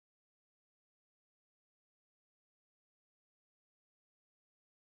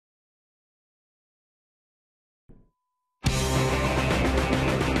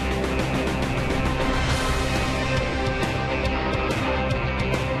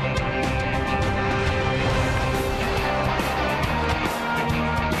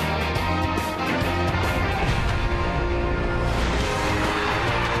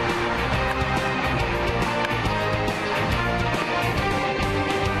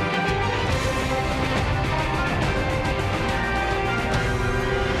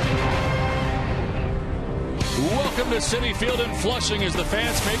Citi Field in Flushing as the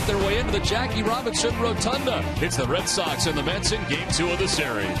fans make their way into the Jackie Robinson Rotunda. It's the Red Sox and the Mets in Game 2 of the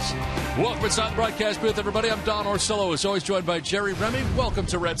series. Welcome inside the broadcast booth, everybody. I'm Don Orsillo, as always, joined by Jerry Remy. Welcome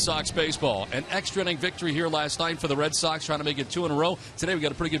to Red Sox baseball. An extra inning victory here last night for the Red Sox, trying to make it 2 in a row. Today we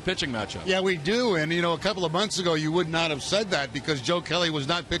got a pretty good pitching matchup. Yeah, we do. And, a couple of months ago you would not have said that because Joe Kelly was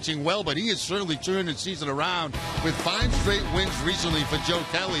not pitching well, but he has certainly turned the season around with 5 straight wins recently for Joe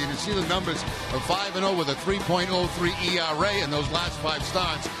Kelly. And you see the numbers of 5-0 with a 3.03 ERA in those last 5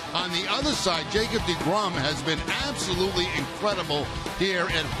 starts. On the other side, Jacob deGrom has been absolutely incredible here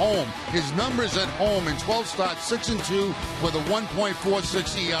at home. His numbers at home in 12 starts, 6-2 with a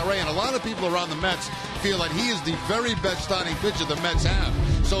 1.46 ERA. And a lot of people around the Mets feel that he is the very best starting pitcher the Mets have.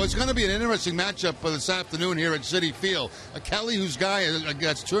 So it's going to be an interesting matchup for this afternoon here at Citi Field. A Kelly whose guy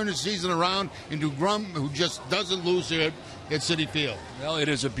has turned his season around, and deGrom who just doesn't lose here at Citi Field. Well, it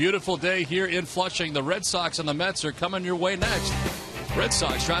is a beautiful day here in Flushing. The Red Sox and the Mets are coming your way next. Red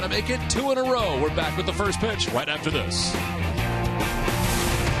Sox trying to make it 2 in a row. We're back with the first pitch right after this.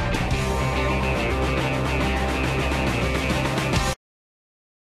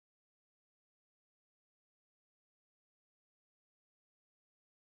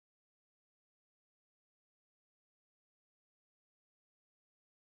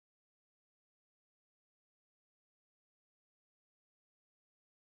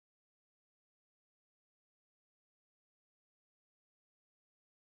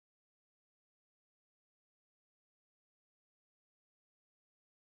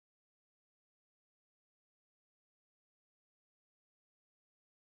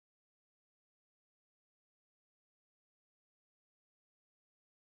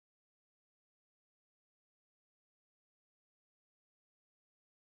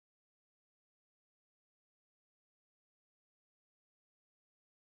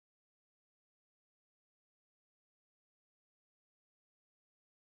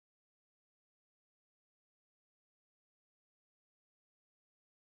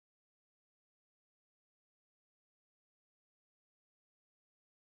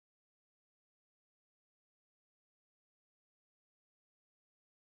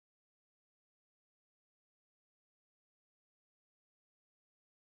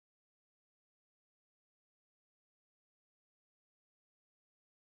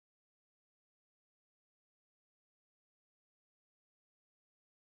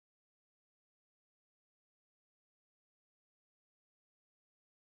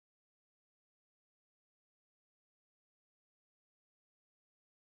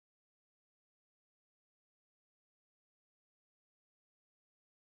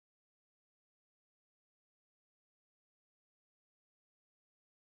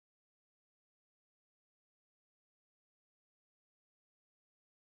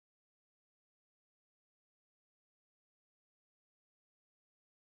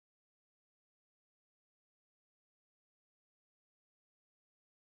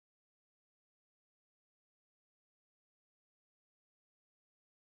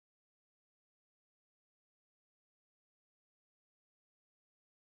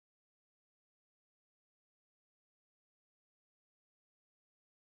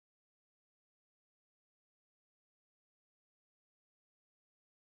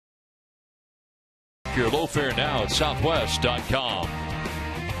 Your low fare now at Southwest.com.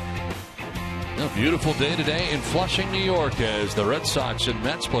 A beautiful day today in Flushing, New York, as the Red Sox and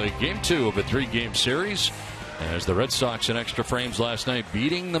Mets play Game 2 of a 3-game series. As the Red Sox in extra frames last night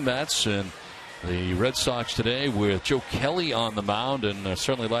beating the Mets, and the Red Sox today with Joe Kelly on the mound, and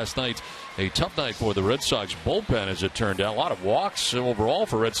certainly last night a tough night for the Red Sox bullpen as it turned out. A lot of walks overall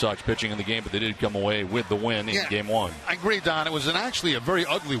for Red Sox pitching in the game, but they did come away with the win in Game 1. I agree, Don. It was actually a very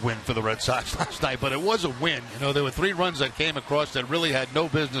ugly win for the Red Sox last night, but it was a win. There were 3 runs that came across that really had no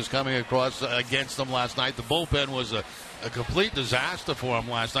business coming across against them last night. The bullpen was a complete disaster for them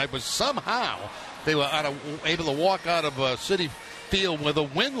last night, but somehow they were able to walk out of Citi Field with a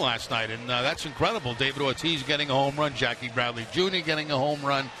win last night, and that's incredible. David Ortiz getting a home run, Jackie Bradley Jr. getting a home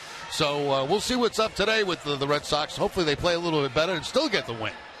run. So we'll see what's up today with the Red Sox. Hopefully they play a little bit better and still get the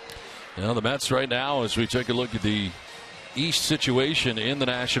win. The Mets right now, as we take a look at the East situation in the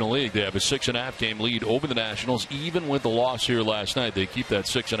National League, they have a 6.5 game lead over the Nationals. Even with the loss here last night, they keep that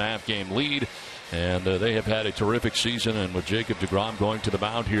 6.5 game lead. And they have had a terrific season. And with Jacob deGrom going to the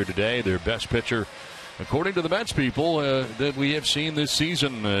mound here today, their best pitcher, according to the Mets people, that we have seen this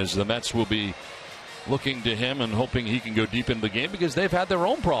season, as the Mets will be looking to him and hoping he can go deep into the game because they've had their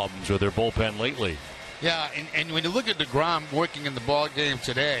own problems with their bullpen lately. Yeah, and when you look at deGrom working in the ball game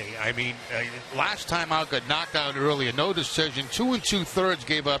today, I mean, last time out got knocked out early, a no decision, 2 2/3,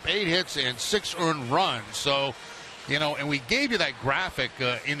 gave up 8 hits and 6 earned runs. So, You know, and we gave you that graphic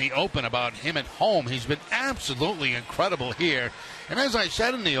in the open about him at home. He's been absolutely incredible here. And as I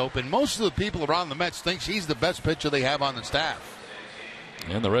said in the open, most of the people around the Mets think he's the best pitcher they have on the staff.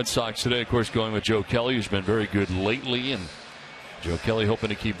 And the Red Sox today, of course, going with Joe Kelly, who's been very good lately. And Joe Kelly hoping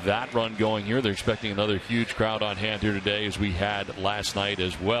to keep that run going here. They're expecting another huge crowd on hand here today, as we had last night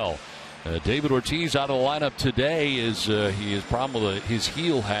as well. David Ortiz out of the lineup today is his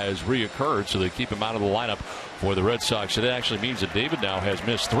heel has reoccurred, so they keep him out of the lineup for the Red Sox. So that actually means that David now has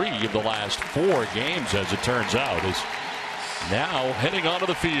missed 3 of the last 4 games, as it turns out. Is now heading onto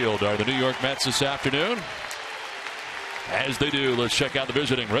the field are the New York Mets this afternoon. As they do, let's check out the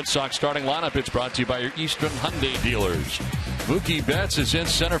visiting Red Sox starting lineup. It's brought to you by your Eastern Hyundai dealers. Mookie Betts is in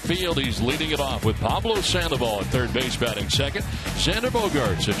center field. He's leading it off with Pablo Sandoval at third base, batting second. Xander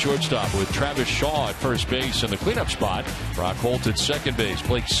Bogaerts at shortstop with Travis Shaw at first base in the cleanup spot. Brock Holt at second base.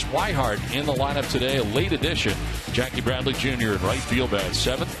 Blake Swihart in the lineup today, a late addition. Jackie Bradley Jr. in right field, bat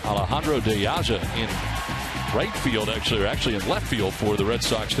seventh. Alejandro De Aza in right field, actually in left field for the Red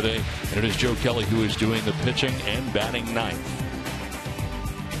Sox today. And it is Joe Kelly who is doing the pitching and batting ninth.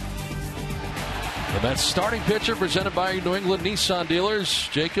 And that starting pitcher presented by New England Nissan dealers,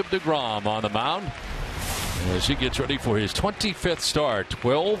 Jacob deGrom on the mound as he gets ready for his 25th start.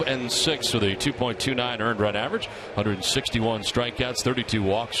 12-6 with a 2.29 earned run average, 161 strikeouts, 32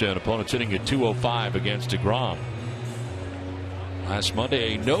 walks, and opponents hitting at 205 against deGrom. Last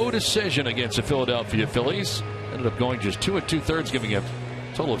Monday, a no decision against the Philadelphia Phillies. Ended up going just 2 2/3, giving a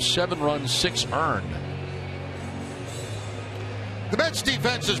total of 7 runs, 6 earned. The Mets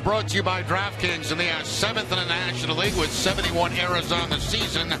defense is brought to you by DraftKings, and they are 7th in the National League with 71 errors on the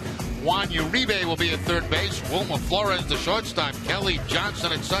season. Juan Uribe will be at third base. Wilmer Flores, the shortstop. Kelly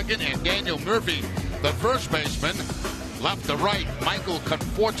Johnson at second, and Daniel Murphy, the first baseman. Left to right, Michael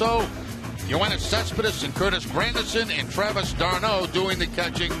Conforto, Yoenis Cespedes, and Curtis Granderson, and Travis d'Arnaud doing the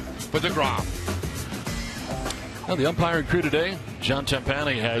catching for deGrom. Well, the umpiring crew today, John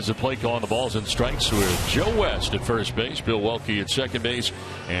Tampani has the play call on the balls and strikes with Joe West at first base, Bill Welke at second base,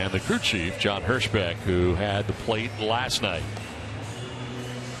 and the crew chief, John Hirschbeck, who had the plate last night.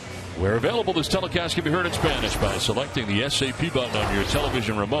 Where available, this telecast can be heard in Spanish by selecting the SAP button on your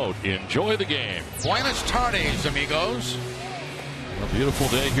television remote. Enjoy the game. Buenas tardes, amigos. A beautiful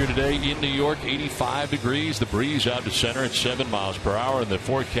day here today in New York, 85 degrees. The breeze out to center at 7 miles per hour, and the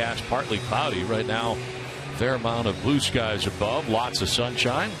forecast partly cloudy right now. Fair amount of blue skies above, lots of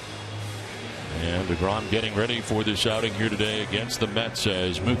sunshine. And deGrom getting ready for this outing here today against the Mets,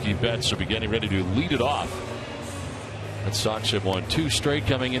 as Mookie Betts will be getting ready to lead it off. Red Sox have won 2 straight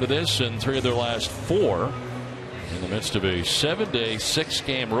coming into this, and 3 of their last 4 in the midst of a 7-day,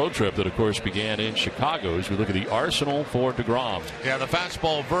 6-game road trip that, of course, began in Chicago. As we look at the arsenal for deGrom. Yeah, the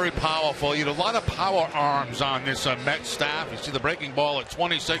fastball very powerful. You know, a lot of power arms on this Mets staff. You see the breaking ball at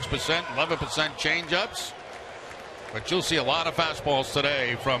 26%, 11% changeups. But you'll see a lot of fastballs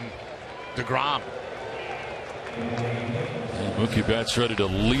today from deGrom. And Mookie Betts ready to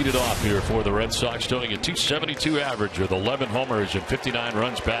lead it off here for the Red Sox, doing a .272 average with 11 homers and 59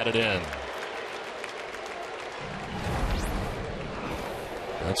 runs batted in.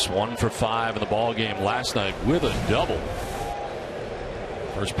 That's 1 for 5 in the ball game last night with a double.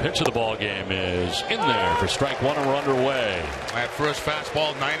 First pitch of the ball game is in there for strike 1, and we're underway. That first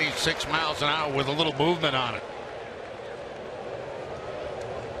fastball, 96 miles an hour with a little movement on it.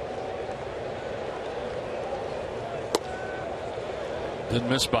 Didn't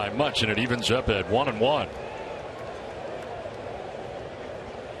miss by much, and it evens up at 1-1.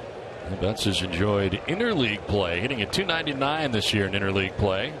 Betts has enjoyed interleague play, hitting at .299 this year in interleague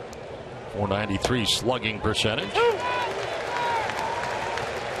play. .493 slugging percentage.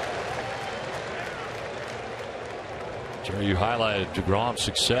 Jerry, you highlighted deGrom's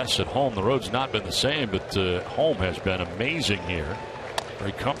success at home. The road's not been the same, but home has been amazing here.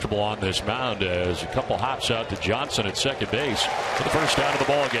 Very comfortable on this mound as a couple hops out to Johnson at second base for the first out of the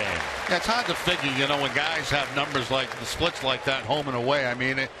ball game. Yeah, it's hard to figure, you know, when guys have numbers like the splits like that, home and away. I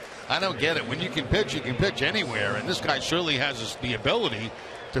mean, I don't get it. When you can pitch anywhere, and this guy surely has the ability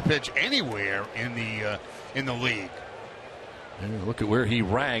to pitch anywhere in the league. And look at where he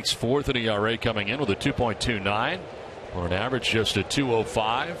ranks, 4th in ERA coming in with a 2.29, or an average just at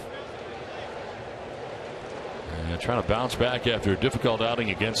 2.05. And trying to bounce back after a difficult outing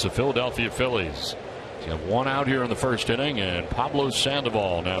against the Philadelphia Phillies. He's got 1 out here in the first inning, and Pablo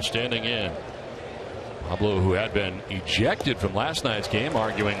Sandoval now standing in. Pablo, who had been ejected from last night's game,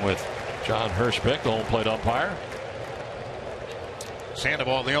 arguing with John Hirschbeck, the home plate umpire.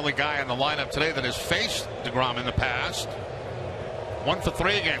 Sandoval, the only guy in the lineup today that has faced deGrom in the past. 1 for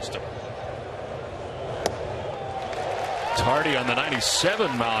 3 against him. Tardy on the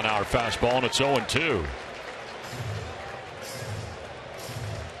 97-mile-an-hour fastball, and it's 0-2.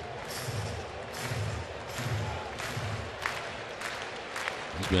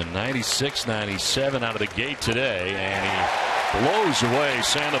 He's been 96, 97 out of the gate today, and he blows away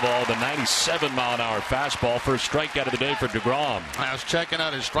Sandoval, the 97-mile-an-hour fastball. First strikeout of the day for DeGrom. I was checking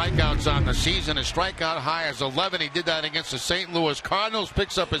out his strikeouts on the season. His strikeout high is 11. He did that against the St. Louis Cardinals.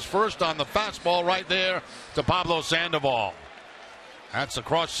 Picks up his first on the fastball right there to Pablo Sandoval. That's a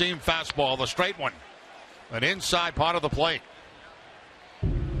cross-seam fastball, the straight one. An inside part of the plate.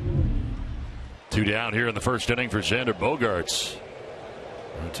 2 down here in the first inning for Xander Bogaerts.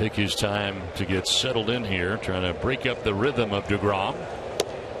 Going to take his time to get settled in here, trying to break up the rhythm of DeGrom.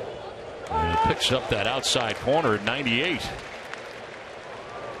 And he picks up that outside corner at 98.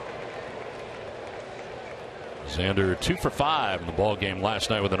 Xander 2 for 5 in the ball game last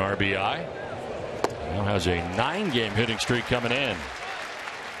night with an RBI. Now has a 9-game hitting streak coming in.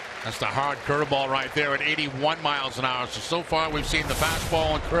 That's the hard curveball right there at 81 miles an hour. So far we've seen the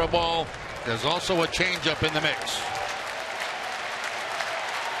fastball and curveball. There's also a changeup in the mix.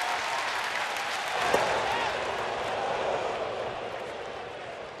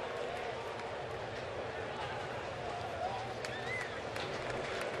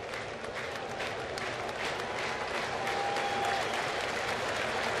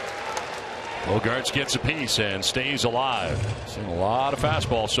 Bogaerts gets a piece and stays alive. Seen a lot of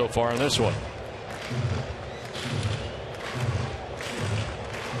fastballs so far in this one.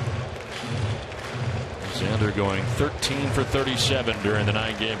 Xander going 13 for 37 during the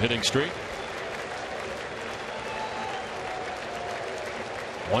 9-game hitting streak.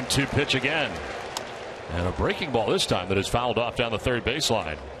 1-2 pitch again. And a breaking ball this time that is fouled off down the third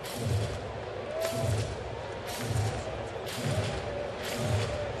baseline.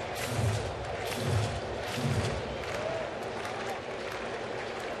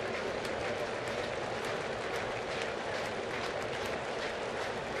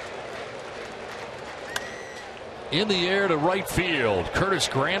 In the air to right field. Curtis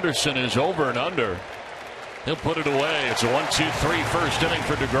Granderson is over and under. He'll put it away. It's a 1-2-3 first inning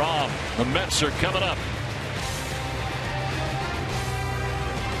for DeGrom. The Mets are coming up.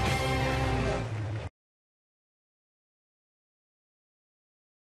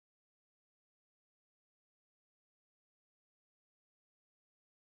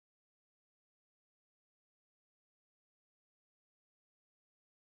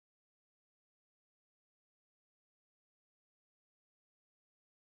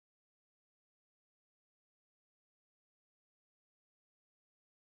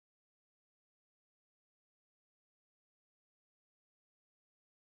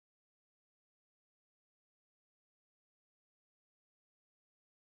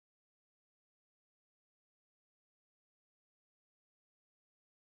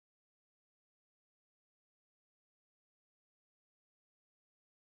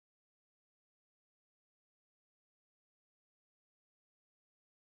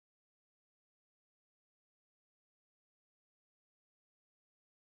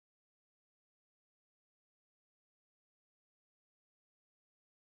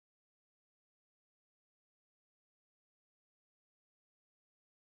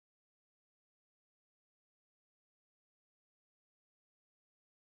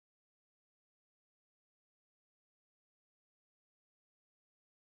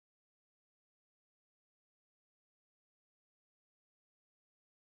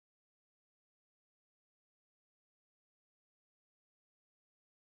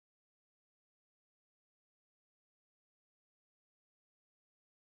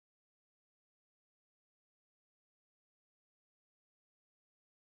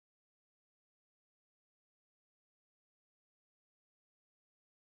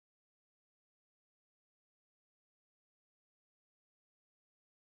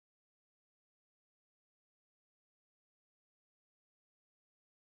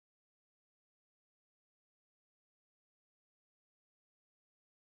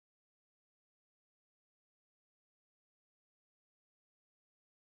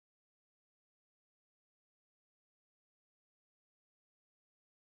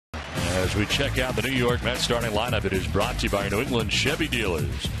 As we check out the New York Mets starting lineup, it is brought to you by New England Chevy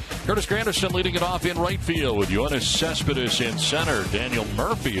dealers. Curtis Granderson leading it off in right field with Yoenis Cespedes in center. Daniel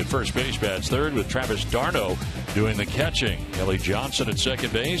Murphy at first base bats third with Travis d'Arnaud doing the catching. Kelly Johnson at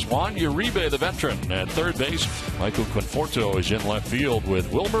second base. Juan Uribe, the veteran, at third base. Michael Conforto is in left field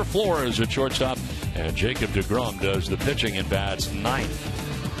with Wilmer Flores at shortstop. And Jacob deGrom does the pitching and bats ninth.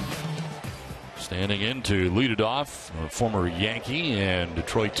 Standing in to lead it off, former Yankee and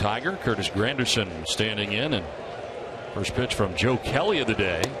Detroit Tiger, Curtis Granderson standing in. And First pitch from Joe Kelly of the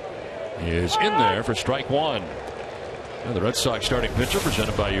day is in there for strike one. And the Red Sox starting pitcher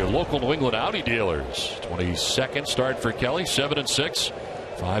presented by your local New England Audi dealers. 22nd start for Kelly, 7-6,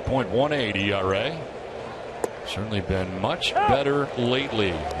 5.18 ERA. Certainly been much better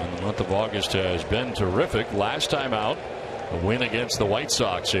lately. And the month of August has been terrific. Last time out, a win against the White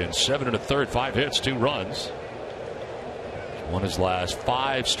Sox in 7 1/3, 5 hits, 2 runs. Won his last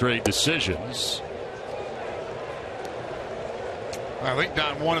 5 straight decisions. I think,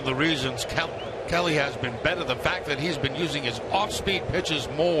 Don, one of the reasons Kelly has been better, the fact that he's been using his off-speed pitches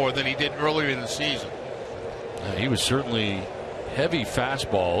more than he did earlier in the season. He was certainly heavy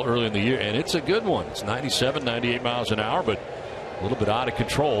fastball early in the year, and it's a good one. It's 97, 98 miles an hour, but a little bit out of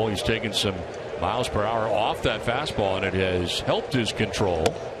control. He's taken some miles per hour off that fastball, and it has helped his control.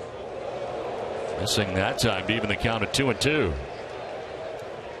 Missing that time to even the count at 2-2.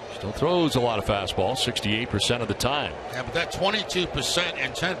 Still throws a lot of fastballs, 68% of the time. Yeah, but that 22%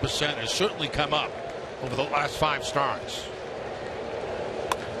 and 10% has certainly come up over the last 5 starts.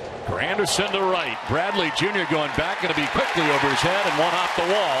 Granderson to right. Bradley Jr. going back, going to be quickly over his head and one off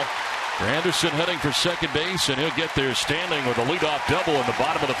the wall. Granderson heading for second base, and he'll get there standing with a leadoff double in the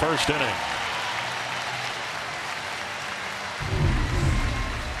bottom of the first inning.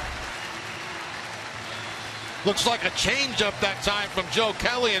 Looks like a changeup that time from Joe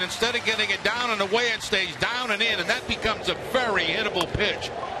Kelly, and instead of getting it down and away, it stays down and in, and that becomes a very hittable pitch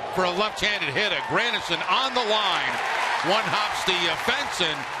for a left-handed hitter. Granderson on the line, one hops the fence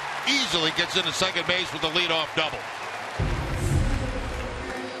and easily gets into second base with a leadoff double.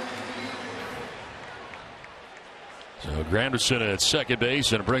 So Granderson at second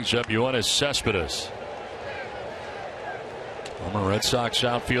base, and it brings up Yoenis Cespedes. Former Red Sox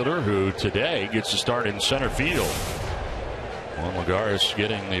outfielder who today gets to start in center field. Juan Lagares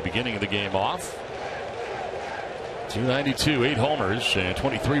getting the beginning of the game off. 292, 8 homers, and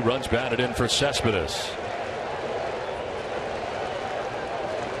 23 runs batted in for Cespedes.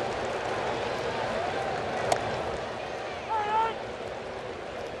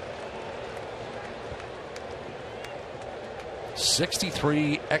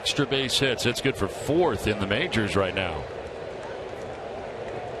 '63 extra base hits. It's good for 4th in the majors right now.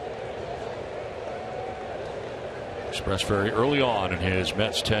 Expressed very early on in his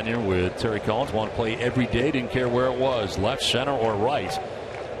Mets tenure with Terry Collins. Want to play every day, didn't care where it was, left, center, or right.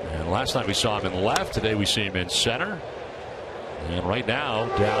 And last night we saw him in left. Today we see him in center. And right now,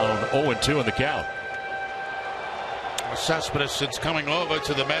 down 0-2 in the count. Cespedes, since coming over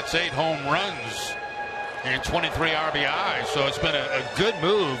to the Mets, 8 home runs and 23 RBI. So it's been a good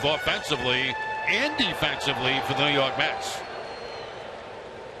move offensively and defensively for the New York Mets.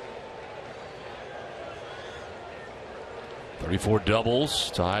 .34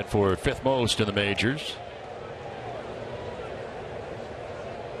 doubles, tied for 5th most in the majors.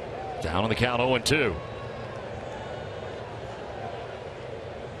 Down on the count, 0-2.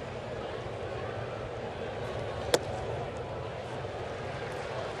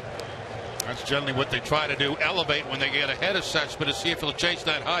 That's generally what they try to do, elevate when they get ahead of Cespedes to see if he'll chase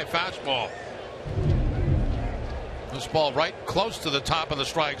that high fastball. This ball right close to the top of the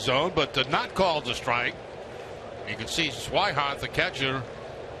strike zone, but not called a strike. You can see Swihart, the catcher,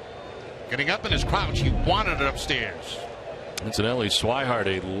 getting up in his crouch. He wanted it upstairs. Incidentally, Swihart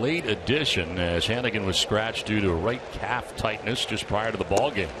a late addition as Hannigan was scratched due to a right calf tightness just prior to the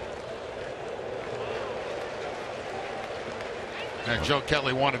ball game. And Joe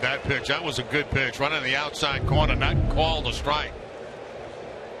Kelly wanted that pitch. That was a good pitch. Right in the outside corner, not called a strike.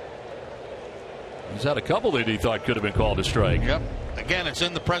 He's had a couple that he thought could have been called a strike. Yep. Again, it's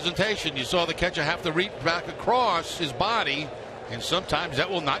in the presentation. You saw the catcher have to reach back across his body, and sometimes that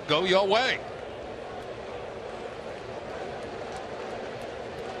will not go your way.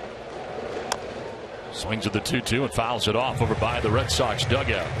 Swings at the 2-2 and fouls it off over by the Red Sox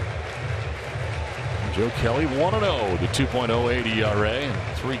dugout. Joe Kelly 1-0, the 2.08 ERA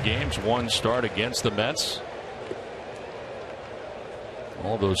in 3 games, 1 start against the Mets.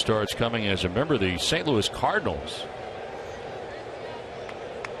 All those starts coming as a member of the St. Louis Cardinals.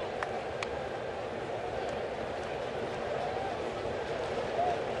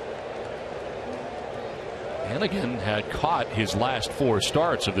 Hannigan had caught his last 4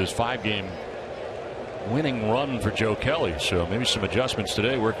 starts of this 5-game winning run for Joe Kelly, so maybe some adjustments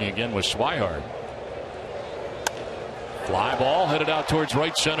today, working again with Swihart. Fly ball headed out towards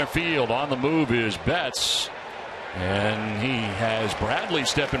right center field. On the move is Betts, and he has Bradley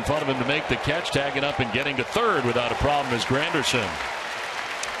step in front of him to make the catch, tagging up and getting to third without a problem is Granderson.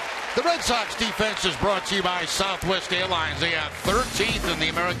 The Red Sox defense is brought to you by Southwest Airlines. They are 13th in the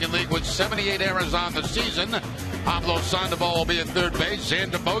American League with 78 errors on the season. Pablo Sandoval will be at third base.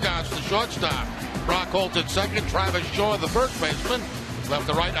 Xander Bogaerts, the shortstop. Brock Holt at second. Travis Shaw, the first baseman. Left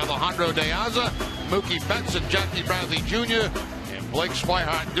to right, Alejandro De Aza, Mookie Betts, and Jackie Bradley Jr. And Blake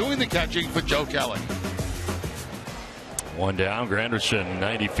Swihart doing the catching for Joe Kelly. One down, Granderson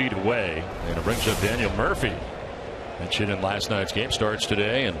 90 feet away, and it brings up Daniel Murphy. Mentioned in last night's game, starts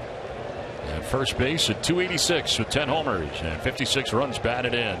today, and at first base at 286 with 10 homers and 56 runs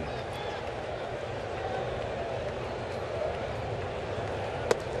batted in.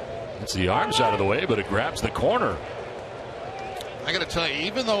 It's the arms out of the way, but it grabs the corner. I got to tell you,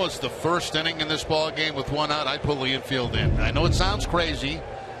 even though it's the first inning in this ball game with one out, I'd put Leonfield in. I know it sounds crazy,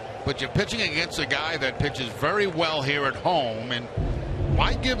 but you're pitching against a guy that pitches very well here at home, and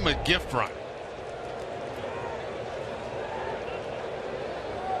why give him a gift run?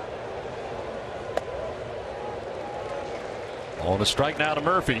 On a strike now to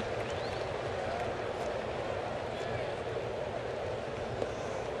Murphy.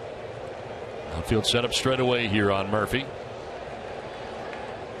 Outfield set up straight away here on Murphy.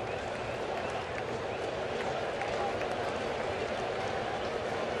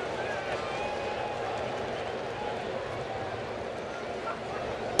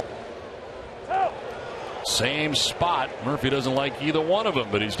 Same spot. Murphy doesn't like either one of them,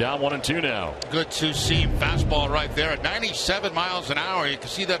 but he's down 1-2 now. Good two-seam fastball right there at 97 miles an hour. You can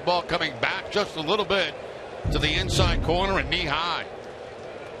see that ball coming back just a little bit to the inside corner and knee high.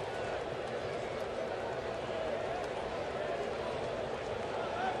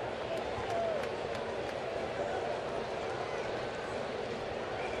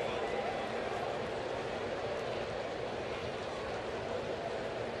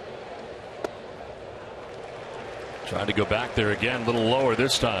 Trying to go back there again, a little lower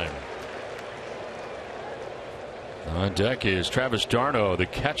this time. On deck is Travis d'Arnaud, the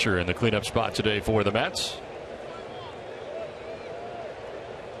catcher, in the cleanup spot today for the Mets.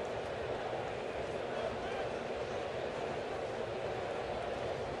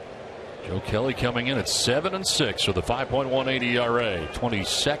 Joe Kelly coming in at 7-6 with a 5.18 ERA.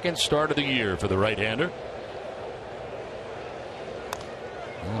 22nd start of the year for the right-hander.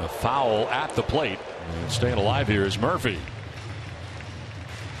 A foul at the plate. And staying alive here is Murphy.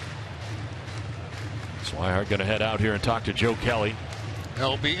 Swihart going to head out here and talk to Joe Kelly.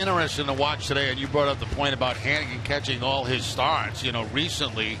 It'll be interesting to watch today, and you brought up the point about Hannigan catching all his starts. You know,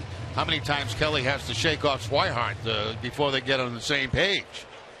 recently, how many times Kelly has to shake off Swihart before they get on the same page.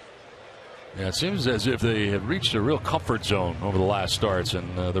 Yeah, it seems as if they have reached a real comfort zone over the last starts,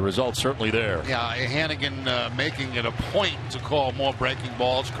 and the results certainly there. Yeah, Hannigan making it a point to call more breaking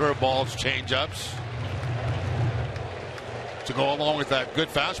balls, curveballs, changeups, to go along with that good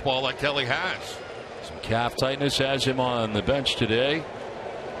fastball that Kelly has. Some calf tightness has him on the bench today.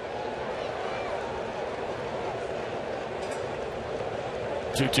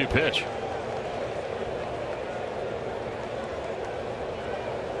 Two-two pitch.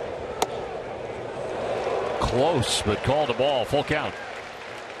 Close, but called a ball. Full count.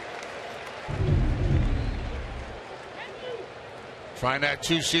 Trying that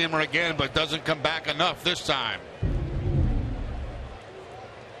two-seamer again, but doesn't come back enough this time.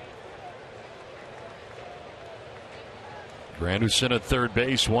 Granderson at third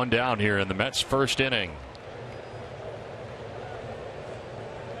base, one down here in the Mets' first inning.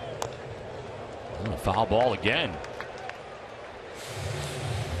 Oh, foul ball again.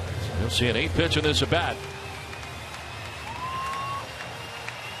 So you'll see an 8th pitch in this at bat.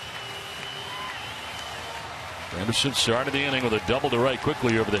 Granderson started the inning with a double to right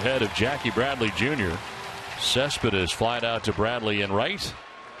quickly over the head of Jackie Bradley Jr. Cespedes flied out to Bradley in right.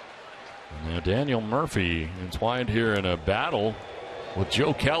 And now Daniel Murphy entwined here in a battle with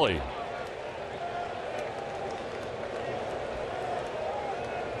Joe Kelly.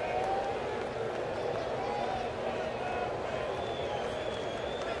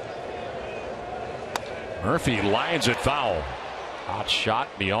 Murphy lines it foul. Hot shot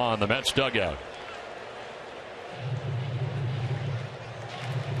beyond the Mets dugout.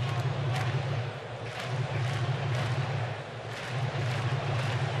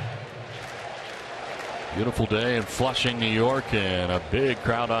 Beautiful day in Flushing, New York, and a big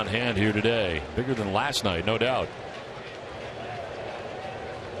crowd on hand here today. Bigger than last night, no doubt.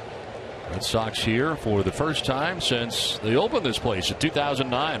 Red Sox here for the first time since they opened this place in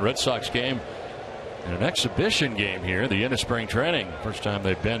 2009. Red Sox game in an exhibition game here, the end of spring training. First time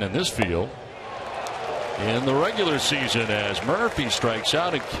they've been in this field in the regular season, as Murphy strikes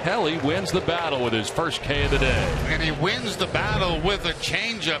out and Kelly wins the battle with his first K of the day. And he wins the battle with a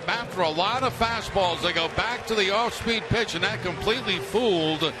changeup. After a lot of fastballs, they go back to the off-speed pitch, and that completely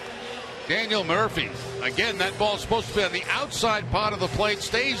fooled Daniel Murphy. Again, that ball's supposed to be on the outside part of the plate,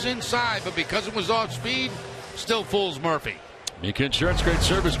 stays inside, but because it was off speed, still fools Murphy. Meek Insurance, great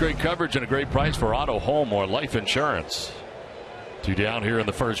service, great coverage, and a great price for auto, home, or life insurance. 2 down here in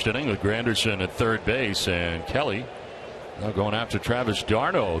the first inning with Granderson at third base, and Kelly now going after Travis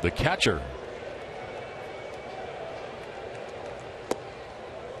d'Arnaud, the catcher.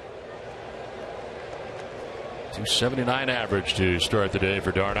 .279 average to start the day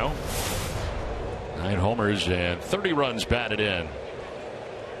for d'Arnaud. 9 homers and 30 runs batted in.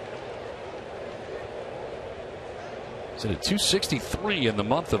 He's at a .263 in the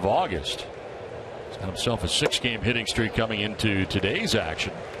month of August. He's got himself a 6-game hitting streak coming into today's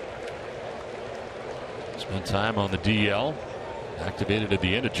action. Spent time on the DL. Activated at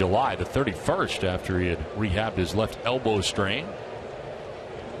the end of July, the 31st, after he had rehabbed his left elbow strain.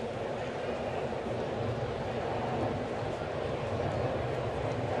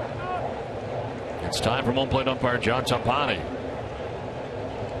 It's time for home plate umpire John Tampani.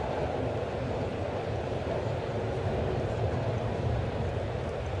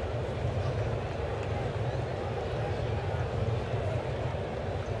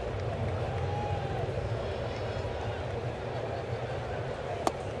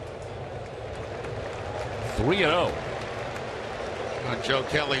 .3-0. Joe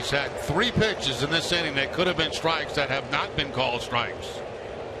Kelly's had 3 pitches in this inning that could have been strikes that have not been called strikes.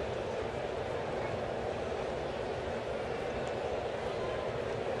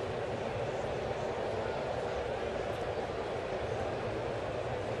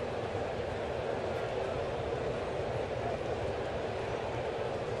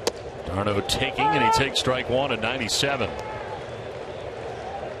 d'Arnaud taking, and he takes strike 1 at 97.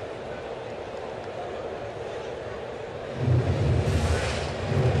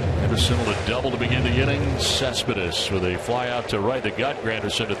 Granderson with a double to begin the inning. Cespedes with a fly out to right the gut.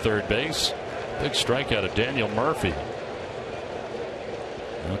 Granderson to third base. Big strikeout of Daniel Murphy.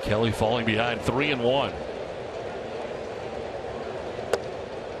 Now Kelly falling behind 3-1.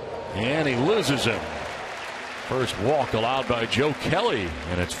 And he loses him. First walk allowed by Joe Kelly,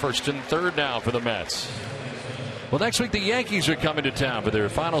 and it's 1st and 3rd now for the Mets. Well, next week the Yankees are coming to town for their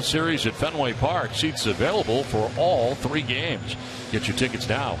final series at Fenway Park. Seats available for all 3 games. Get your tickets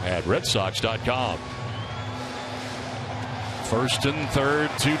now at redsox.com. 1st and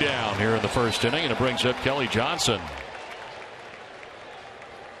 3rd, 2 down here in the first inning, and it brings up Kelly Johnson.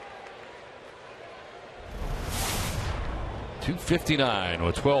 .259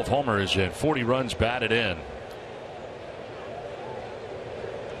 with 12 homers and 40 runs batted in.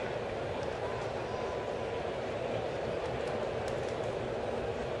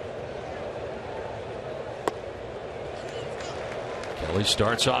 Kelly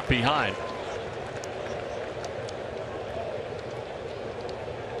starts off behind.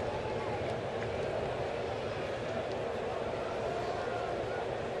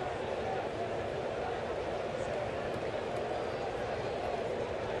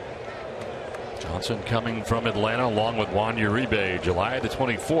 Johnson coming from Atlanta along with Juan Uribe. July the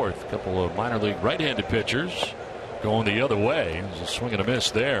 24th. A couple of minor league right-handed pitchers going the other way. There's a swing and a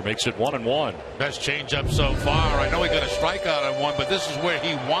miss there. Makes it 1-1. Best changeup so far. I know he got a strikeout on one, but this is where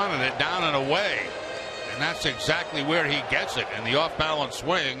he wanted it, down and away. And that's exactly where he gets it. And the off-balance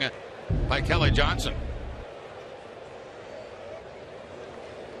swing by Kelly Johnson.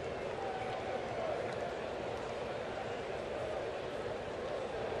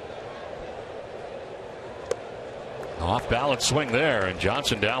 Off-balance swing there, and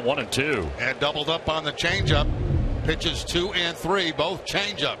Johnson down 1-2. And doubled up on the changeup. Pitches 2 and 3, both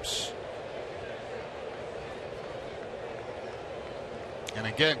changeups. And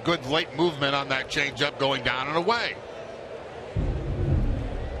again, good late movement on that changeup, going down and away.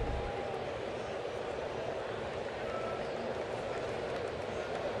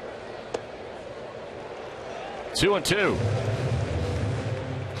 Two and two.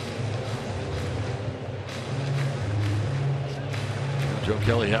 Joe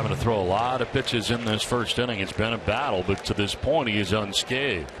Kelly having to throw a lot of pitches in this first inning. It's been a battle, but to this point he is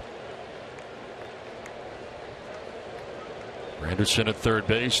unscathed. Granderson at third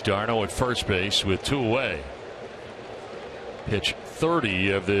base, d'Arnaud at first base with 2 away. Pitch 30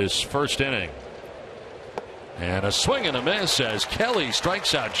 of this first inning. And a swing and a miss as Kelly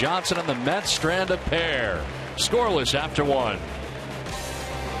strikes out Johnson, and the Mets strand a pair. Scoreless after 1.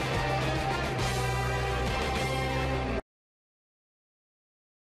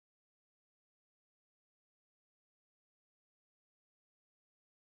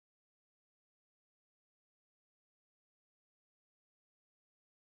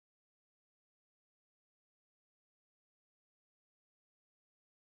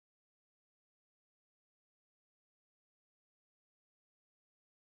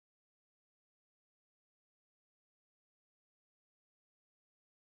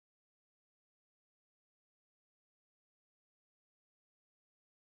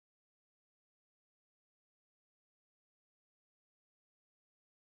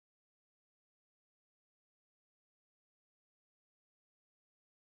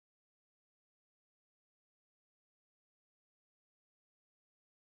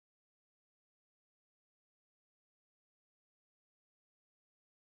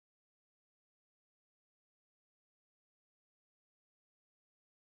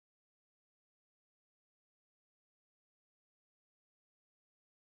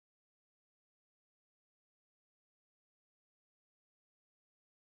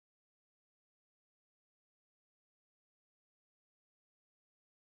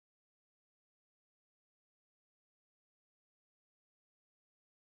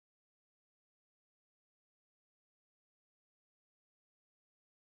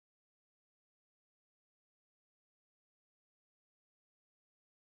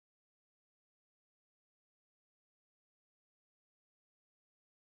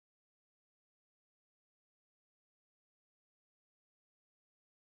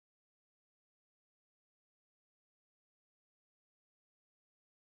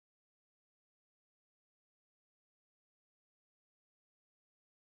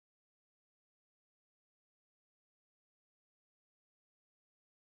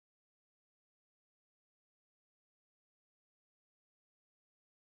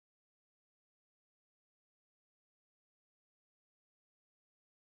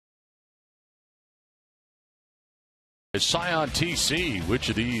 Scion TC, which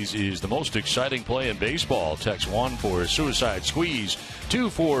of these is the most exciting play in baseball? Text 1 for suicide squeeze, 2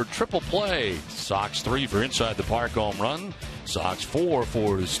 for triple play, Sox 3 for inside the park home run, Sox 4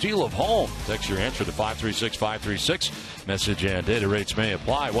 for the steal of home. Text your answer to 536-536. Message and data rates may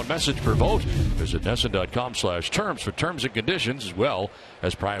apply. One message per vote. Visit NESN.com/terms for terms and conditions as well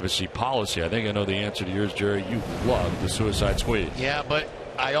as privacy policy. I think I know the answer to yours, Jerry. You love the suicide squeeze. Yeah, but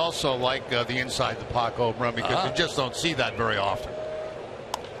I also like the inside the park home run because you just don't see that very often.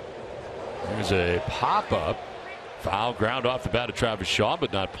 There's a pop-up. Foul ground off the bat of Travis Shaw,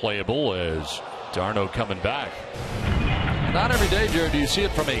 but not playable as Darno coming back. Not every day, Jared, do you see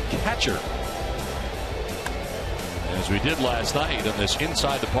it from a catcher. As we did last night on this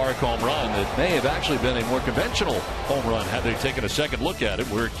inside the park home run that may have actually been a more conventional home run had they taken a second look at it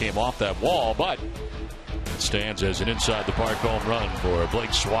where it came off that wall, but it stands as an inside the park home run for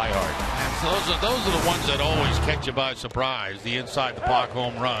Blake Swihart. Those are the ones that always catch you by surprise, the inside the park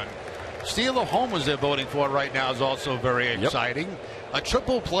home run. Steal of homers they're voting for right now is also very exciting. Yep. A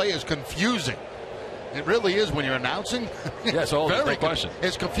triple play is confusing. It really is when you're announcing. Yeah, so very question.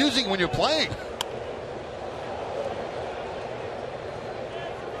 It's confusing when you're playing.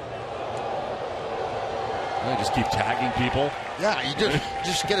 They just keep tagging people. Yeah, you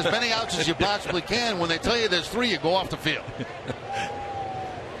just get as many outs as you possibly can. When they tell you there's 3, you go off the field.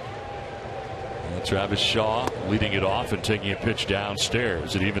 And Travis Shaw leading it off and taking a pitch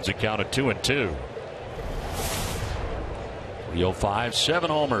downstairs. It evens a count at 2-2. 305, 7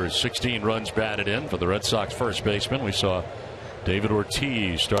 homers, 16 runs batted in for the Red Sox first baseman. We saw David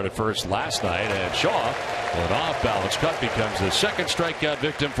Ortiz start at first last night, and Shaw, an off-balance cut, becomes the second strikeout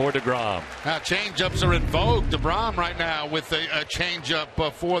victim for DeGrom. Now changeups are in vogue. DeGrom right now with a changeup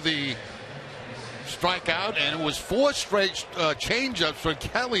for the strikeout, and it was 4 straight changeups for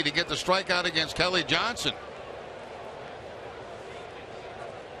Kelly to get the strikeout against Kelly Johnson.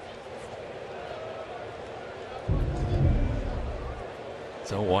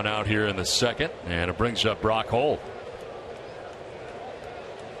 So 1 out here in the second, and it brings up Brock Holt.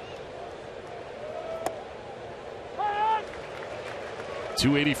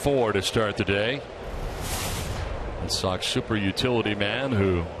 .284 to start the day. Red Sox super utility man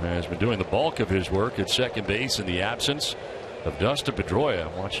who has been doing the bulk of his work at second base in the absence of Dustin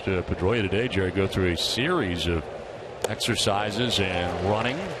Pedroia. I watched Pedroia today, Jerry, go through a series of exercises and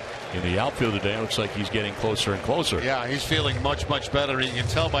running in the outfield today. It looks like he's getting closer and closer. Yeah, he's feeling much better. You can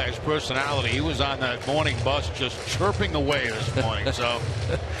tell by his personality. He was on that morning bus just chirping away this morning. So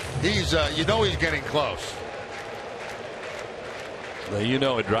he's you know he's getting close. You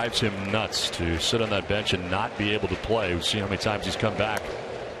know it drives him nuts to sit on that bench and not be able to play. We've seen how many times he's come back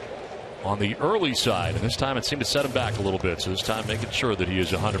on the early side, and this time it seemed to set him back a little bit. So this time making sure that he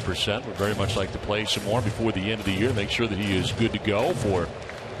is 100%. Would very much like to play some more before the end of the year. Make sure that he is good to go for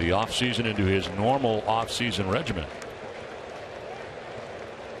the offseason into his normal offseason regimen.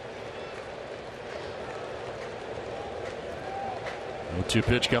 The 2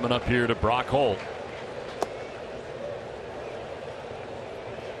 pitch coming up here to Brock Holt.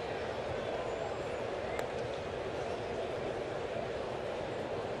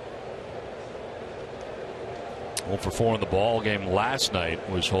 Well, for 4 in the ball game last night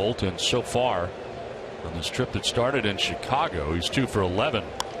was Holt, and so far on this trip that started in Chicago, he's 2 for 11.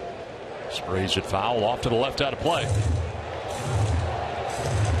 Sprays it foul off to the left out of play.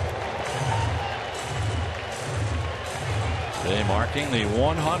 Today marking the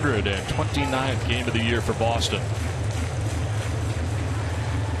 129th game of the year for Boston.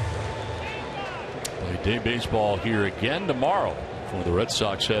 Play day baseball here again tomorrow before the Red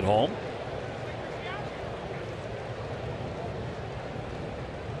Sox head home.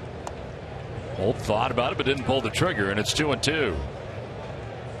 Holt thought about it but didn't pull the trigger, and it's 2-2.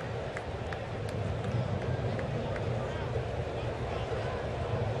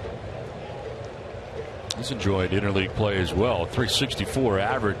 He's enjoyed interleague play as well. 364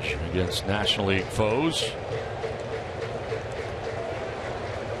 average against National League foes.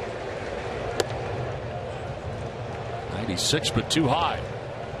 .96 but too high.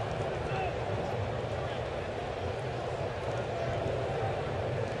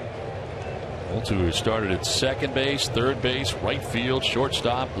 Holt, who started at second base, third base, right field,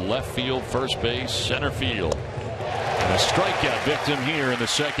 shortstop, left field, first base, center field. And a strikeout victim here in the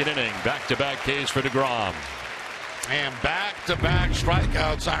second inning. Back-to-back Ks for DeGrom. And back-to-back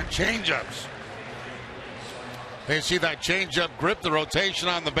strikeouts on changeups. They see that changeup grip, the rotation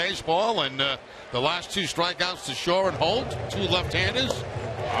on the baseball, and the last 2 strikeouts to Shaw and Holt, 2 left-handers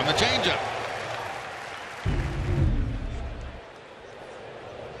on the changeup.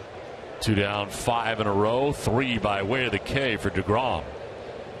 2 down, 5 in a row, 3 by way of the K for DeGrom.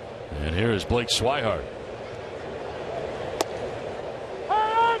 And here is Blake Swihart.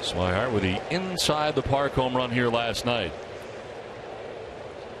 Swihart with the inside the park home run here last night.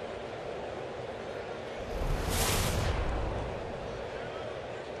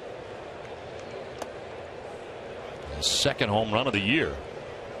 The second home run of the year.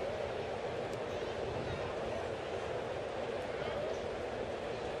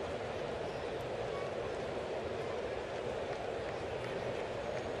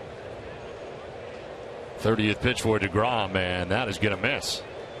 '30th pitch for DeGrom, and that is going to miss.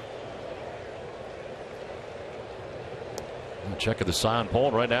 Check of the sign poll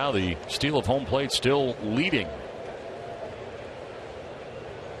right now. The steal of home plate still leading.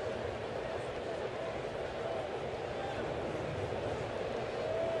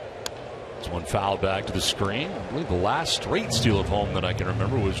 This one fouled back to the screen. I believe the last straight steal of home that I can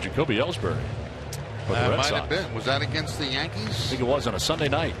remember was Jacoby Ellsbury. That might have been. Was that against the Yankees? I think it was on a Sunday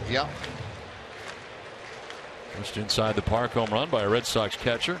night. Yeah. Just inside the park home run by a Red Sox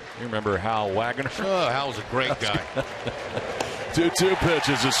catcher. You remember Hal Wagner? Oh, Hal's a great guy. 2-2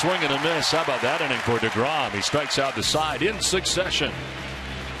 pitches, a swing and a miss. How about that inning for DeGrom? He strikes out the side in succession.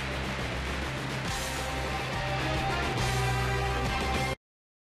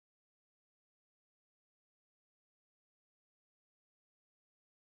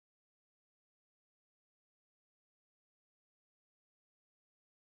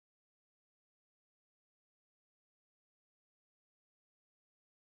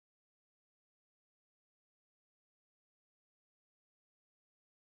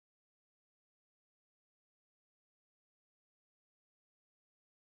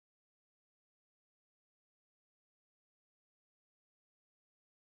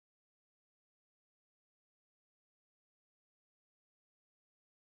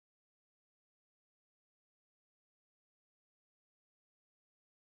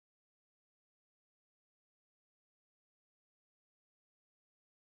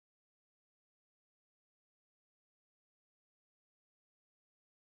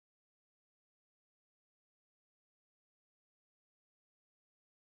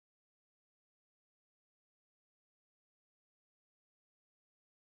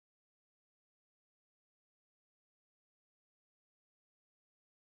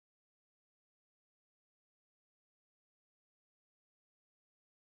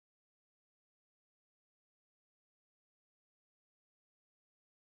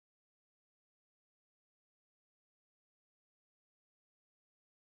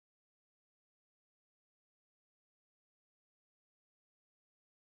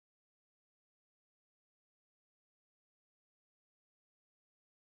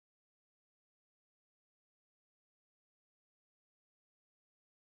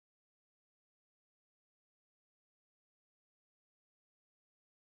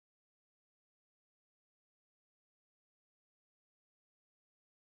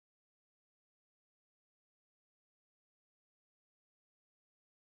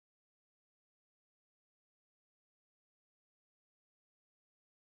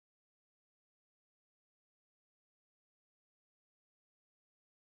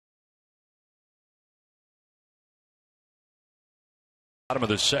 Bottom of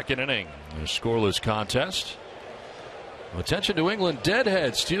the second inning, a scoreless contest. Attention New England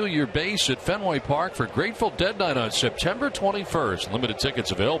Deadhead, steal your base at Fenway Park for Grateful Dead Night on September 21st. Limited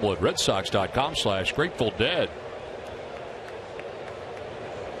tickets available at redsox.com/Grateful Dead.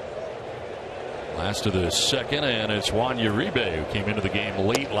 Last of the second, and it's Juan Uribe who came into the game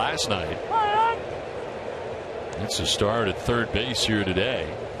late last night. It's a start at third base here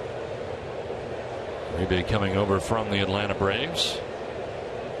today. Uribe coming over from the Atlanta Braves.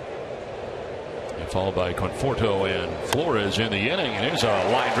 Followed by Conforto and Flores in the inning. And here's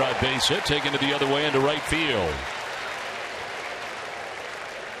a line drive base hit taken to the other way into right field.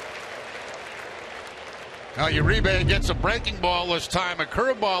 Now Uribe gets a breaking ball this time. A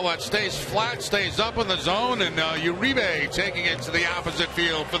curveball that stays flat, stays up in the zone. And Uribe taking it to the opposite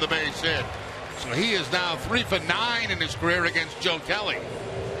field for the base hit. So he is now 3 for 9 in his career against Joe Kelly.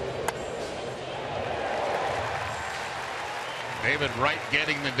 David Wright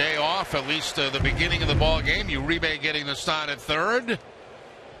getting the day off, at least the beginning of the ball game. Uribe getting the start at third.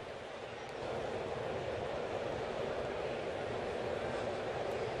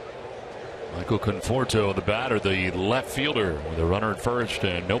 Michael Conforto, the batter, the left fielder, with a runner at first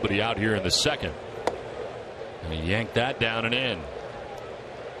and nobody out here in the second. And he yanked that down and in.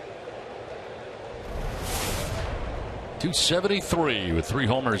 .273 with 3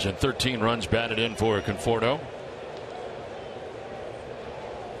 homers and 13 runs batted in for Conforto.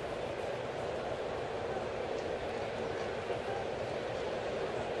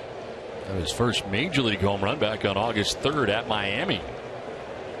 His first major league home run back on August 3rd at Miami.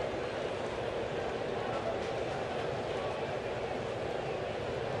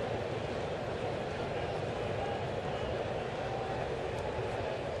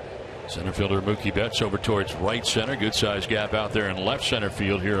 Center fielder Mookie Betts over towards right center. Good size gap out there in left center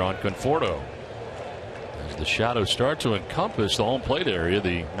field here on Conforto. As the shadows start to encompass the home plate area,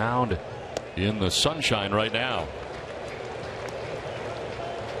 the mound in the sunshine right now.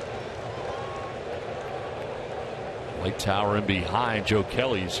 Light tower in behind Joe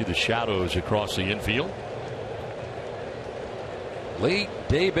Kelly. You see the shadows across the infield. Late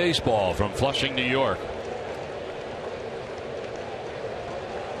day baseball from Flushing, New York.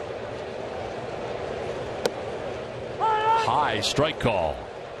 High strike call.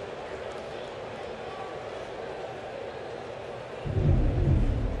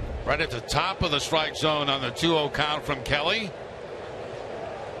 Right at the top of the strike zone on the 2-0 count from Kelly.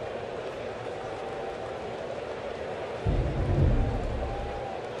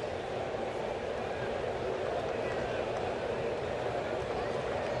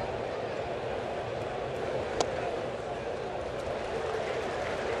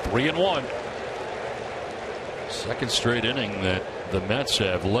 Three and one. Second straight inning that the Mets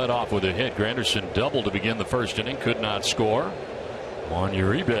have led off with a hit. Granderson doubled to begin the first inning, could not score. Juan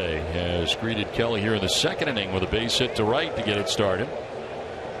Uribe has greeted Kelly here in the second inning with a base hit to right to get it started.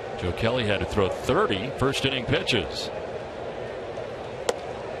 Joe Kelly had to throw 30 first inning pitches.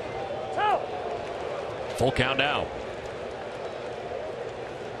 Full count now.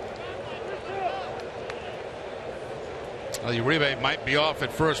 Well, Uribe might be off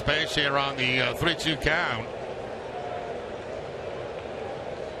at first base here on the 3-2 count.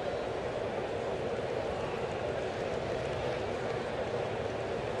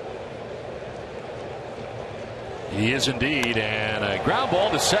 He is indeed, and a ground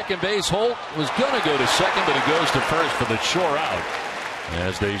ball to second base. Holt was going to go to second, but he goes to first for the shore out.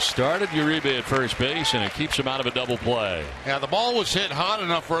 As they started Uribe at first base, and it keeps him out of a double play. Yeah, the ball was hit hard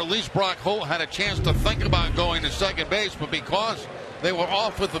enough where at least Brock Holt had a chance to think about going to second base, but because they were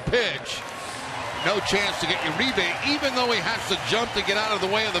off with the pitch, no chance to get Uribe, even though he has to jump to get out of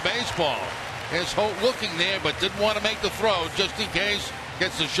the way of the baseball. There's Holt looking there, but didn't want to make the throw just in case.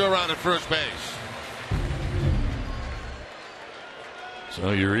 Gets the sure out at first base. So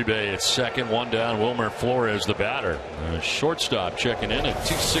Uribe at second, one down. Wilmer Flores the batter. Shortstop checking in at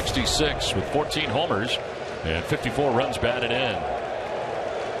 266 with 14 homers and 54 runs batted in.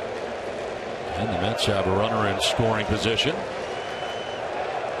 And the Mets have a runner in scoring position.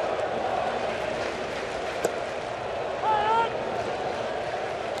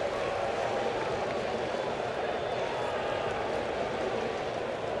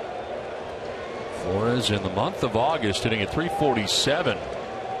 Flores in the month of August hitting at 347.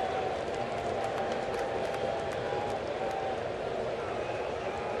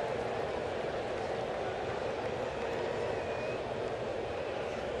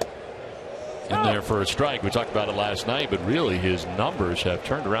 In there for a strike. We talked about it last night, but really his numbers have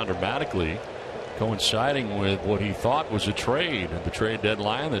turned around dramatically, coinciding with what he thought was a trade at the trade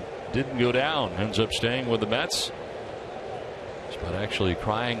deadline that didn't go down. Ends up staying with the Mets. But actually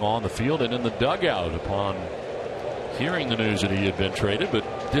crying on the field and in the dugout upon hearing the news that he had been traded, but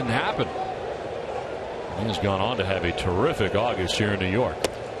didn't happen. He has gone on to have a terrific August here in New York.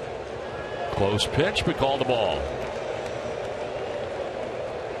 Close pitch, but called the ball.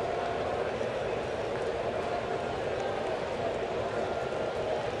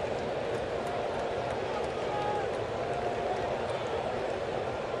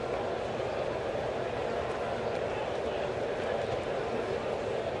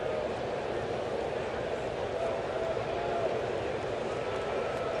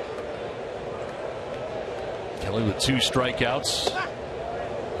 With 2 strikeouts.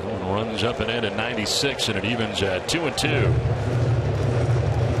 One runs up and in at 96, and it evens at 2-2.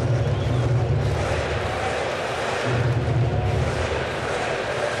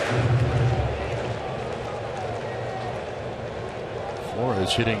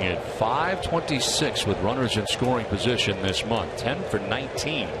 Flores hitting at .526 with runners in scoring position this month. 10 for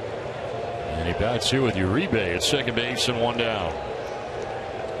 19. And he bats here with Uribe at second base and one down.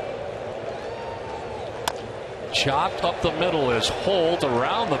 Chopped up the middle as Holt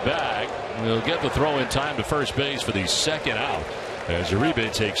around the bag. We'll get the throw in time to first base for the second out as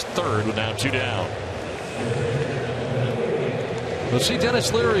Uribe takes third with now 2 down. We'll see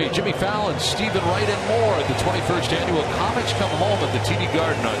Dennis Leary, Jimmy Fallon, Stephen Wright, and more at the 21st Annual Comics Come Home at the TD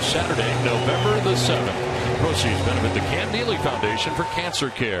Garden on Saturday, November the 7th. Proceeds benefit the Cam Neely Foundation for Cancer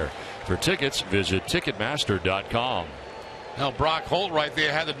Care. For tickets, visit Ticketmaster.com. Now Brock Holt right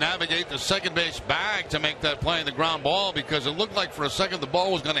there had to navigate the second base bag to make that play in the ground ball, because it looked like for a second the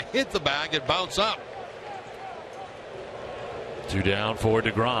ball was going to hit the bag and bounce up. 2 down for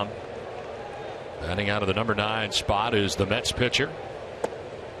DeGrom. Batting out of the number 9 spot is the Mets pitcher.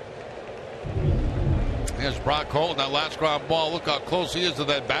 Here's Brock Holt. That last ground ball. Look how close he is to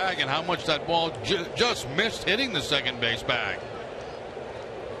that bag and how much that ball just missed hitting the second base bag.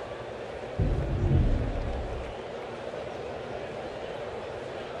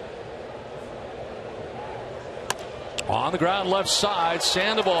 On the ground left side,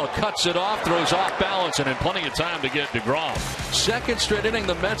 Sandoval cuts it off, throws off balance, and in plenty of time to get DeGrom. Second straight inning,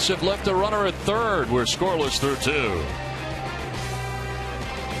 the Mets have left a runner at third. We're scoreless through 2.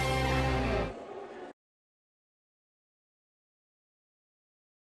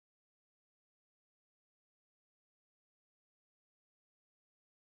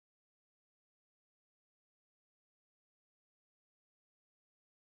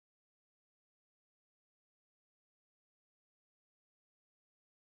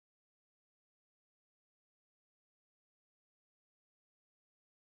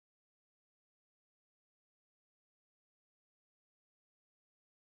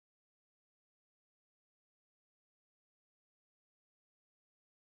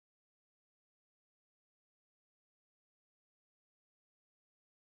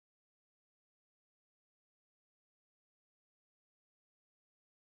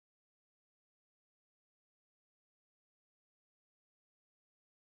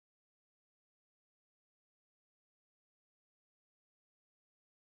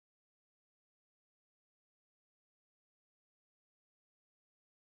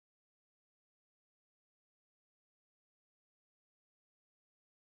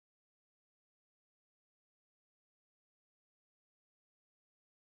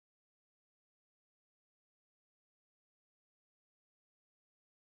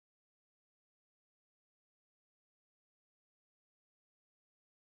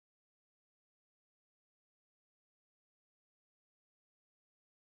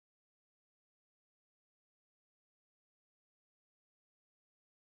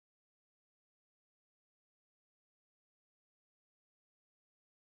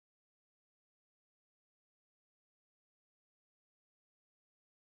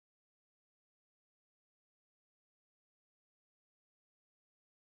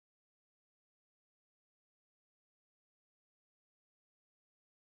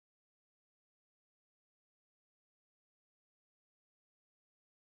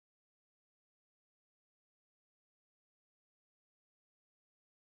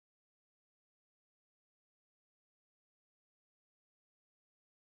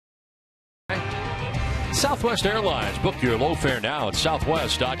 Southwest Airlines. Book your low fare now at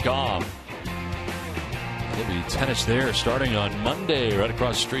southwest.com. There'll be tennis there starting on Monday right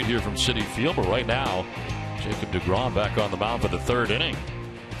across the street here from Citi Field. But right now, Jacob DeGrom back on the mound for the 3rd inning.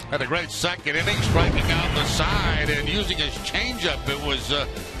 Had a great second inning, striking out the side and using his changeup. It was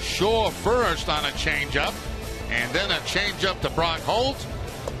Shaw first on a changeup, and then a changeup to Brock Holt,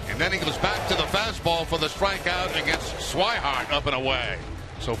 and then he goes back to the fastball for the strikeout against Swihart up and away.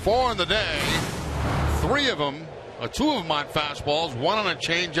 So 4 in the day. 3 of them, 2 of them on fastballs, 1 on a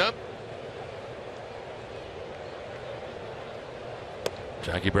changeup.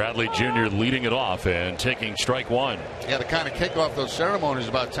 Jackie Bradley Jr. leading it off and taking strike 1. Yeah, to kind of kick off those ceremonies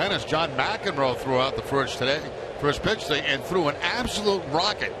about tennis, John McEnroe threw out the first pitch today, and threw an absolute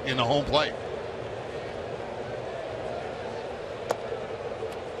rocket in the home plate.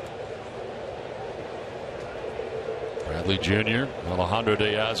 Bradley Jr., Alejandro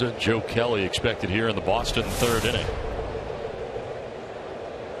De Aza, Joe Kelly expected here in the Boston 3rd inning.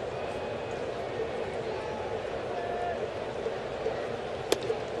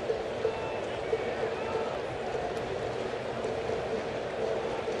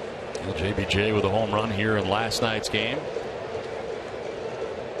 Well, JBJ with a home run here in last night's game.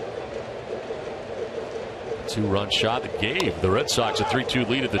 2-run shot that gave the Red Sox a 3-2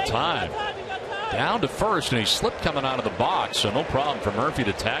 lead at the time. Down to first, and he slipped coming out of the box, so no problem for Murphy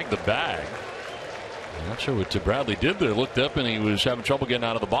to tag the bag. I'm not sure what Bradley did there. Looked up, and he was having trouble getting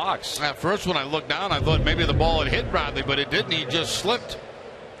out of the box. At first, when I looked down, I thought maybe the ball had hit Bradley, but it didn't. He just slipped.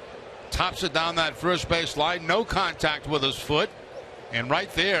 Tops it down that first base line. No contact with his foot. And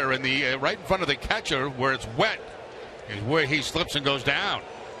right there, in the right in front of the catcher, where it's wet, is where he slips and goes down.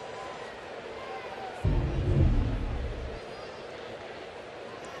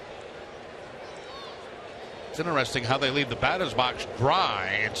 It's interesting how they leave the batter's box dry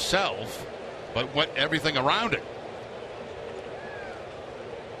itself, but wet everything around it.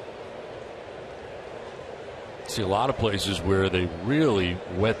 See a lot of places where they really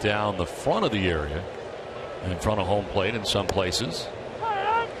wet down the front of the area in front of home plate in some places.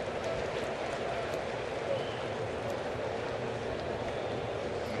 I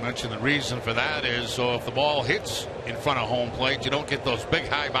mentioned the reason for that is so if the ball hits in front of home plate, you don't get those big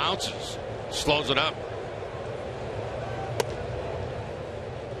high bounces. Slows it up.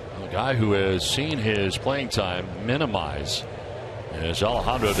 A guy who has seen his playing time minimize is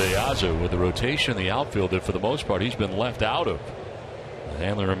Alejandro De Aza with the rotation in the outfield that for the most part he's been left out of.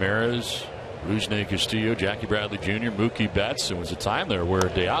 Hanley Ramirez, Rusney Castillo, Jackie Bradley Jr., Mookie Betts. There was a time there where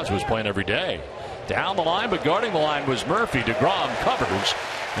De Aza was playing every day. Down the line, but guarding the line was Murphy. DeGrom covers,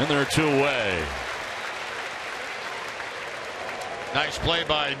 and they're 2 away. Nice play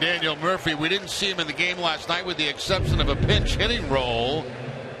by Daniel Murphy. We didn't see him in the game last night with the exception of a pinch hitting role.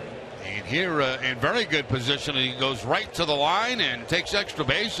 And here in very good position, he goes right to the line and takes extra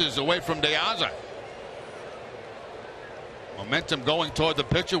bases away from De Aza. Momentum going toward the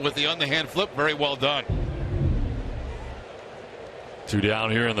pitcher with the underhand flip. Very well done. 2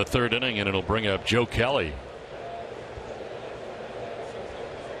 down here in the 3rd inning, and it'll bring up Joe Kelly.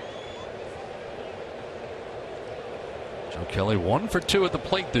 Joe Kelly 1 for 2 at the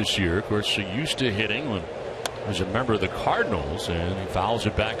plate this year. Of course, he used to hitting when he was a member of the Cardinals, and he fouls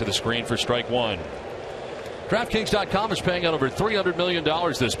it back to the screen for strike 1. DraftKings.com is paying out over $300 million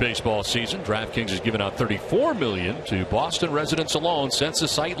this baseball season. DraftKings has given out $34 million to Boston residents alone since the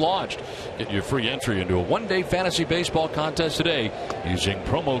site launched. Get your free entry into a one-day fantasy baseball contest today using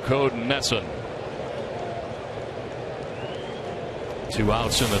promo code NESSN. 2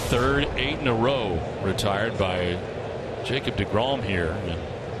 outs in the 3rd, 8 in a row retired by Jacob deGrom here. And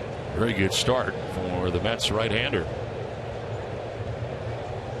very good start for the Mets right-hander.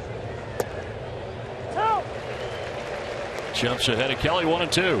 Jumps ahead of Kelly,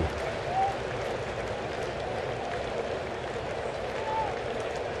 1-2.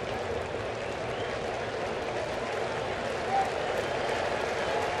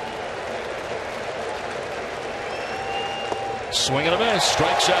 Swing and a miss.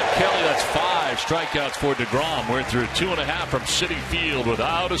 Strikes out Kelly. That's 5 strikeouts for deGrom. We're through 2.5 from Citi Field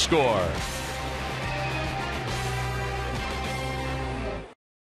without a score.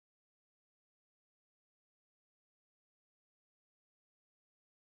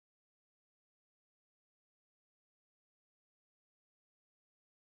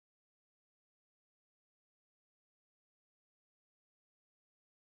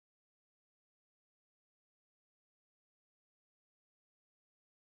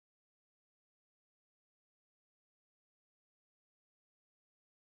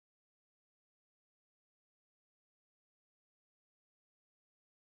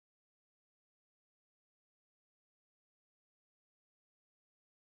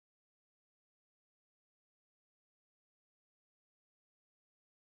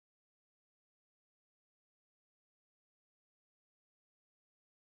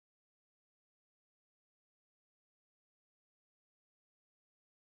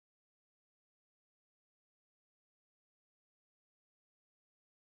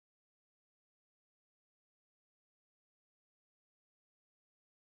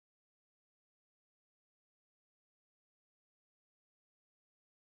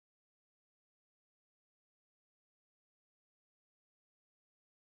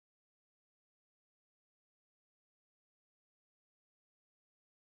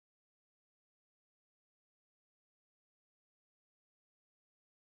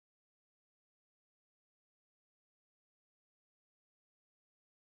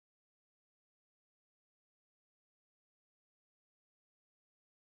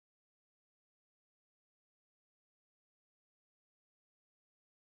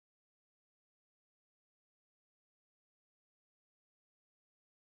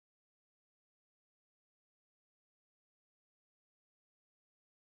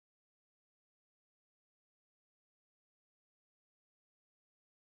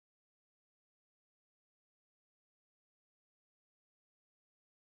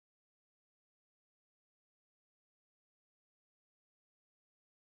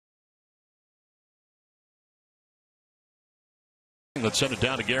 Let's send it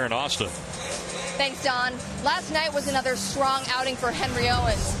down to Garen Austin. Thanks, Don. Last night was another strong outing for Henry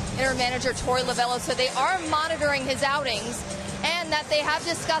Owens. Interim manager Torey Lovullo said they are monitoring his outings and that they have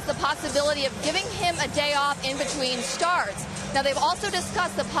discussed the possibility of giving him a day off in between starts. Now, they've also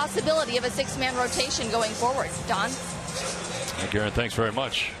discussed the possibility of a 6-man rotation going forward. Don? Garen, thanks very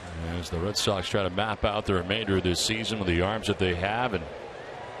much. As the Red Sox try to map out the remainder of this season with the arms that they have, and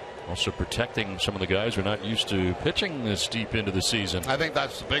Also protecting some of the guys who are not used to pitching this deep into the season. I think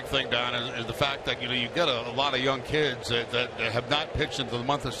that's the big thing, Don, is the fact that you get a lot of young kids that have not pitched into the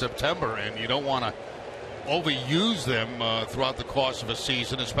month of September, and you don't want to overuse them throughout the course of a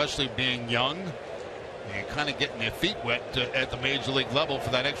season, especially being young and kind of getting their feet wet at the major league level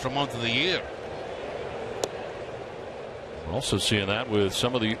for that extra month of the year. We're also seeing that with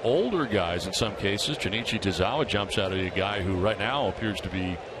some of the older guys in some cases. Junichi Tazawa jumps out of a guy who right now appears to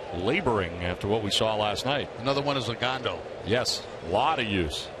be laboring after what we saw last night. Another one is Ligondo. Yes, a lot of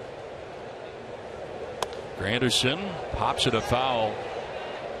use. Granderson pops it a foul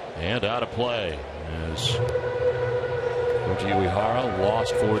and out of play as Koji Uehara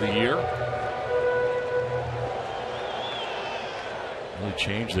lost for the year. Really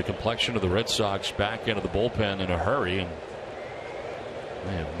changed the complexion of the Red Sox back into the bullpen in a hurry, and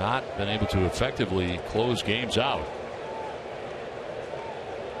they have not been able to effectively close games out.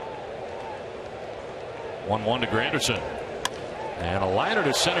 1-1 to Granderson. And a liner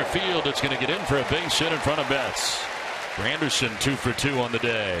to center field. It's going to get in for a base hit in front of Betts. Granderson 2 for 2 on the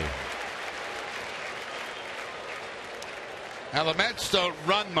day. Now the Mets don't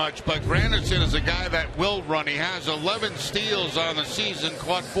run much, but Granderson is a guy that will run. He has 11 steals on the season,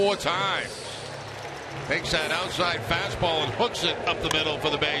 caught 4 times. Takes that outside fastball and hooks it up the middle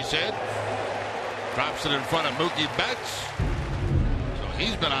for the base hit. Drops it in front of Mookie Betts. So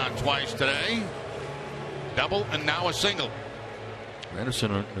he's been on twice today. Double and now a single.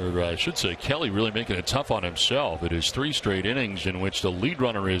 Granderson, or I should say Kelly, really making it tough on himself. It is 3 straight innings in which the lead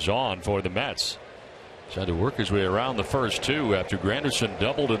runner is on for the Mets. He's had to work his way around the first 2 after Granderson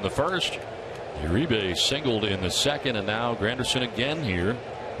doubled in the first. Uribe singled in the second, and now Granderson again here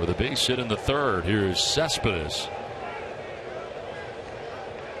with a base hit in the third. Here is Cespedes.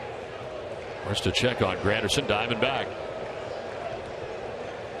 First to check on Granderson, diving back.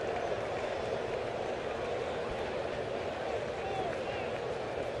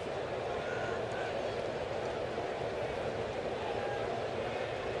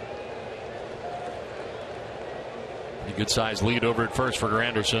 Good sized lead over at first for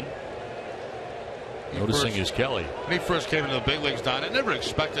Granderson. Noticing is Kelly. When he first came into the big leagues, Don, I never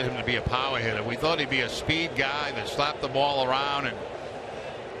expected him to be a power hitter. We thought he'd be a speed guy that slapped the ball around,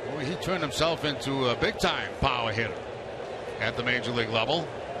 and he turned himself into a big time power hitter at the major league level.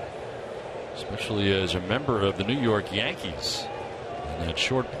 Especially as a member of the New York Yankees. And that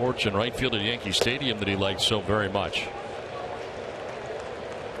short porch in right field at Yankee Stadium that he liked so very much.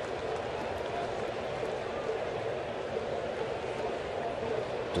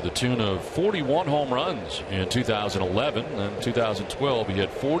 To the tune of 41 home runs in 2011 and 2012. He had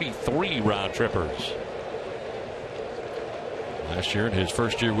 43 round trippers. Last year in his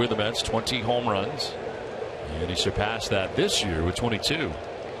first year with the Mets, 20 home runs, and he surpassed that this year with 22.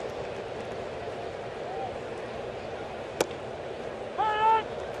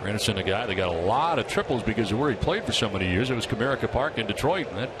 Granderson, a guy that got a lot of triples because of where he played for so many years. It was Comerica Park in Detroit,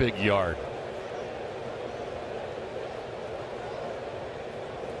 and that big yard.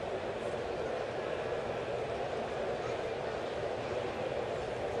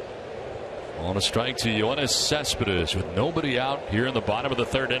 On a strike to Yoenis Cespedes with nobody out here in the bottom of the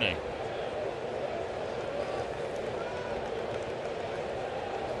 3rd inning.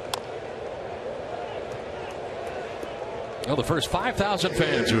 Well, the first 5,000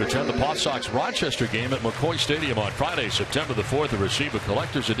 fans who attend the Paw Sox Rochester game at McCoy Stadium on Friday, September the 4th, will receive a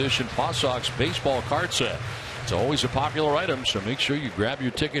collector's edition Paw Sox baseball card set. It's always a popular item, so make sure you grab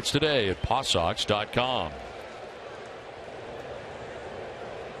your tickets today at pawsox.com.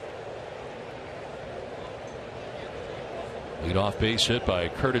 Leadoff base hit by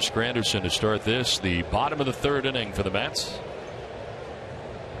Curtis Granderson to start this, the bottom of the 3rd inning for the Mets.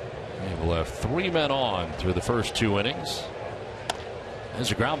 And we'll have 3 men on through the first 2 innings.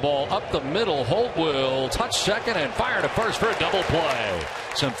 There's a ground ball up the middle. Holt will touch second and fire to first for a double play.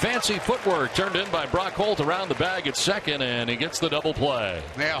 Some fancy footwork turned in by Brock Holt around the bag at second, and he gets the double play.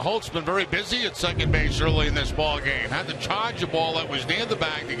 Yeah, Holt's been very busy at second base early in this ball game. Had to charge a ball that was near the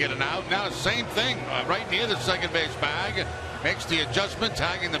bag to get an out. Now the same thing, right near the second base bag. Makes the adjustment,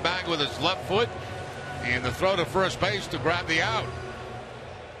 tagging the bag with his left foot, and the throw to first base to grab the out.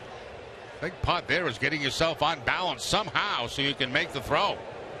 Big part there is getting yourself on balance somehow so you can make the throw.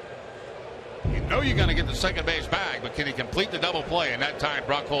 You know you're going to get the second base bag, but can he complete the double play? And that time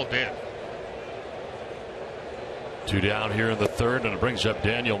Brock Holt did. 2 down here in the 3rd, and it brings up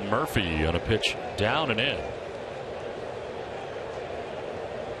Daniel Murphy on a pitch down and in.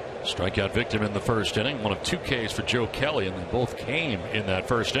 Strikeout victim in the 1st inning. One of 2 Ks for Joe Kelly, and they both came in that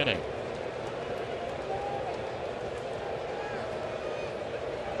 1st inning.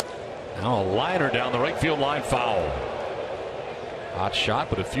 Now a liner down the right field line, foul. Hot shot,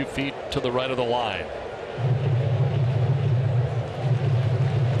 but a few feet to the right of the line.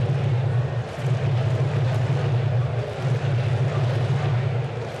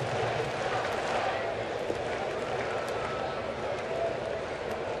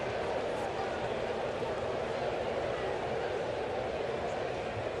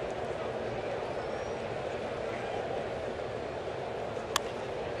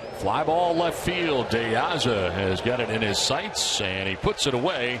 Fly ball left field. Deaza has got it in his sights, and he puts it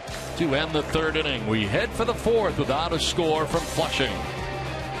away to end the third inning. We head for the fourth without a score from Flushing.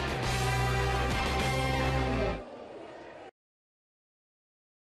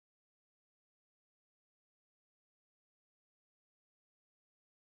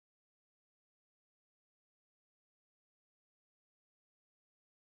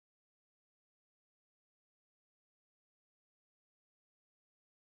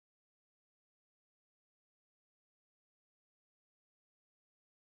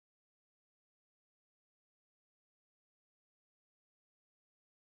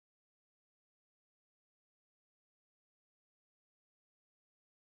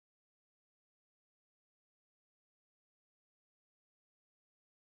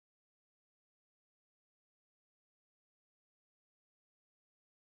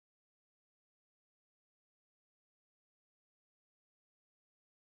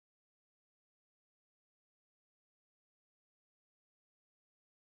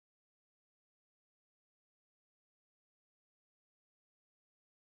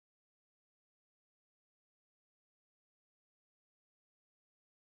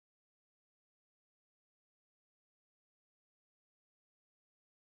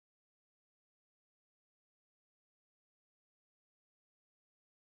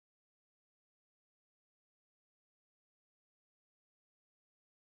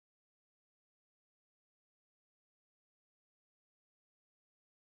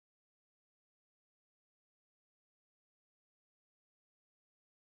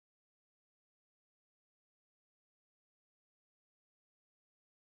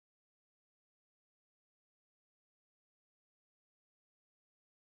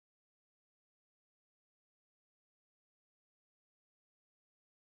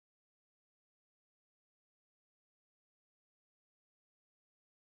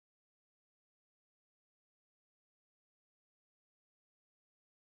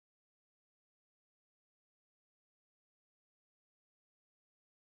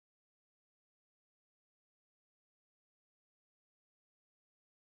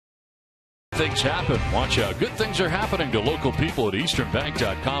 Things happen. Watch out. Good things are happening to local people at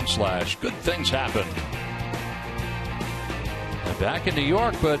easternbank.com/goodthingshappen. And back in New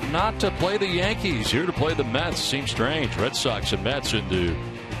York, but not to play the Yankees. Here to play the Mets. Seems strange. Red Sox and Mets into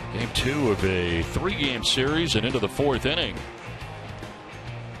game 2 of a 3-game series and into the 4th inning.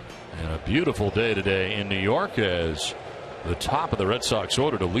 And a beautiful day today in New York as the top of the Red Sox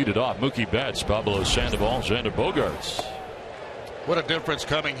order to lead it off. Mookie Betts, Pablo Sandoval, Xander Bogaerts. What a difference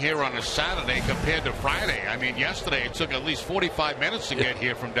coming here on a Saturday compared to Friday. I mean, yesterday it took at least 45 minutes to get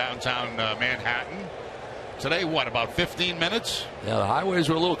here from downtown Manhattan. Today, what, about 15 minutes? Yeah, the highways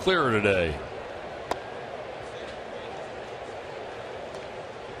were a little clearer today.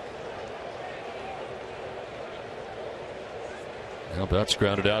 Well, Betts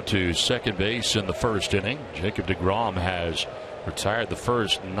grounded out to second base in the first inning. Jacob deGrom has retired the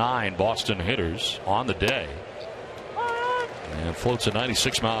first 9 Boston hitters on the day. And floats a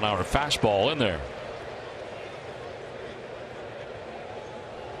 96-mile-an-hour fastball in there.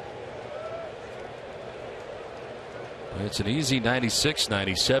 It's an easy 96,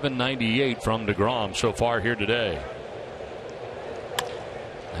 97, 98 from deGrom so far here today.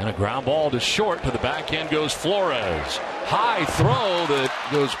 And a ground ball to short. To the backhand goes Flores. High throw that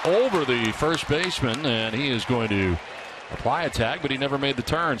goes over the first baseman, and he is going to apply a tag, but he never made the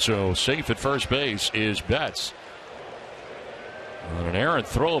turn. So safe at first base is Betts. On an errant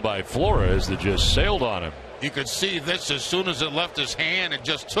throw by Flores that just sailed on him. You could see this as soon as it left his hand, it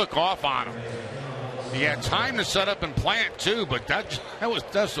just took off on him. He had time to set up and plant too, but that's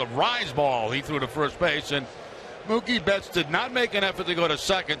a rise ball he threw to first base, and Mookie Betts did not make an effort to go to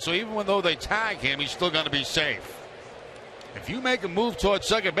second. So even though they tag him, he's still going to be safe. If you make a move towards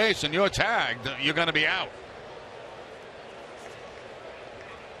second base and you're tagged, you're going to be out.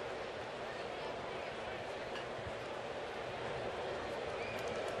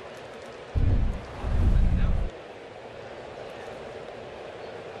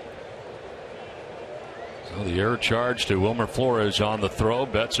 So the error charge to Wilmer Flores on the throw.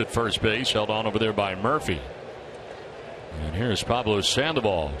 Betts at first base, held on over there by Murphy. And here's Pablo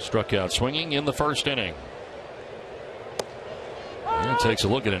Sandoval, struck out swinging in the first inning. And takes a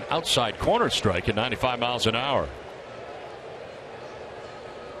look at an outside corner strike at 95 miles an hour.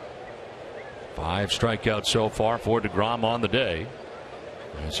 5 strikeouts so far for DeGrom on the day,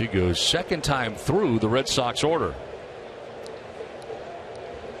 as he goes second time through the Red Sox order.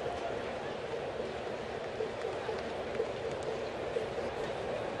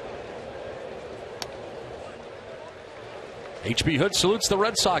 H.B. Hood salutes the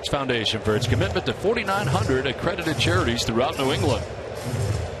Red Sox Foundation for its commitment to 4,900 accredited charities throughout New England.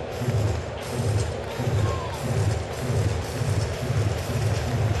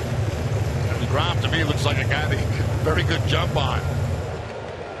 DeGrom, to me, looks like a guy that he can very good jump on.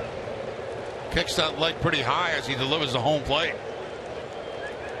 Kicks that leg pretty high as he delivers the home plate.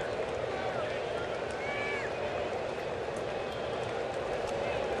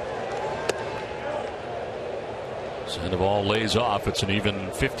 Sandoval lays off. It's an even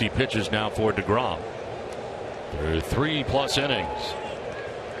 50 pitches now for DeGrom. They're 3+ innings.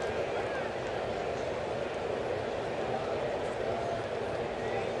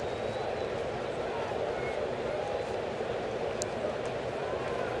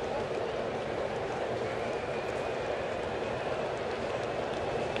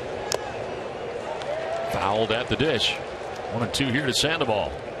 Fouled at the dish. 1-2 here to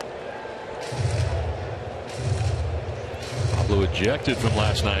Sandoval. Pablo ejected from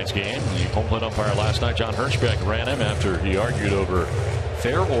last night's game. The home plate umpire last night, John Hirschbeck, ran him after he argued over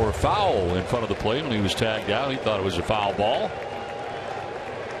fair or foul in front of the plate when he was tagged out. He thought it was a foul ball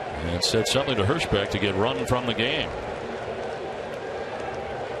and said something to Hirschbeck to get run from the game.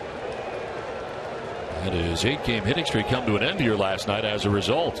 And his 8-game hitting streak come to an end here last night as a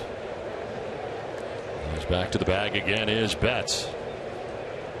result. He's back to the bag again is Betts.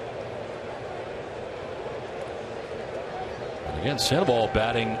 Again, Sandoval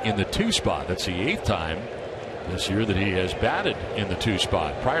batting in the 2 spot. That's the 8th time this year that he has batted in the 2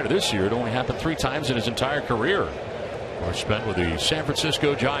 spot. Prior to this year, it only happened 3 times in his entire career, or spent with the San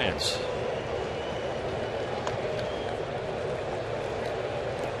Francisco Giants.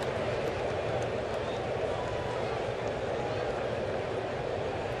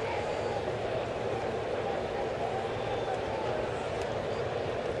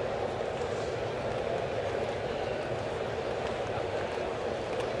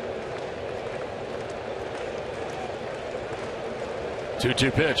 Two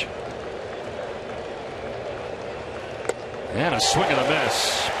pitch. And a swing and a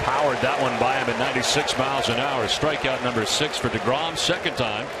miss. Powered that one by him at 96 miles an hour. Strikeout number 6 for DeGrom. Second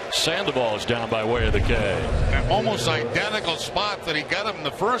time, Sandoval is down by way of the K. An almost identical spot that he got him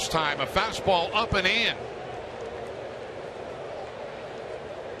the first time. A fastball up and in.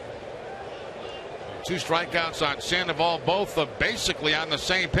 2 strikeouts on Sandoval, both basically on the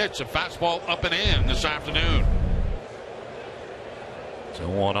same pitch. A fastball up and in this afternoon. So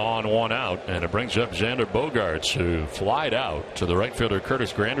 1 on, 1 out, and it brings up Xander Bogaerts, who flied out to the right fielder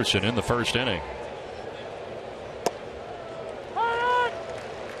Curtis Granderson in the first inning.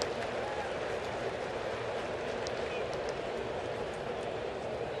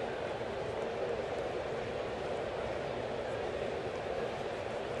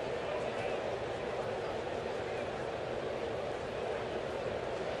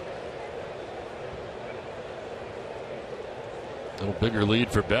 Little bigger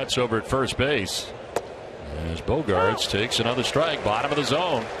lead for Betts over at first base as Bogaerts takes another strike, bottom of the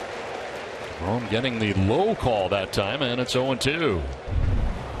zone. Rome getting the low call that time, and it's 0-2.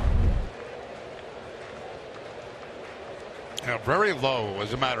 Yeah, very low,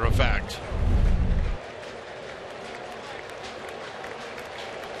 as a matter of fact.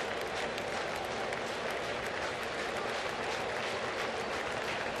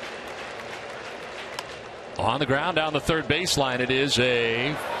 On the ground down the third baseline, it is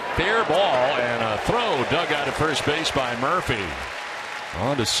a fair ball and a throw dug out at first base by Murphy.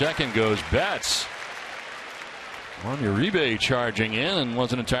 On to second goes Betts. Uribe charging in and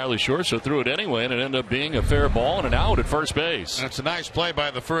wasn't entirely sure, so threw it anyway, and it ended up being a fair ball and an out at first base. That's a nice play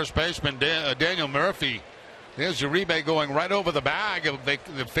by the first baseman, Daniel Murphy. There's Uribe going right over the bag.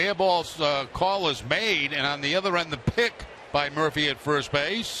 The fair ball call is made, and on the other end, the pick by Murphy at first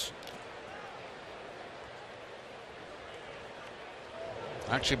base.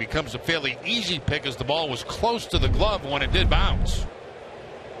 Actually becomes a fairly easy pick as the ball was close to the glove when it did bounce.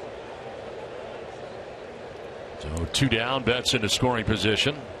 So 2 down, Betts into scoring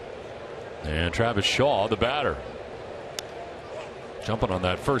position. And Travis Shaw, the batter. Jumping on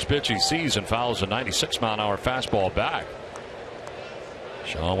that first pitch he sees and fouls a 96-mile-an-hour fastball back.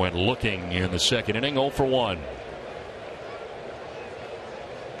 Shaw went looking in the second inning, 0 for 1.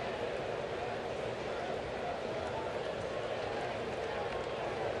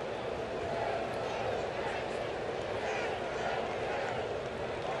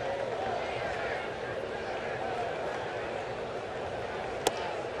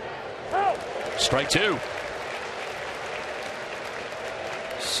 Strike two.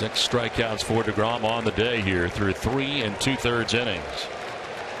 6 strikeouts for DeGrom on the day here through 3 2/3 innings.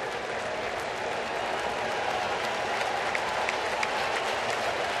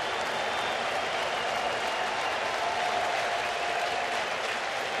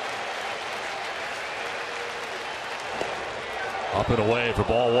 Up and away for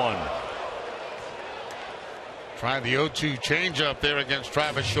ball one. Tried the 0-2 changeup there against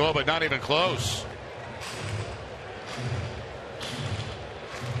Travis Shaw, but not even close.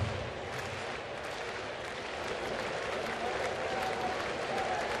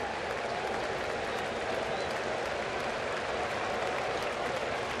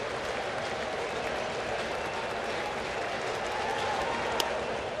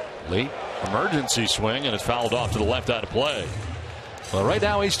 Late emergency swing, and it's fouled off to the left out of play. Well, right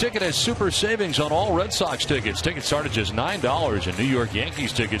now, Ace Ticket has super savings on all Red Sox tickets. Tickets start at just $9, and New York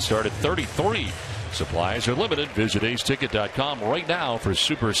Yankees tickets start at $33. Supplies are limited. Visit aceticket.com right now for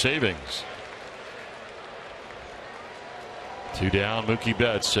super savings. 2 down, Mookie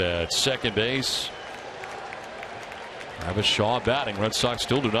Betts at second base. Travis Shaw batting. Red Sox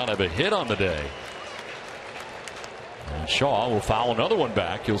still do not have a hit on the day. And Shaw will foul another one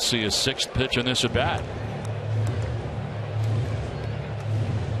back. You'll see his 6th pitch in this at bat.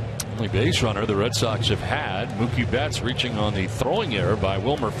 Only base runner the Red Sox have had. Mookie Betts reaching on the throwing error by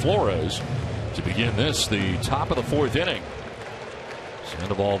Wilmer Flores to begin this, the top of the 4th inning.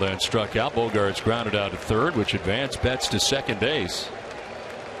 Sandoval then struck out. Bogarts grounded out at third, which advanced Betts to second base.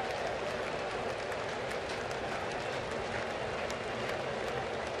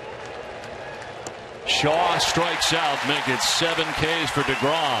 Shaw strikes out, make it 7 Ks for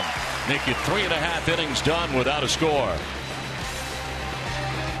DeGrom. Make it 3.5 innings done without a score.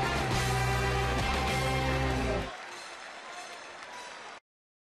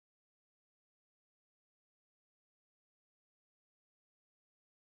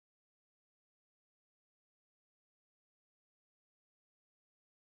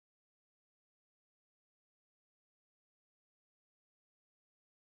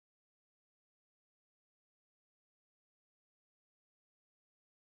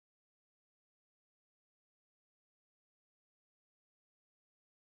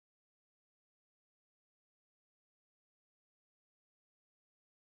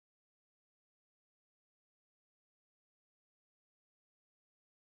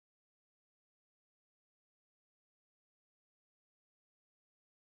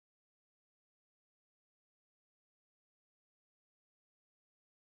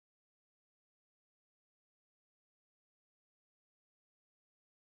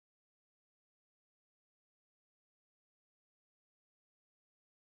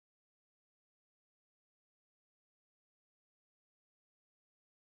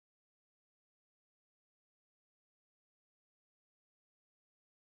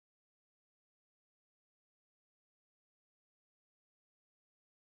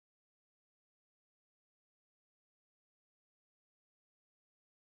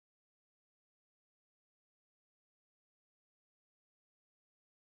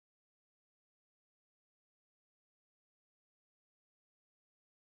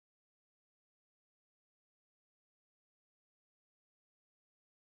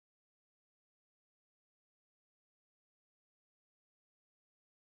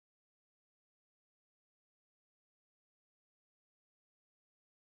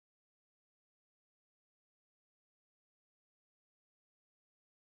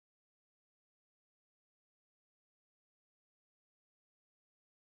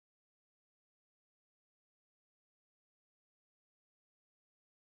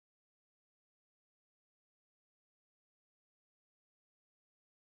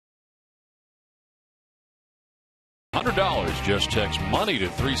 $100. Just text money to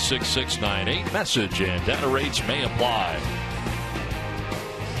 36698. Message and data rates may apply.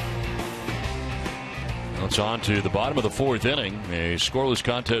 It's on to the bottom of the 4th inning. A scoreless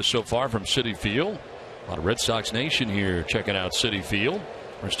contest so far from Citi Field. A lot of Red Sox Nation here checking out Citi Field.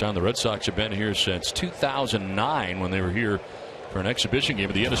 First time the Red Sox have been here since 2009 when they were here for an exhibition game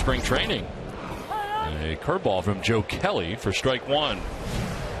at the end of spring training. A curveball from Joe Kelly for strike one.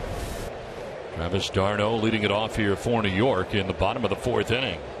 Travis d'Arnaud leading it off here for New York in the bottom of the 4th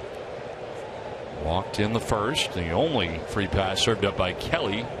inning. Walked in the first. The only free pass served up by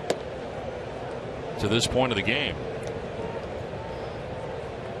Kelly to this point of the game.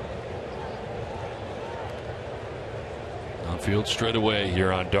 Outfield straight away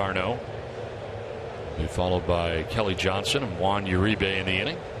here on d'Arnaud. Be followed by Kelly Johnson and Juan Uribe in the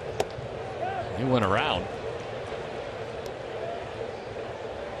inning. He went around.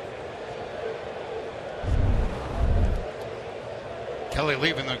 Kelly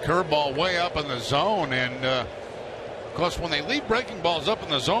leaving the curveball way up in the zone, and of course when they leave breaking balls up in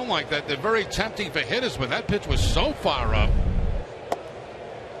the zone like that, they're very tempting for hitters, but that pitch was so far up.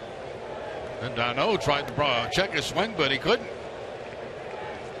 And Dano tried to check his swing, but he couldn't.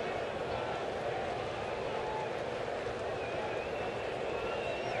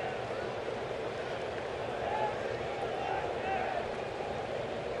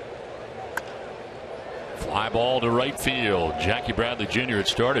 Fly ball to right field. Jackie Bradley Jr. had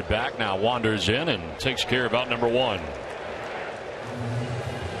started back, now wanders in and takes care of out number one.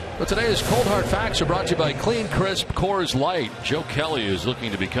 But today's Cold Hard Facts are brought to you by Clean Crisp Coors Light. Joe Kelly is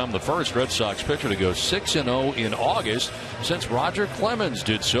looking to become the first Red Sox pitcher to go 6-0 in August since Roger Clemens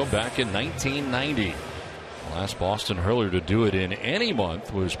did so back in 1990. The last Boston hurler to do it in any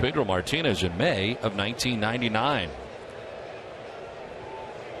month was Pedro Martinez in May of 1999.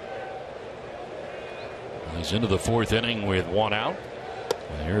 He's into the fourth inning with one out.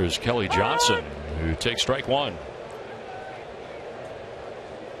 And here is Kelly Johnson, who takes strike one.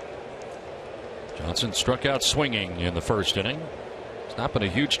 Johnson struck out swinging in the first inning. It's not been a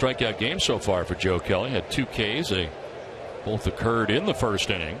huge strikeout game so far for Joe Kelly. Had 2 Ks. They both occurred in the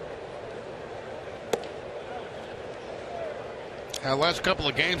first inning. Last couple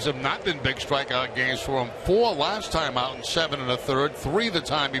of games have not been big strikeout games for him. 4 last time out in 7 1/3, 3 the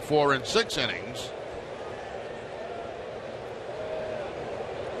time before in 6 innings.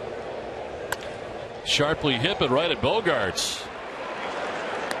 Sharply hit, but right at Bogarts.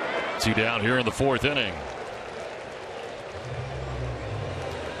 Two down here in the fourth inning.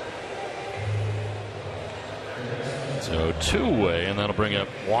 So 2-way, and that'll bring up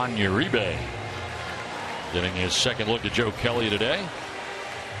Juan Uribe. Getting his second look at Joe Kelly today.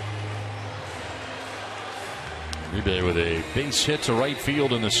 Uribe with a base hit to right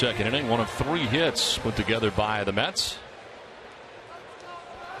field in the second inning. One of 3 hits put together by the Mets.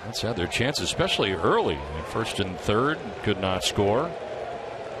 Mets had their chances, especially early. First and third, could not score.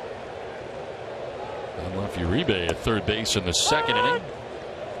 And left Uribe at third base in the second inning.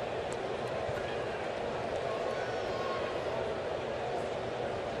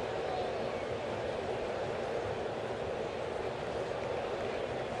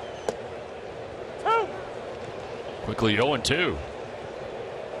 Quickly 0-2.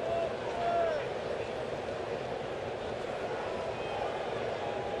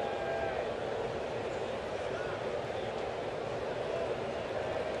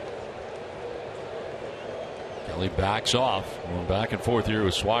 Kelly backs off. Going back and forth here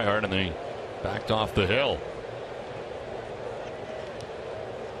with Swihart, and then he backed off the hill.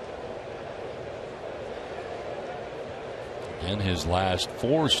 In his last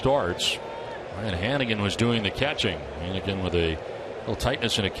 4 starts, Ryan Hannigan was doing the catching. Hannigan with a little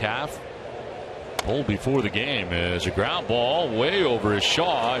tightness in a calf. Pulled before the game as a ground ball way over his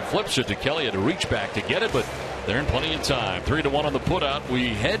Shaw. He flips it to Kelly. Had to reach back to get it, but they're in plenty of time. 3-1 on the putout. We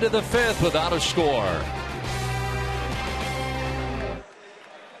head to the 5th without a score.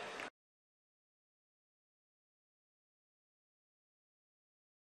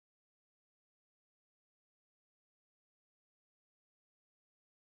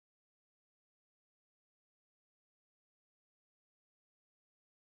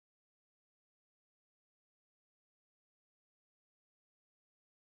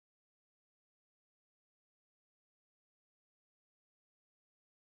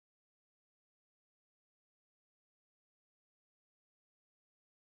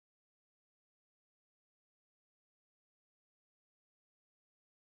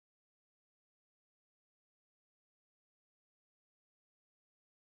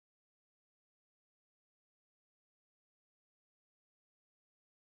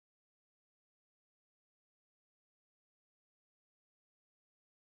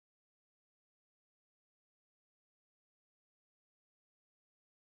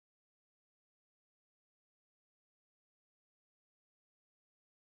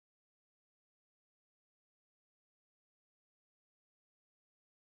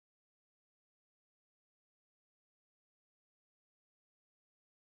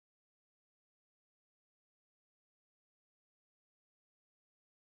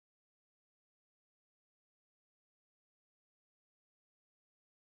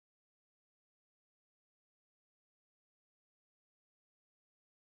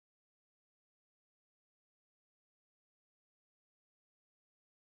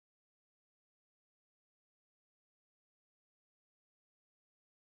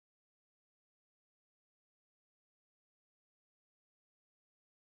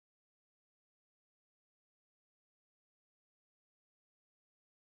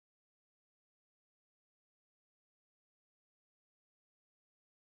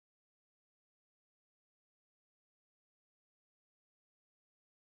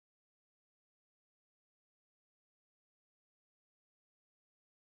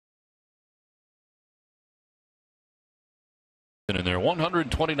 And in their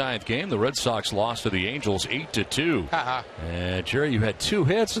 129th game, the Red Sox lost to the Angels 8-2. And Jerry, you had 2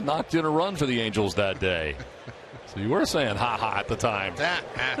 hits and knocked in a run for the Angels that day. So you were saying ha-ha at the time.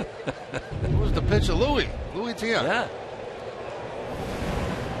 Who was the pitcher? Louis Tia. Yeah.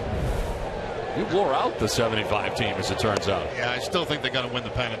 You wore out the 75 team, as it turns out. Yeah, I still think they're going to win the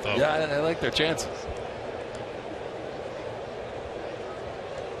pennant, though. Yeah, I like their chances.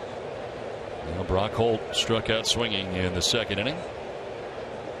 Well, Brock Holt struck out swinging in the second inning.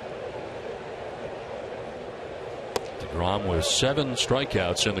 DeGrom with 7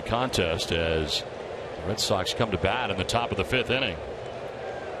 strikeouts in the contest as the Red Sox come to bat in the top of the 5th inning.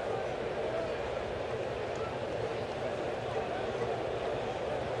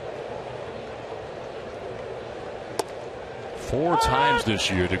 Four times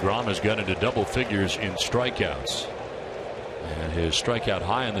this year, DeGrom has gotten into double figures in strikeouts. And his strikeout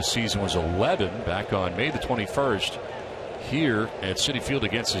high in the season was 11 back on May the 21st here at Citi Field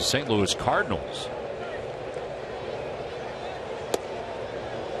against the St. Louis Cardinals.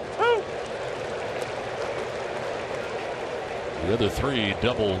 The other 3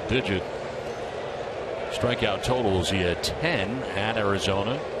 double-digit strikeout totals. He had 10 at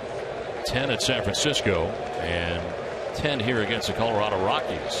Arizona, 10 at San Francisco, and 10 here against the Colorado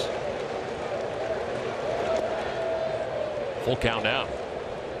Rockies. Full count now.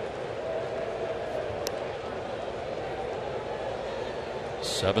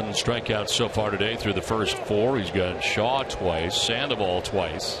 Seven strikeouts so far today through the first 4. He's got Shaw twice, Sandoval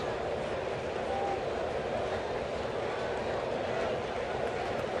twice.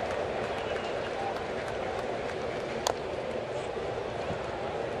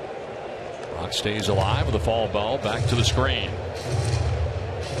 Rock stays alive with a foul ball back to the screen.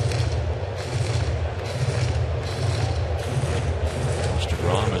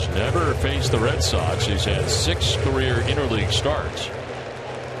 DeGrom has never faced the Red Sox. He's had 6 career interleague starts.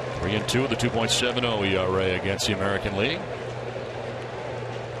 3-2 with a 2.70 ERA against the American League.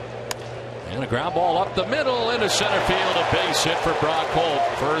 And a ground ball up the middle into center field. A base hit for Brock Holt.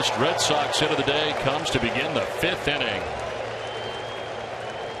 First Red Sox hit of the day comes to begin the 5th inning.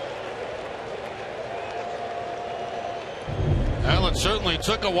 Well, it certainly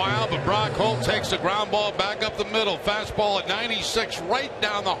took a while, but Brock Holt takes the ground ball back up the middle. Fastball at 96 right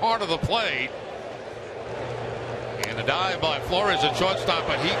down the heart of the plate. And a dive by Flores at shortstop,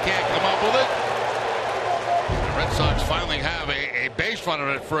 but he can't come up with it. The Red Sox finally have a base runner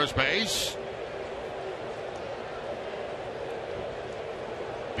at first base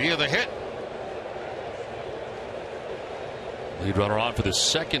via the hit. Lead runner on for the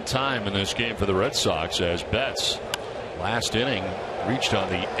 2nd time in this game for the Red Sox as Betts last inning reached on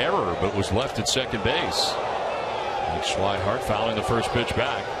the error but was left at second base. Mike Swihart fouling the first pitch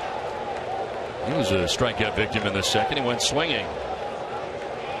back. He was a strikeout victim in the second. He went swinging.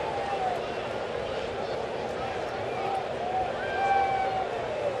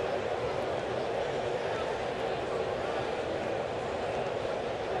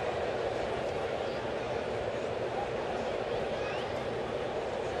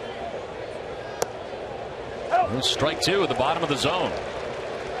 Strike 2 at the bottom of the zone.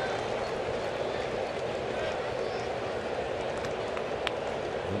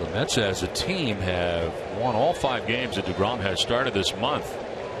 Well, the Mets as a team have won all 5 games that DeGrom has started this month.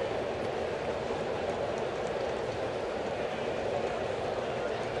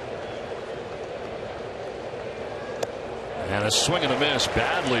 And a swing and a miss,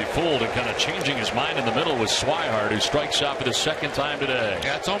 badly fooled, and kind of changing his mind in the middle with Swihart, who strikes out for the 2nd time today.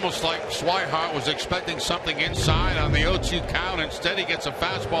 Yeah, it's almost like Swihart was expecting something inside on the 0-2 count. Instead, he gets a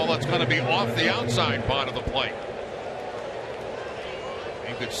fastball that's going to be off the outside part of the plate.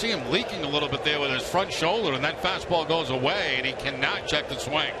 You could see him leaking a little bit there with his front shoulder, and that fastball goes away, and he cannot check the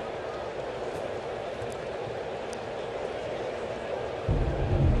swing.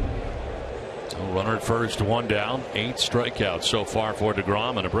 Runner at first, 1 down, 8 strikeouts so far for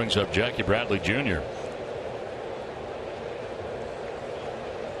DeGrom, and it brings up Jackie Bradley Jr.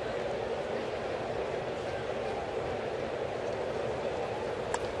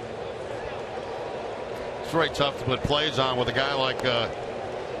 It's very tough to put plays on with a guy like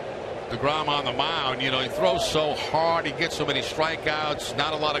DeGrom on the mound. You know, he throws so hard, he gets so many strikeouts,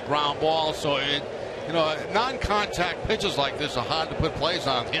 not a lot of ground balls. So, non-contact pitches like this are hard to put plays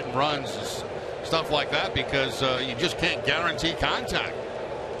on, hitting runs, stuff like that, because you just can't guarantee contact.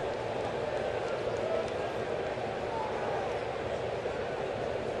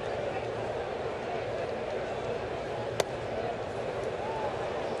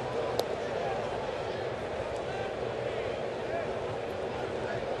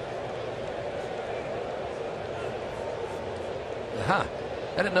 Huh.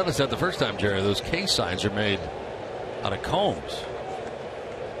 I didn't notice that the first time, Jerry. Those case signs are made out of combs.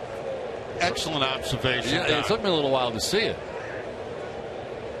 Excellent observation. Yeah, it took me a little while to see it.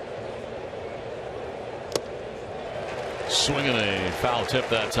 Swinging a foul tip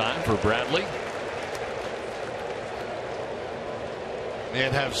that time for Bradley.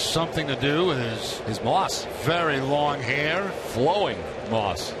 It has something to do with his moss. Very long hair. Flowing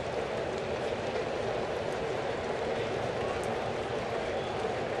moss.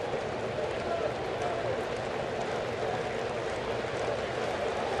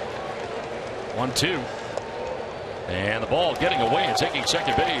 One, two. And the ball getting away and taking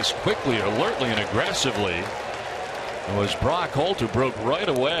second base quickly, alertly, and aggressively. It was Brock Holt who broke right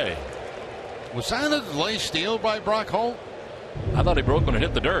away. Was that a delay steal by Brock Holt? I thought he broke when it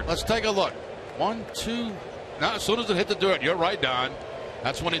hit the dirt. Let's take a look. 1, 2. Now, as soon as it hit the dirt, you're right, Don.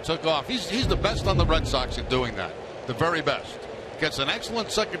 That's when he took off. He's the best on the Red Sox at doing that. The very best. Gets an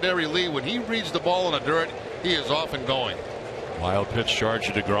excellent secondary lead. When he reads the ball in the dirt, he is off and going. Wild pitch charge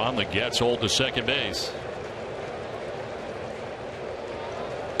to DeGrom that gets Holt to second base.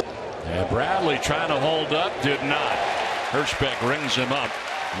 And Bradley trying to hold up, did not. Hirschbeck rings him up.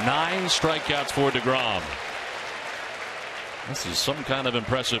 9 strikeouts for DeGrom. This is some kind of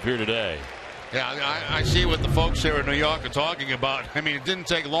impressive here today. Yeah, I see what the folks here in New York are talking about. I mean, it didn't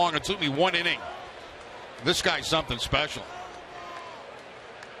take long. It took me 1 inning. This guy's something special.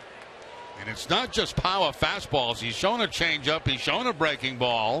 And it's not just power fastballs. He's shown a changeup. He's shown a breaking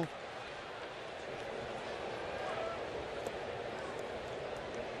ball.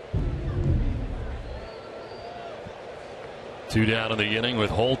 Two down in the inning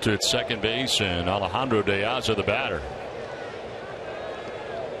with Holt at second base and Alejandro De Aza the batter.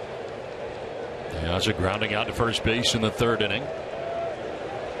 De Aza grounding out to first base in the 3rd inning.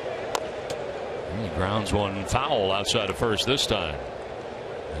 He grounds one foul outside of first this time.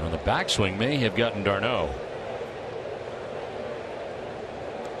 And on the backswing may have gotten d'Arnaud.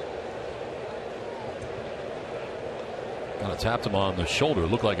 Kind of tapped him on the shoulder.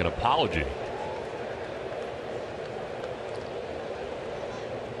 Looked like an apology.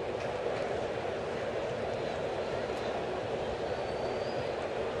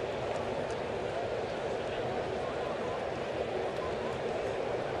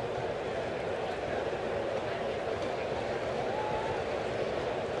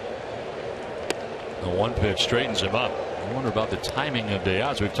 One pitch straightens him up. I wonder about the timing of De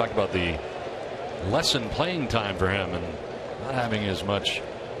Aza. We've talked about the lessened playing time for him and not having as much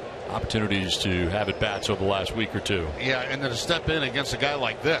opportunities to have at bats over the last week or two. Yeah, and then to step in against a guy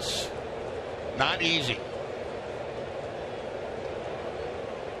like this, not easy.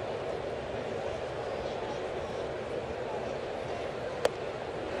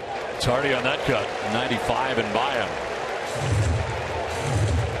 Tardy on that cut. 95 and by him.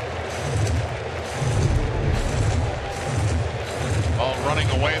 Ball running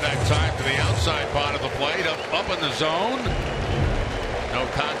away that time to the outside part of the plate, up in the zone. No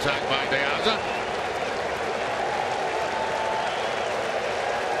contact by De Aza.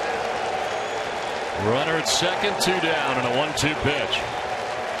 Runner at second, 2 down, and a 1-2 pitch.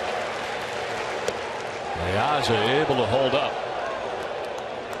 De Aza able to hold up.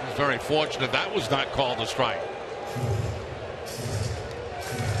 He's very fortunate that was not called a strike.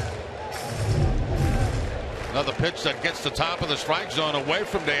 Another pitch that gets the top of the strike zone away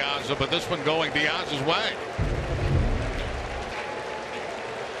from De Aza, but this one going De Aza's way.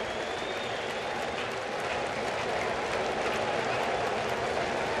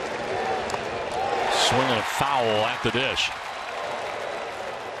 Swinging a foul at the dish.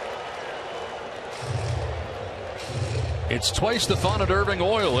 It's twice the fun at Irving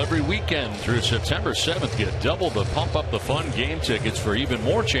Oil every weekend through September 7th. Get double the Pump Up the Fun game tickets for even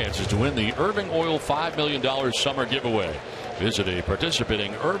more chances to win the Irving Oil $5 million summer giveaway. Visit a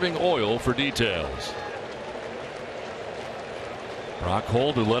participating Irving Oil for details. Brock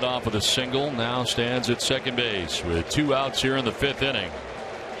Holt, who led off with a single, now stands at second base with 2 outs here in the 5th inning.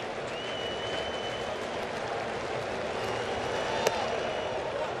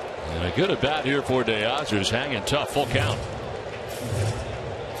 And a good at bat here for De Aza, who's hanging tough. Full count.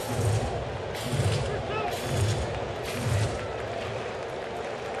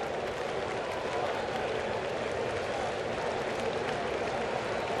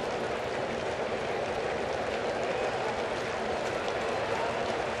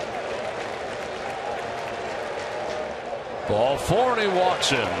 Ball 4 and he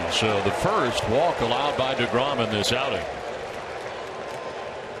walks in. So the first walk allowed by DeGrom in this outing.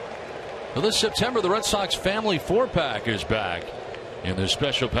 Well, this September, the Red Sox family 4-pack is back. In this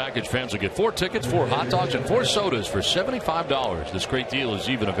special package, fans will get 4 tickets, 4 hot dogs, and 4 sodas for $75. This great deal is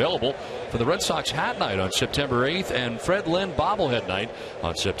even available for the Red Sox Hat Night on September 8th and Fred Lynn Bobblehead Night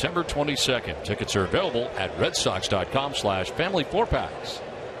on September 22nd. Tickets are available at redsox.com/family 4-packs.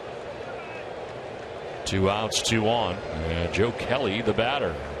 2 outs, 2 on. And Joe Kelly, the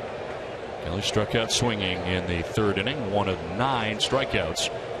batter. Kelly struck out swinging in the 3rd inning. 1 of 9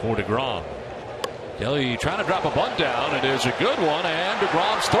 strikeouts for DeGrom. Kelly trying to drop a bunt down. It is a good one, and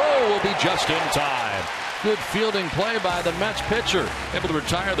DeGrom's throw will be just in time. Good fielding play by the Mets pitcher. Able to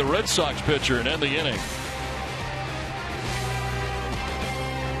retire the Red Sox pitcher and end the inning.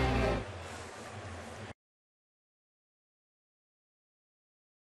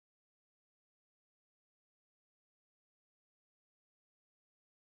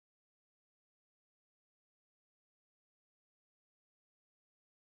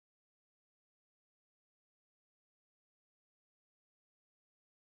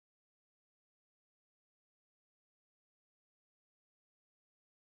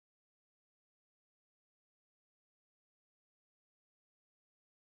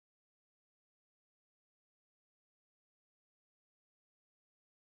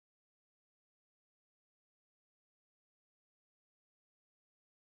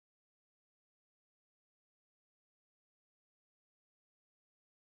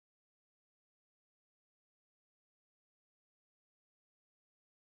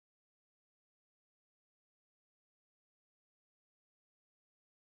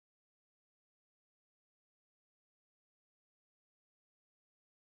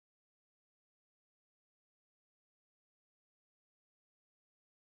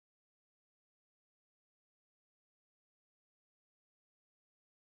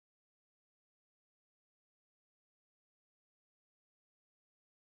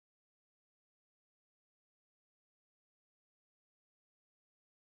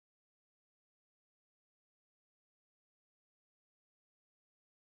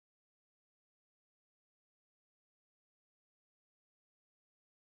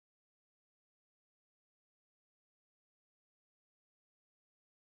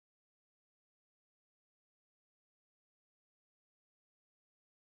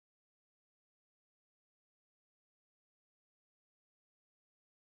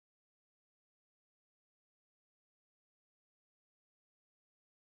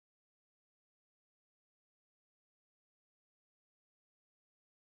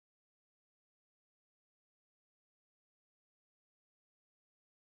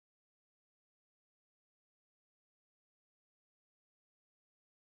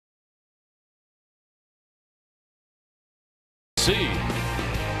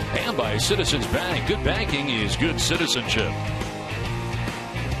 And by Citizens Bank. Good banking is good citizenship.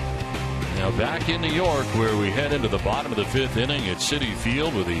 Now back in New York, where we head into the bottom of the 5th inning at Citi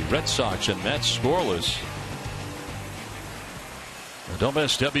Field with the Red Sox and Mets scoreless. Now don't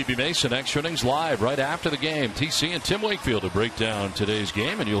miss WB Mason Extra Innings live right after the game. TC and Tim Wakefield to break down today's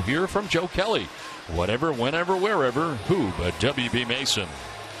game, and you'll hear from Joe Kelly. Whatever, whenever, wherever, who but WB Mason.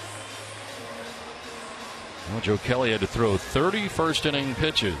 Well, Joe Kelly had to throw 30 first-inning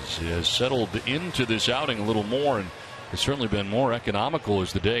pitches. He has settled into this outing a little more and has certainly been more economical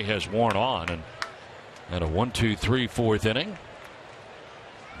as the day has worn on. And at a 1-2-3 4th inning.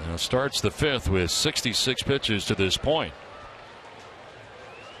 Now starts the 5th with 66 pitches to this point.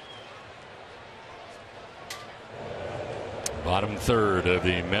 Bottom 3rd of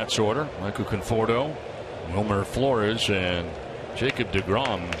the Mets order. Michael Conforto, Wilmer Flores, and Jacob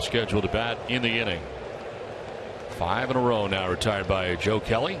DeGrom scheduled to bat in the inning. 5 in a row now retired by Joe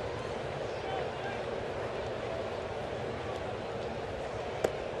Kelly.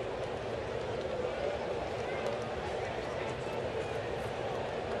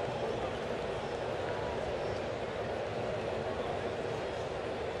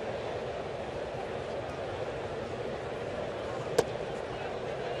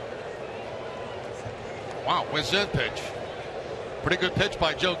 Wow, where's that pitch? Pretty good pitch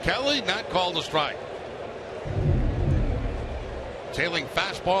by Joe Kelly, not called a strike. Tailing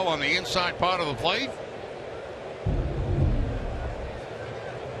fastball on the inside part of the plate.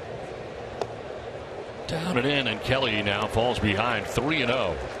 Down and in, and Kelly now falls behind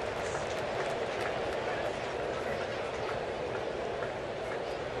 3-0.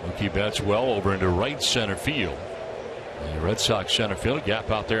 Mookie Betts well over into right center field. The Red Sox center field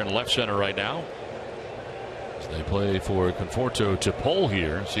gap out there in left center right now. As they play for Conforto to pull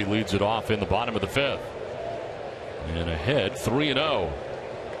here as he leads it off in the bottom of the 5th. And ahead 3-0.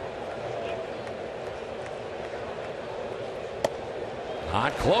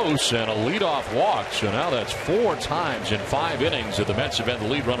 Not close, and a leadoff walk. So now that's 4 times in 5 innings that the Mets have had the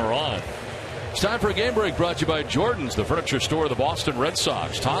lead runner on. It's time for a game break brought to you by Jordan's, the furniture store of the Boston Red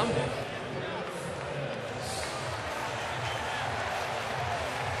Sox. Tom?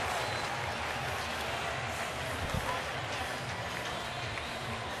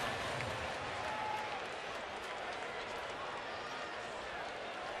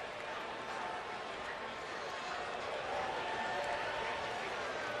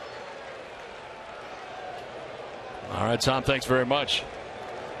 All right, Tom, thanks very much.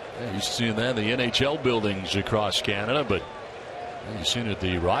 Yeah, you've seen that in the NHL buildings across Canada, but you've seen it at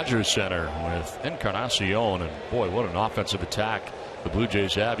the Rogers Center with Encarnacion, and boy, what an offensive attack the Blue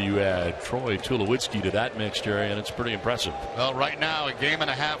Jays have. You add Troy Tulowitzki to that mixture, and it's pretty impressive. Well, right now, a 1.5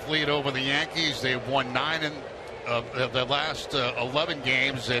 game lead over the Yankees. They've won 9 of their last 11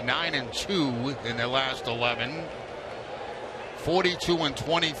 games. They're 9-2 in their last 11.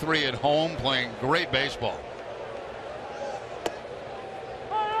 42-23 at home, playing great baseball.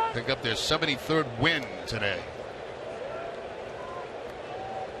 Pick up their 73rd win today.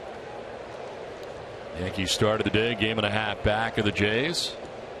 Yankees started the day 1.5 back of the Jays.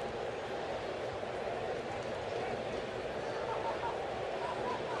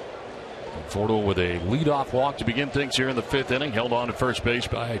 Conforto with a leadoff walk to begin things here in the 5th inning, held on to first base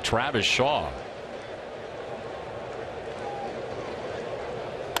by Travis Shaw.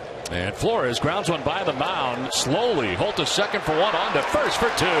 And Flores grounds one by the mound slowly. Holt to second for 1, on to first for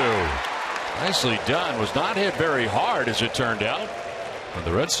 2. Nicely done. Was not hit very hard as it turned out. And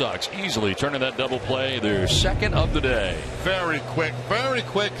the Red Sox easily turning that double play their second of the day. Very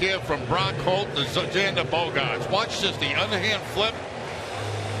quick here from Brock Holt to Xander Bogaerts. Watch this, the underhand flip,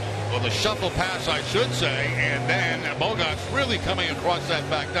 or the shuffle pass I should say, and then Bogaerts really coming across that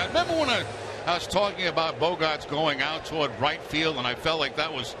back down. Remember when I was talking about Bogaerts going out toward right field, and I felt like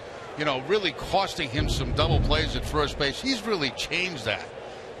that was, you know, really costing him some double plays at first base? He's really changed that.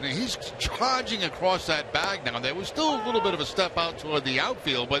 I mean, he's charging across that bag now. There was still a little bit of a step out toward the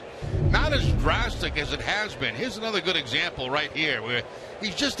outfield, but not as drastic as it has been. Here's another good example right here where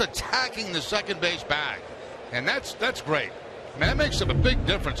he's just attacking the second base bag, and that's great. I mean, that makes him a big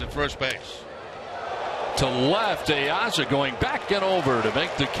difference at first base. To left, Ayaza going back and over to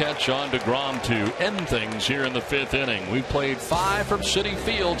make the catch on DeGrom to end things here in the 5th inning. We played 5 from Citi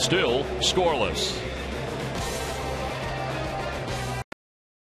Field, still scoreless.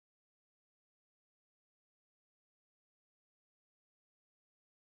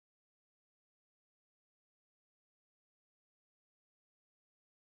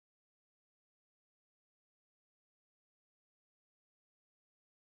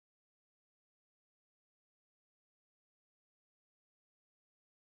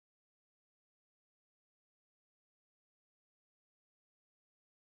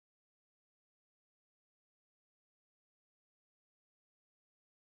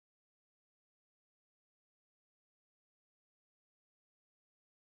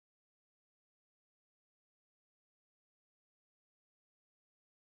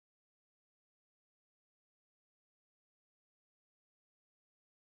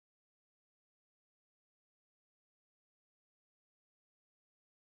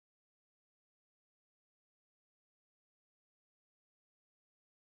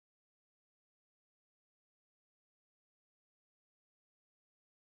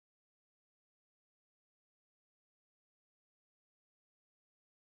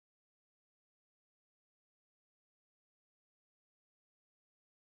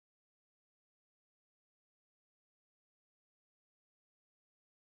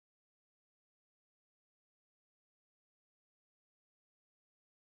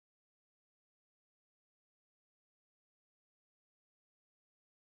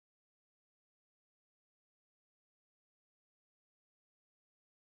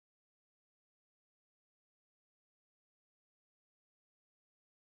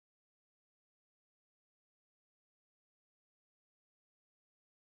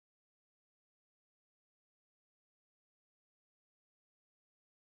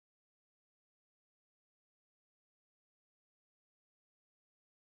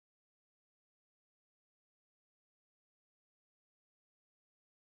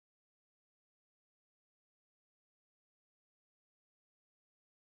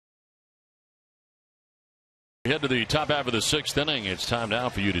 We head to the top half of the 6th inning. It's time now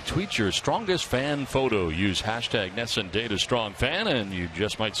for you to tweet your strongest fan photo. Use hashtag NESSANDataStrongFan, and you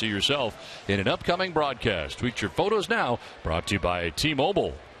just might see yourself in an upcoming broadcast. Tweet your photos now. Brought to you by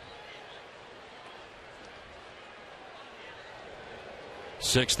T-Mobile.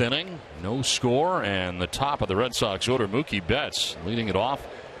 Sixth inning, no score, and the top of the Red Sox order, Mookie Betts leading off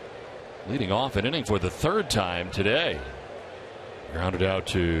an inning for the third time today. Grounded out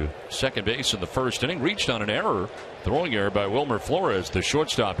to second base in the first inning, reached on an error, throwing error by Wilmer Flores, the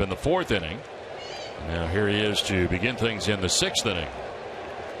shortstop, in the fourth inning. Now here he is to begin things in the sixth inning.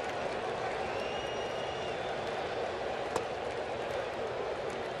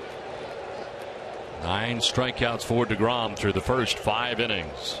 Nine strikeouts for DeGrom through the first 5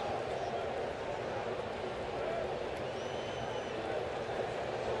 innings.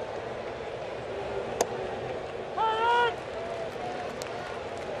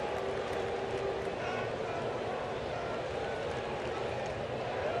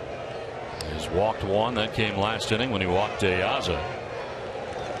 He's walked one. That came last inning when he walked De Aza.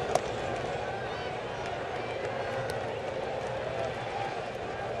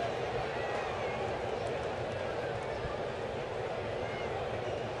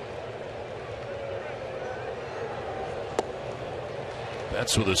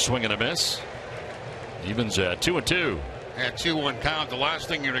 Betts with a swing and a miss. Evens at 2-2. At 2-1 count. The last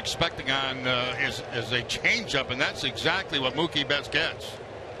thing you're expecting on is a changeup, and that's exactly what Mookie Betts gets.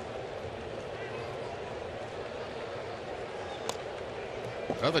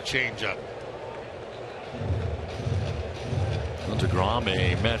 Another changeup. DeGrom,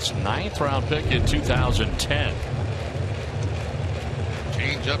 a Mets 9th round pick in 2010.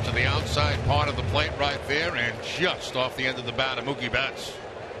 Change up to the outside part of the plate right there, and just off the end of the bat of Mookie Betts.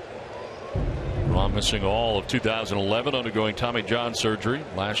 DeGrom missing all of 2011, undergoing Tommy John surgery.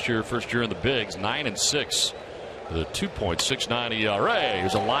 Last year, first year in the bigs, 9-6 with a 2.69 ERA.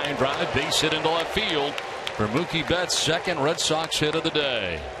 Here's a line drive, base hit into left field for Mookie Betts' second Red Sox hit of the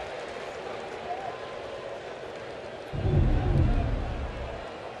day.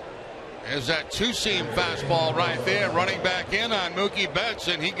 There's that two-seam fastball right there, running back in on Mookie Betts,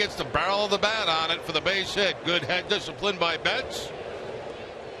 and he gets the barrel of the bat on it for the base hit. Good head discipline by Betts.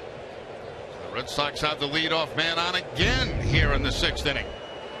 The Red Sox have the leadoff man on again here in the sixth inning.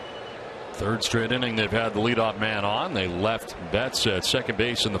 Third straight inning they've had the leadoff man on. They left Betts at second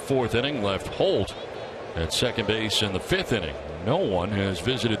base in the fourth inning, left Holt at second base in the fifth inning. No one has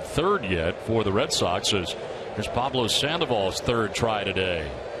visited third yet for the Red Sox, as there's Pablo Sandoval's third try today.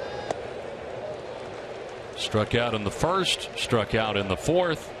 Struck out in the first, struck out in the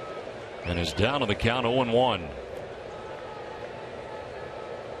fourth, and is down on the count 0-1.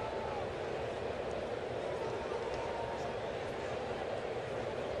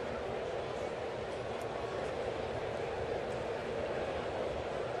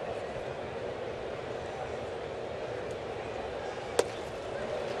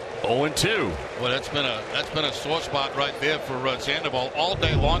 Well, that's been a sore spot right there for Sandoval all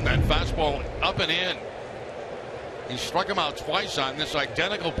day long. That fastball up and in. He struck him out twice on this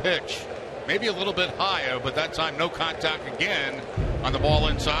identical pitch, maybe a little bit higher, but that time no contact again on the ball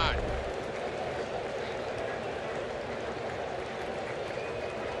inside.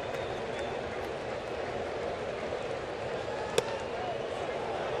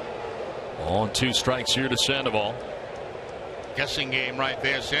 On 2 strikes here to Sandoval. Guessing game right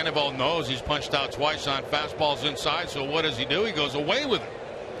there. Sandoval knows he's punched out twice on fastballs inside, so what does he do? He goes away with it.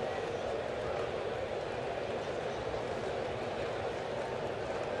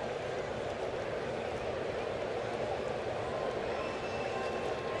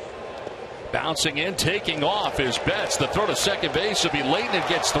 Bouncing in, taking off is Betts. The throw to second base will be late and it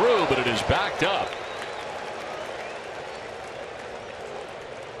gets through, but it is backed up.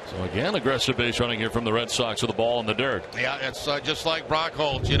 So again, aggressive base running here from the Red Sox with the ball in the dirt. Yeah, it's just like Brock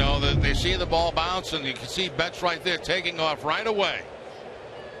Holt. You know, they see the ball bounce, and you can see Betts right there taking off right away.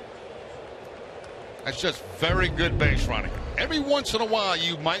 That's just very good base running. Every once in a while,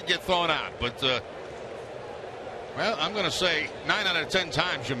 you might get thrown out, but well, I'm going to say 9 out of 10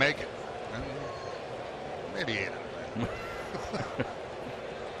 times you make it. Maybe 8 out of 10.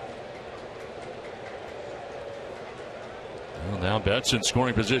 Well, now Betts in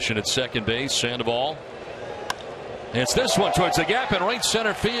scoring position at second base. Sandoval. It's this one towards the gap in right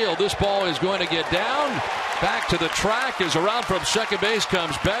center field. This ball is going to get down. Back to the track as around from second base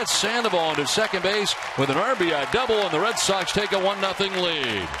comes Betts. Sandoval into second base with an RBI double, and the Red Sox take a 1-0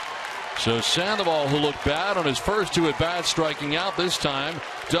 lead. So Sandoval, who looked bad on his first 2 at-bats, striking out this time,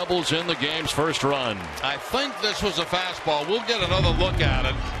 doubles in the game's first run. I think this was a fastball. We'll get another look at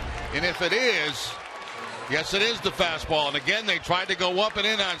it. And if it is, yes, it is the fastball. And again, they tried to go up and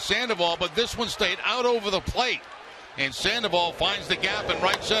in on Sandoval, but this one stayed out over the plate. And Sandoval finds the gap in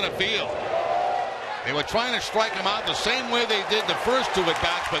right center field. They were trying to strike him out the same way they did the first 2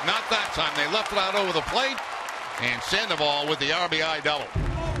 at-bats, but not that time. They left it out over the plate, And Sandoval with the RBI double.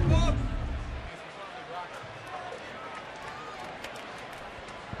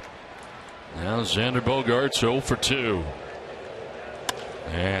 Now Xander Bogaerts 0 for 2.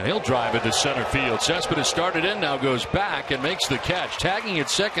 And he'll drive it to center field. Cespedes started in, now goes back and makes the catch. Tagging at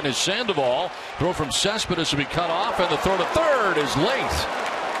second is Sandoval. Throw from Cespedes to be cut off, and the throw to third is late.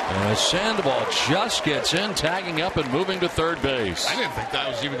 And Sandoval just gets in, tagging up and moving to third base. I didn't think that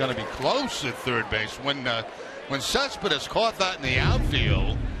was even going to be close at third base. When Cespedes caught that in the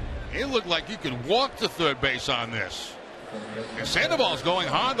outfield, it looked like you could walk to third base on this. And Sandoval's going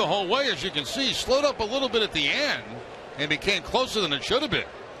hard the whole way, as you can see. Slowed up a little bit at the end and became closer than it should have been.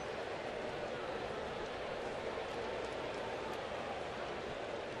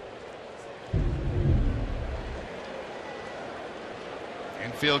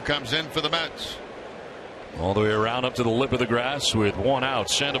 Infield comes in for the Mets. All the way around up to the lip of the grass with one out.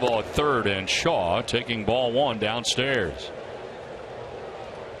 Sandoval at third and Shaw taking ball one downstairs.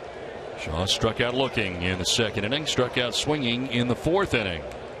 Shaw struck out looking in the second inning, struck out swinging in the fourth inning.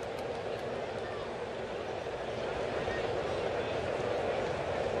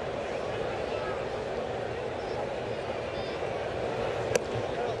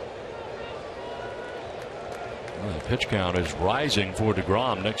 Well, the pitch count is rising for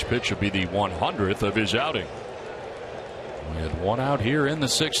DeGrom. Next pitch will be the 100th of his outing. With one out here in the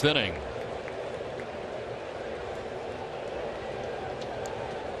sixth inning.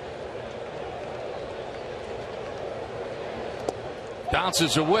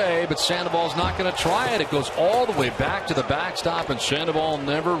 Bounces away, but Sandoval's not going to try it. It goes all the way back to the backstop, and Sandoval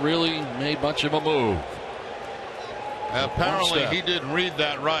never really made much of a move. Apparently he didn't read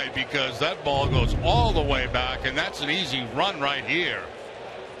that right, because that ball goes all the way back, and that's an easy run right here.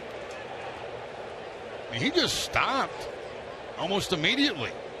 He just stopped almost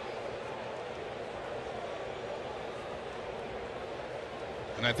immediately.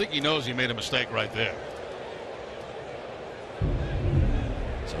 And I think he knows he made a mistake right there.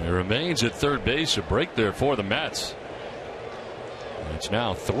 So he remains at third base. A break there for the Mets. It's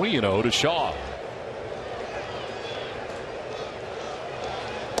now 3-0 to Shaw.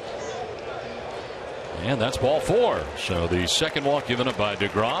 And that's ball four. So the second walk given up by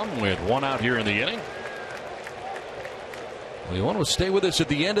DeGrom with one out here in the inning. Well, you want to stay with us at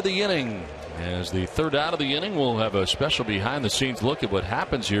the end of the inning. As the third out of the inning, we'll have a special behind the scenes look at what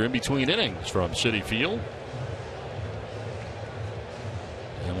happens here in between innings from Citi Field.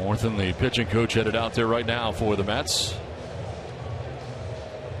 And Morton, the pitching coach, headed out there right now for the Mets.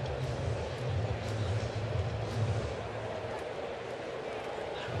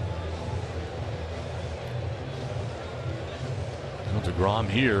 DeGrom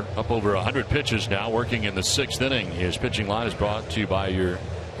here, up over 100 pitches now, working in the sixth inning. His pitching line is brought to you by your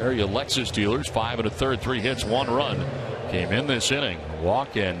area Lexus dealers. 5 1/3, 3 hits, 1 run. Came in this inning.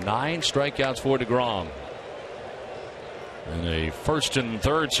 Walk and 9 strikeouts for DeGrom. In a first and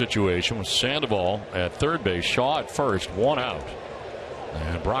third situation with Sandoval at third base, Shaw at first, 1 out.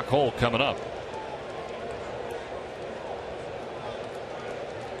 And Brock Holt coming up.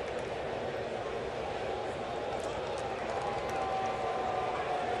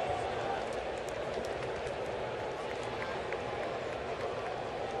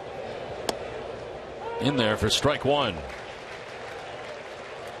 In there for strike one.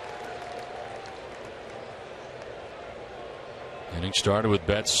 Inning started with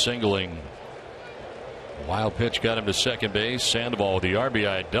Betts singling. Wild pitch got him to second base. Sandoval with the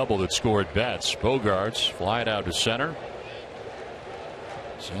RBI double that scored Betts. Bogaerts fly it out to center.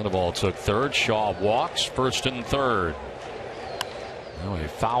 Sandoval took third. Shaw walks first and third. Now a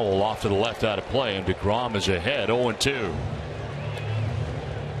foul off to the left out of play, and DeGrom is ahead 0-2.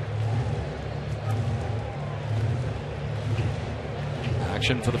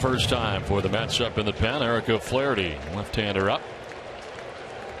 Action for the first time for the Mets up in the pen. Eric O'Flaherty, left-hander up.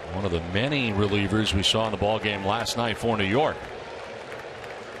 One of the many relievers we saw in the ballgame last night for New York.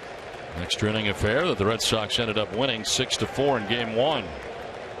 Extra inning affair that the Red Sox ended up winning 6-4 in game one.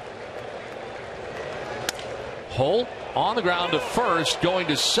 Holt on the ground to first, going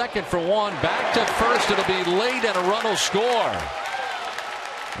to second for one, back to first. It'll be late and a run will score.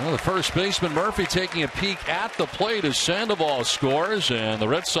 Well, the first baseman Murphy taking a peek at the plate as Sandoval scores, and the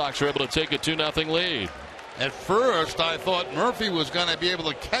Red Sox are able to take a 2-0 lead. At first, I thought Murphy was going to be able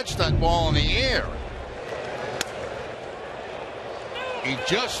to catch that ball in the air. He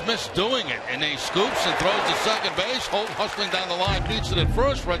just missed doing it, and he scoops and throws to second base. Holt hustling down the line, beats it at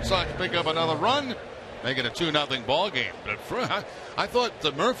first. Red Sox pick up another run, make it a 2-0 ball game. But at first, I thought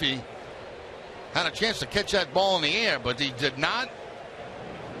that Murphy had a chance to catch that ball in the air, but he did not.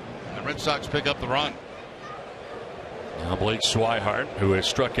 The Red Sox pick up the run. Now Blake Swihart, who has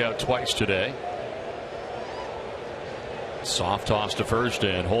struck out twice today. Soft toss to first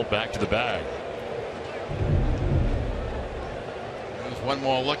and Holt back to the bag. There's one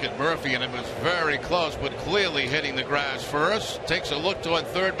more look at Murphy, and it was very close, but clearly hitting the grass first. Takes a look toward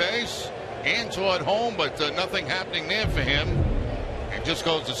third base and toward home, but nothing happening there for him. And just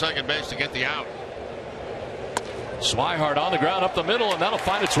goes to second base to get the out. Swihart on the ground up the middle, and that'll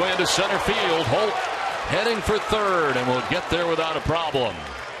find its way into center field. Holt heading for third, and will get there without a problem.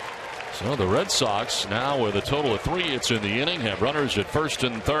 So the Red Sox now with a total of 3 hits in the inning have runners at first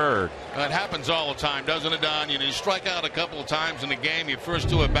and third. It happens all the time, doesn't it, Don? You strike out a couple of times in the game, your first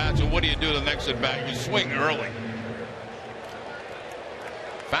 2 at bats, and what do you do the next at bat? You swing early.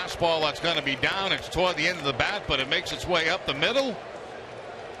 Fastball that's going to be down. It's toward the end of the bat, but it makes its way up the middle.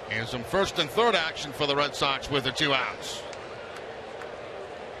 And some first and third action for the Red Sox with the 2 outs.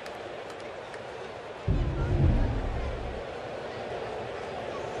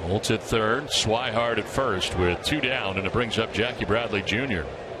 Holtz at third, Swihart at first with 2 down, and it brings up Jackie Bradley Jr.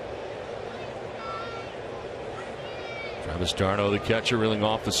 Travis d'Arnaud, the catcher, reeling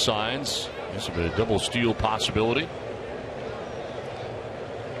off the signs. This will be a double steal possibility.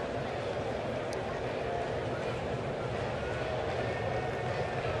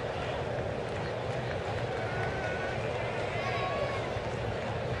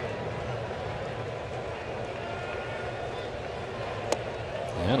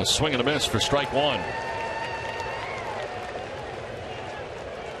 And a swing and a miss for strike 1.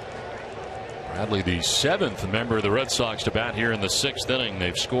 Bradley, the 7th member of the Red Sox to bat here in the 6th inning.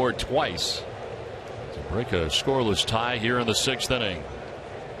 They've scored twice to break a scoreless tie here in the 6th inning.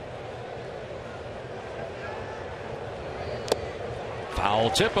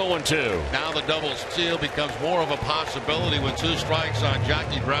 Foul tip, 0-2. Now the double steal becomes more of a possibility with 2 strikes on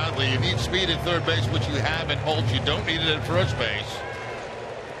Jackie Bradley. You need speed at third base, which you have in Holt. You don't need it at first base.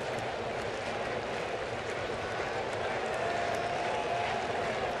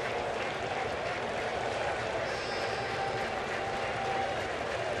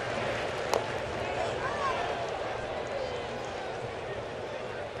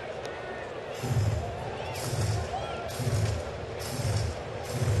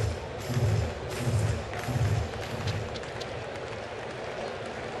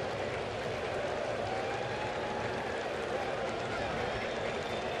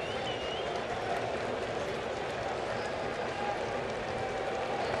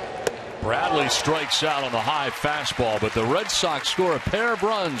 Bradley strikes out on the high fastball, but the Red Sox score a pair of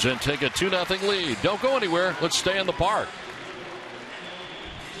runs and take a 2-0 lead. Don't go anywhere. Let's stay in the park.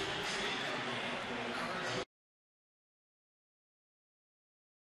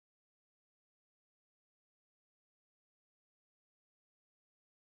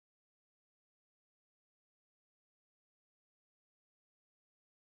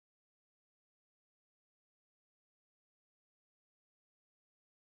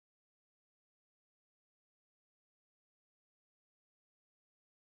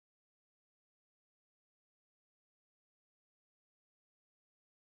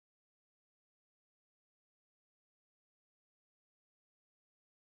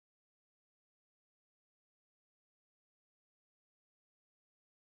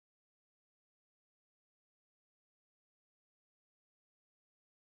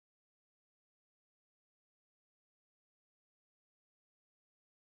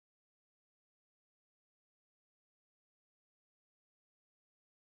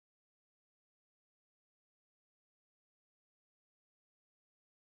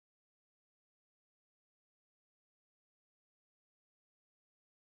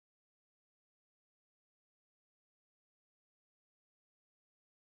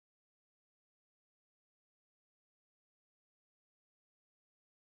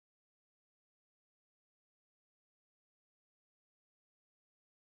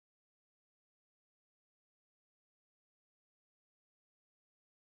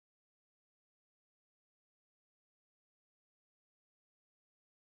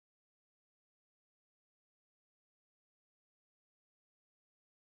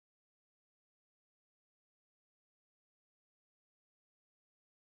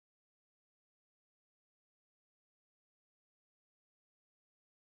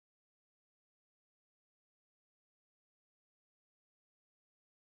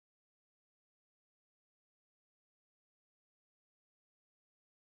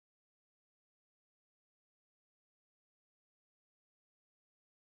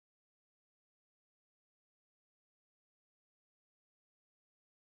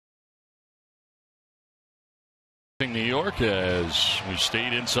 New York, as we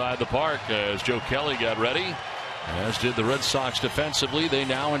stayed inside the park as Joe Kelly got ready As did the Red Sox defensively. They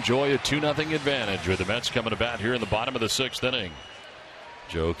now enjoy a 2-0 advantage with the Mets coming to bat here in the bottom of the 6th inning.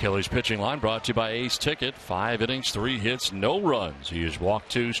 Joe Kelly's pitching line brought to you by Ace Ticket. 5 innings, 3 hits, no runs. He has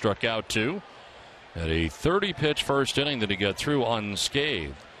walked 2, struck out 2. At a 30-pitch first inning that he got through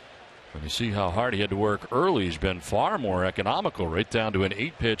unscathed. When you see how hard he had to work early, he's been far more economical, right down to an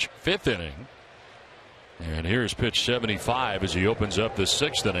 8-pitch 5th inning. And here's pitch 75 as he opens up the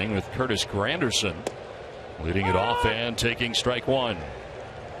 6th inning with Curtis Granderson leading it off and taking strike 1.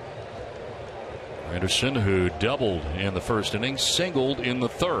 Granderson, who doubled in the first inning, singled in the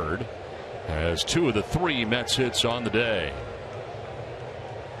 3rd, has 2 of the 3 Mets hits on the day.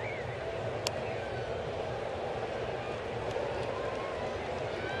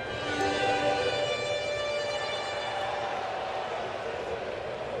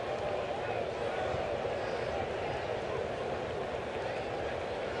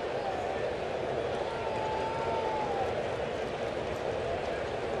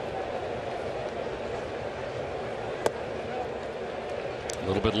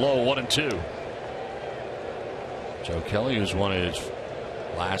 A little bit low, 1-2. Joe Kelly, who's won his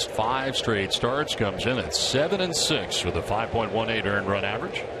last 5 straight starts, comes in at 7-6 with a 5.18 earned run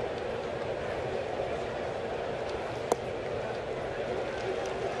average.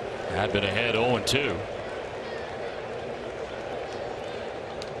 Had been ahead 0-2.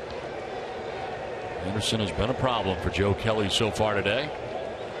 Anderson has been a problem for Joe Kelly so far today.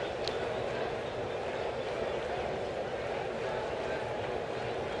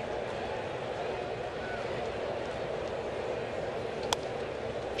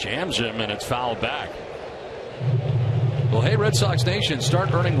 Jams him and it's fouled back. Well, hey, Red Sox Nation,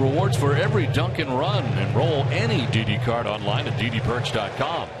 start earning rewards for every Dunkin' run. Enroll any DD card online at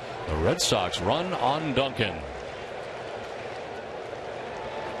ddperks.com. The Red Sox run on Dunkin'.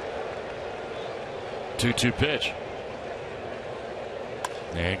 2-2 pitch.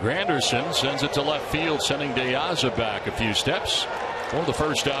 And Granderson sends it to left field, sending De Aza back a few steps for the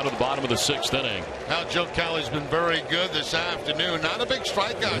first out of the bottom of the 6th inning. Now, Joe Kelly's been very good this afternoon. Not a big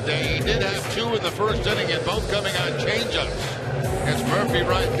strikeout day. He did have 2 in the first inning, and both coming on changeups. It's Murphy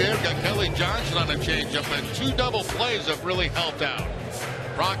right there. Got Kelly Johnson on a changeup, and 2 double plays have really helped out.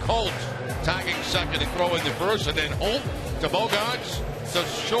 Brock Holt tagging second and throwing the first, and then Holt to Bogarts to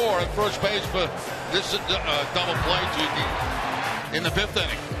Shore at first base for this double play in the 5th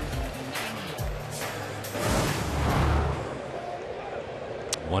inning.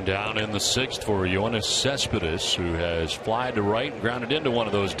 One down in the 6th for Yoenis Cespedes, who has flied to right and grounded into one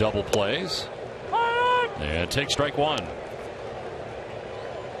of those double plays. And takes strike 1.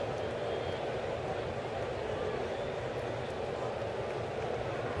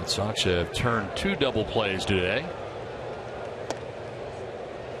 The Sox have turned 2 double plays today.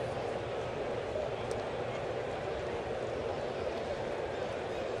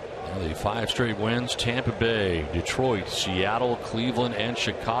 The 5 straight wins: Tampa Bay, Detroit, Seattle, Cleveland, and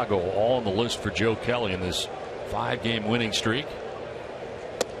Chicago, all on the list for Joe Kelly in this 5-game winning streak.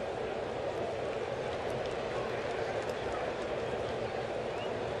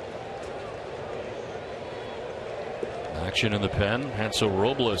 Action in the pen. Hansel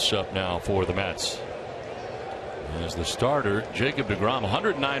Robles up now for the Mets. As the starter, Jacob deGrom,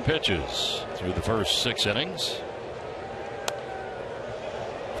 109 pitches through the first 6 innings.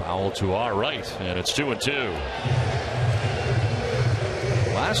 Foul to our right, and it's 2-2.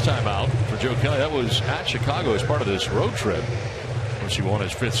 Last time out for Joe Kelly, that was at Chicago as part of this road trip, which he won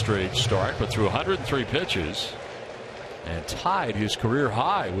his 5th straight start, but threw 103 pitches and tied his career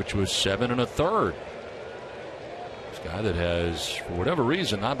high, which was 7 1/3. This guy that has, for whatever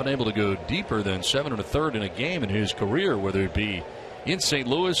reason, not been able to go deeper than 7 1/3 in a game in his career, whether it be in St.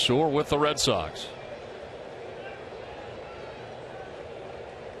 Louis or with the Red Sox.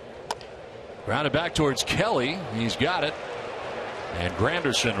 Grounded back towards Kelly. He's got it. And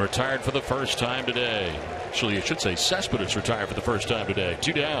Granderson retired for the first time today. Actually, I should say Cespedes retired for the first time today.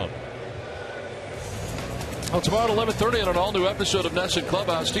 2 down. Well, tomorrow at 11:30 on an all-new episode of NESN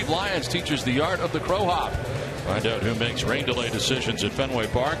Clubhouse, Steve Lyons teaches the art of the crow hop. Find out who makes rain delay decisions at Fenway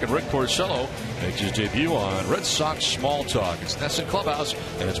Park. And Rick Porcello makes his debut on Red Sox Small Talk. It's NESN Clubhouse,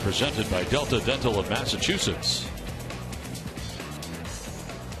 and it's presented by Delta Dental of Massachusetts.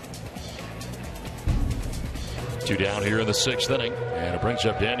 2 down here in the 6th inning, and it brings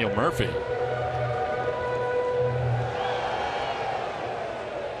up Daniel Murphy.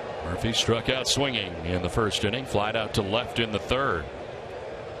 Murphy struck out swinging in the first inning, flied out to left in the 3rd.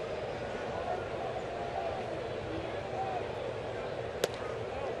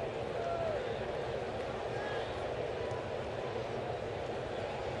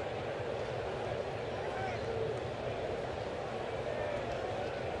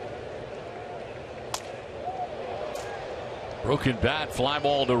 Broken bat, fly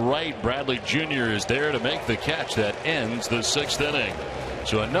ball to right. Bradley Jr. is there to make the catch that ends the 6th inning.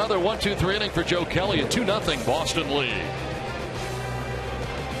 So another 1-2-3 inning for Joe Kelly. A 2-0 Boston lead.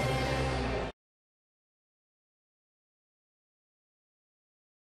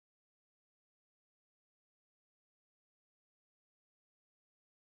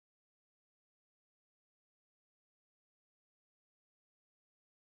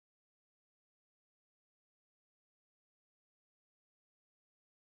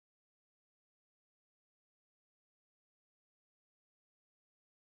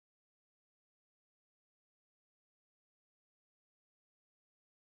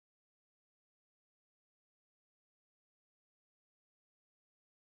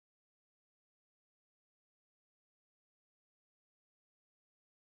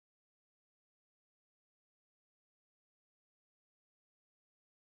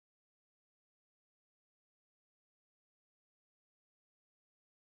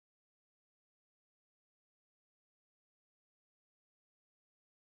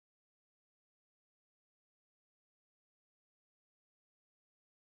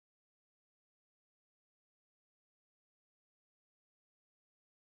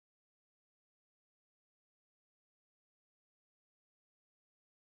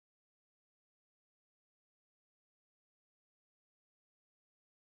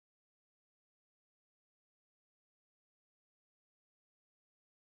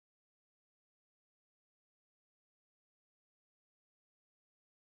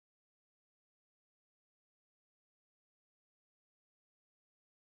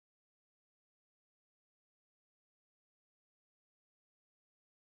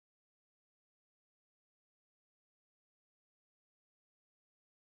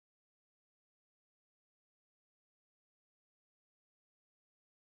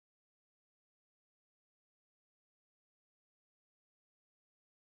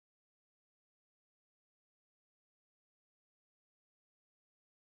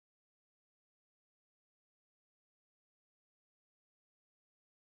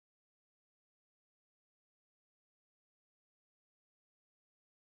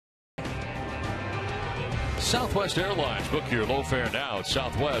 Southwest Airlines. Book your low fare now at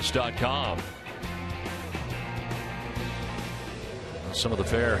southwest.com. Some of the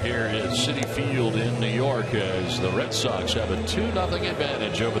fare here is Citi Field in New York as the Red Sox have a 2-0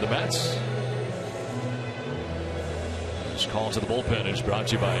 advantage over the Mets. This call to the bullpen is brought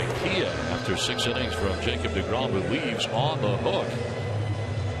to you by Kia after 6 innings from Jacob deGrom, who leaves on the hook,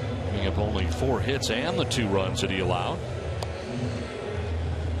 giving up only 4 hits and the 2 runs that he allowed.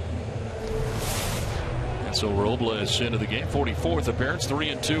 And so Robles into the game, 44th appearance,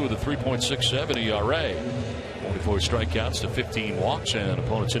 3-2 with a 3.67 ERA. 44 strikeouts to 15 walks, and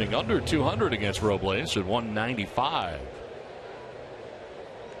opponents hitting under 200 against Robles at 195.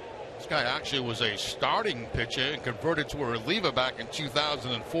 This guy actually was a starting pitcher and converted to a reliever back in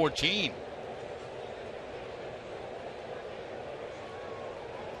 2014.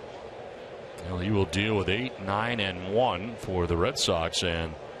 Well, he will deal with 8, 9, and 1 for the Red Sox,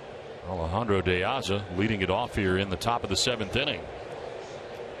 and Alejandro De Aza leading it off here in the top of the 7th inning.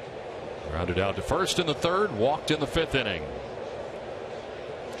 Grounded out to first in the 3rd, walked in the 5th inning.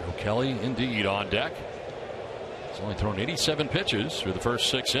 Joe Kelly indeed on deck. He's only thrown 87 pitches through the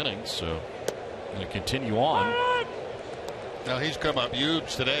first 6 innings, so going to continue on. Now he's come up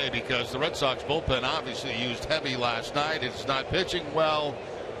huge today because the Red Sox bullpen obviously used heavy last night. It's not pitching well.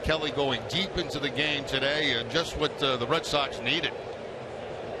 Kelly going deep into the game today, just what the Red Sox needed.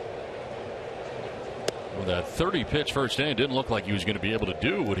 With that 30 pitch first inning, didn't look like he was going to be able to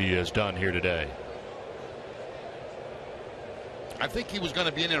do what he has done here today. I think he was going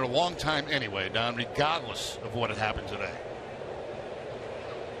to be in there a long time anyway, Don, regardless of what had happened today.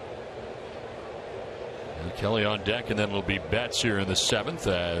 And Kelly on deck, and then it'll be Betts here in the 7th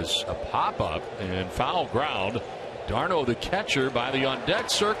as a pop-up and foul ground. Darno, the catcher, by the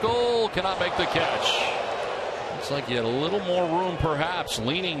on-deck circle, cannot make the catch. Looks like he had a little more room, perhaps,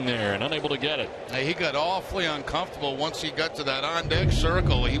 leaning there and unable to get it. Hey, he got awfully uncomfortable once he got to that on-deck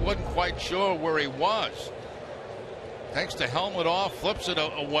circle. He wasn't quite sure where he was. Takes the helmet off, flips it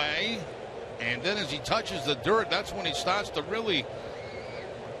away, and then as he touches the dirt, that's when he starts to really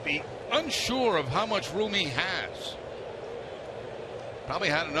be unsure of how much room he has. Probably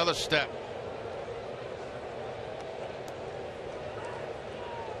had another step.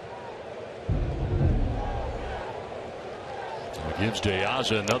 Gives De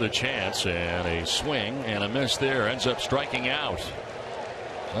Aza another chance, and a swing and a miss there, ends up striking out.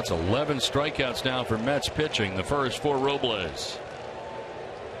 That's 11 strikeouts now for Mets pitching, the first for Robles.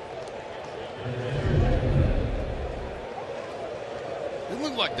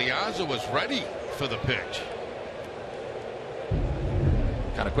 looked like Diaz was ready for the pitch.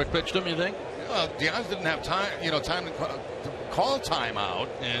 Kind of quick pitched him, you think? Well, Diaz didn't have time, time to call timeout,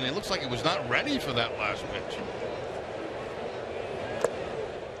 and it looks like he was not ready for that last pitch.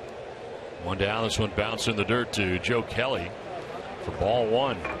 One down. This one bounced in the dirt to Joe Kelly for ball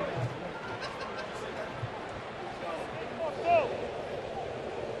one.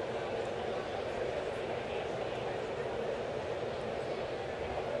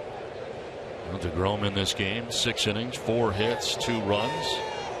 DeGrom in this game, 6 innings, 4 hits, 2 runs.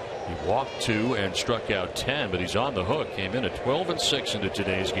 He walked 2 and struck out 10, but he's on the hook. Came in at 12-6 into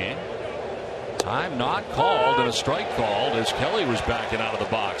today's game. Time not called and a strike called as Kelly was backing out of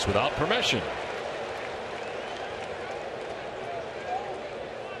the box without permission.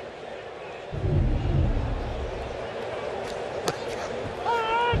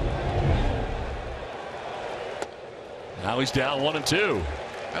 Now he's down 1-2.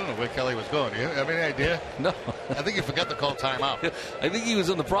 I don't know where Kelly was going. Do you have any idea? No. I think he forgot to call timeout. I think he was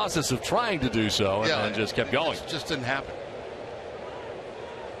in the process of trying to do so and just kept going. It just didn't happen.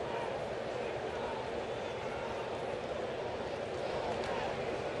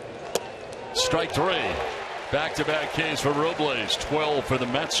 Strike 3. Back-to-back Ks for Robles. 12 for the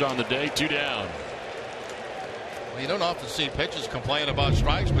Mets on the day. 2 down. Well, you don't often see pitchers complain about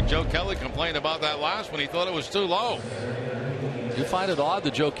strikes, but Joe Kelly complained about that last one. He thought it was too low. You find it odd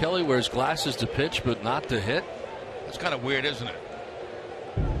that Joe Kelly wears glasses to pitch but not to hit? That's kind of weird, isn't it?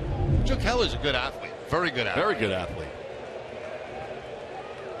 Joe Kelly's a good athlete. Very good athlete. Very good athlete.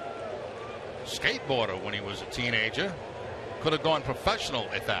 Skateboarder when he was a teenager. Could have gone professional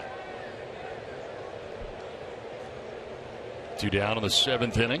at that. 2 down in the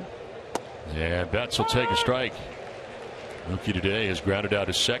 7th inning. And Betts will take a strike. Mookie today has grounded out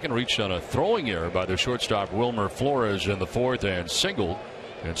his second, reached on a throwing error by their shortstop Wilmer Flores in the 4th and singled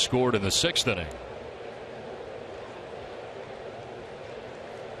and scored in the 6th inning.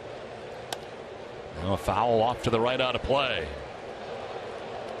 Now a foul off to the right out of play.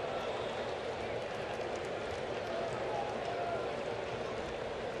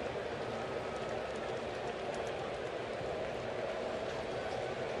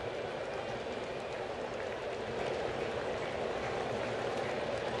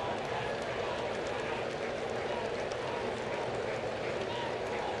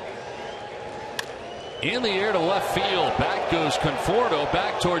 In the air to left field. Back goes Conforto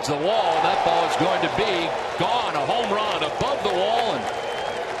back towards the wall. That ball is going to be gone. A home run above the wall. And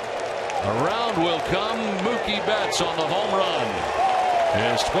around will come Mookie Betts on the home run.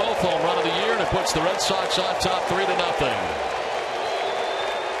 His 12th home run of the year, and it puts the Red Sox on top 3-0.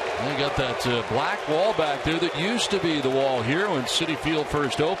 They got that black wall back there that used to be the wall here when Citi Field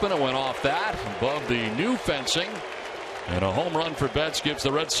first opened. It went off that above the new fencing. And a home run for Betts gives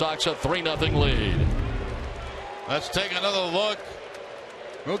the Red Sox a 3-0 lead. Let's take another look.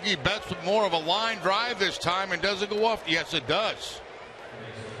 Mookie Betts with more of a line drive this time, and does it go off? Yes, it does.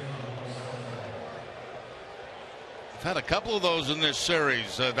 I've had a couple of those in this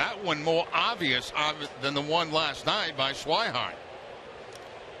series. That one more obvious than the one last night by Swihart.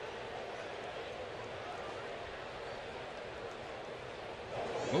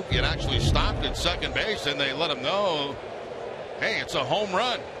 Mookie had actually stopped at second base, and they let him know, hey, it's a home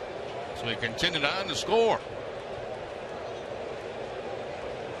run. So he continued on to score.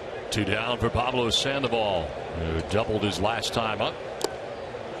 2 down for Pablo Sandoval, who doubled his last time up.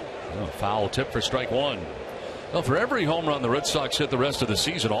 Foul tip for strike 1. Well, for every home run the Red Sox hit the rest of the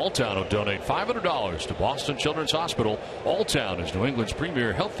season, Alltown will donate $500 to Boston Children's Hospital. Alltown is New England's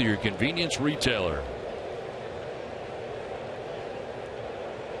premier healthier convenience retailer.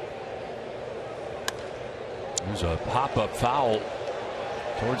 There's a pop-up foul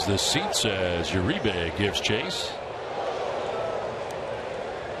towards the seats as Uribe gives chase.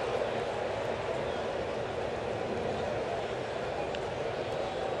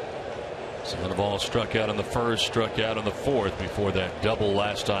 Sandoval struck out in the 1st, struck out in the 4th before that double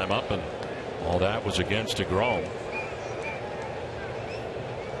last time up, and all that was against DeGrom.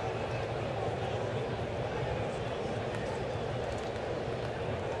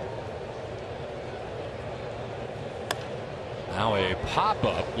 Now a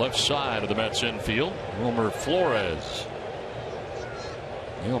pop-up left side of the Mets infield. Wilmer Flores.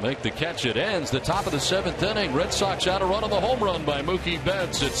 He'll make the catch. It ends the top of the 7th inning. Red Sox out a run on the home run by Mookie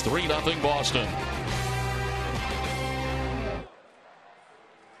Betts. It's 3-0 Boston.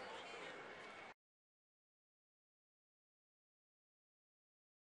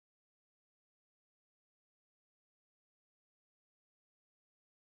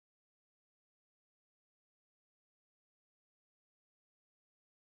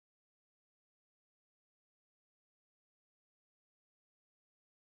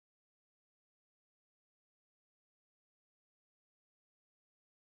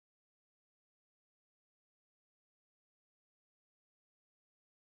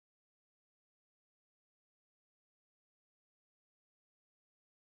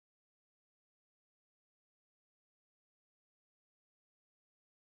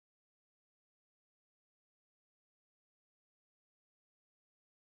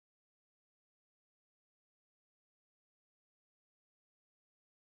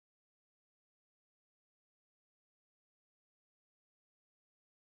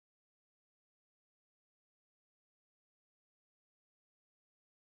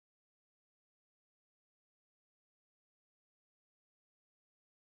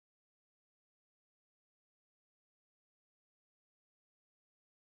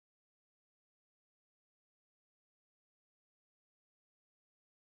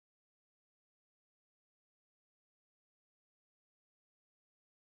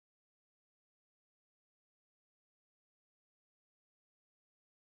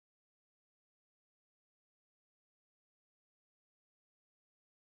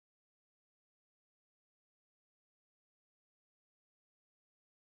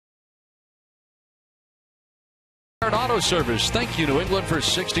 Auto Service. Thank you, New England, for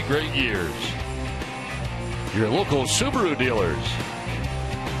 60 great years. Your local Subaru dealers.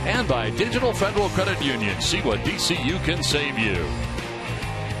 And by Digital Federal Credit Union. See what DCU can save you.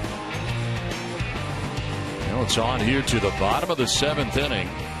 Well, it's on here to the bottom of the 7th inning.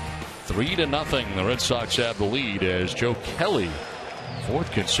 3-0. The Red Sox have the lead as Joe Kelly,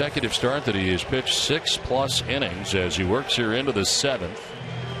 4th consecutive start that he has pitched 6+ innings as he works here into the 7th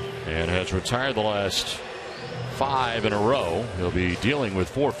and has retired the last 5 in a row. He'll be dealing with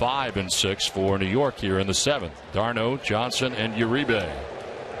 4, 5, and 6 for New York here in the 7th. Darno, Johnson, and Uribe.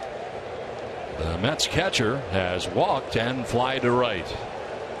 The Mets catcher has walked and fly to right.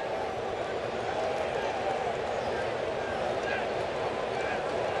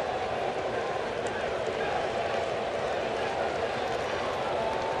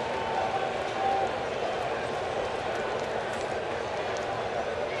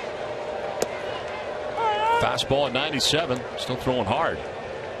 Fastball at 97, still throwing hard.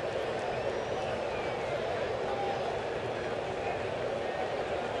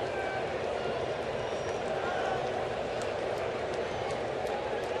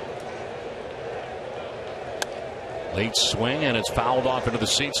 Late swing, and it's fouled off into the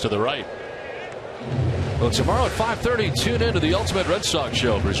seats to the right. Well, tomorrow at 5:30, tune in to the Ultimate Red Sox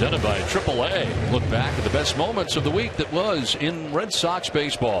Show presented by AAA. Look back at the best moments of the week that was in Red Sox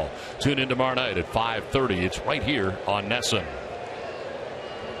baseball. Tune in tomorrow night at 5:30. It's right here on NESN.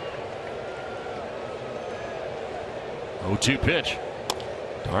 0-2 pitch.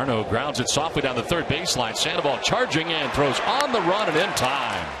 Darno grounds it softly down the third baseline. Sandoval charging in, throws on the run and in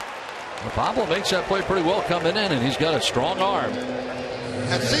time. Well, Pablo makes that play pretty well coming in, and he's got a strong arm.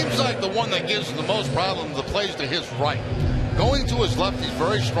 It seems like the one that gives him the most problems, the plays to his right. Going to his left, he's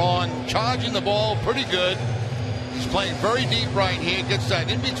very strong. Charging the ball, pretty good. He's playing very deep right here. Gets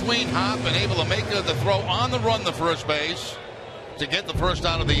that in-between hop and able to make the throw on the run to first base to get the first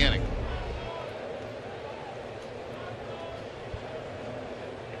out of the inning.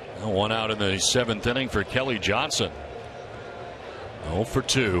 One out in the 7th inning for Kelly Johnson. 0 for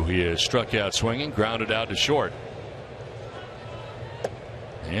 2. He is struck out swinging, grounded out to short.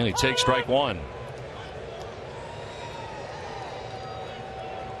 And he takes strike one.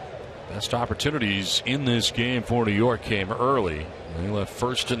 Best opportunities in this game for New York came early. They left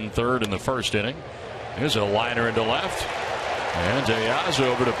 1st and 3rd in the 1st inning. Here's a liner into left. And Diaz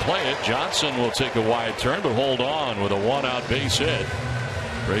over to play it. Johnson will take a wide turn, but hold on with a 1-out base hit.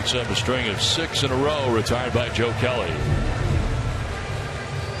 Breaks up a string of 6 in a row, retired by Joe Kelly.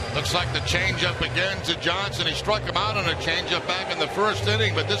 Looks like the changeup again to Johnson. He struck him out on a changeup back in the 1st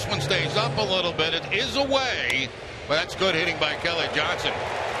inning, but this one stays up a little bit. It is away, but that's good hitting by Kelly Johnson.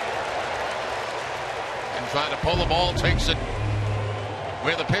 And trying to pull the ball, takes it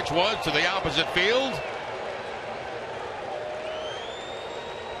where the pitch was to the opposite field.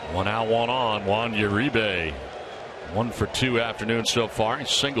 1 out, 1 on. Juan Uribe. 1 for 2 afternoon so far. He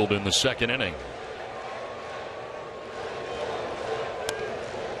singled in the 2nd inning.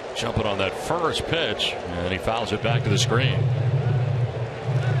 Jumping on that first pitch, and he fouls it back to the screen.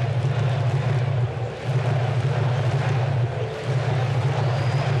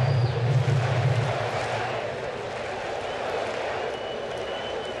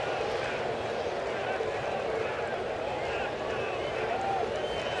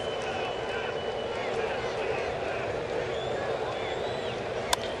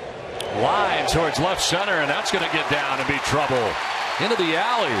 Line towards left center, and that's going to get down and be trouble. Into the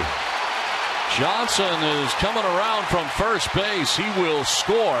alley. Johnson is coming around from first base. He will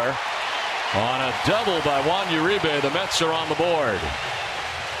score on a double by Juan Uribe. The Mets are on the board.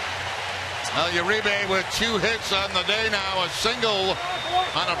 Uribe with 2 hits on the day now. A single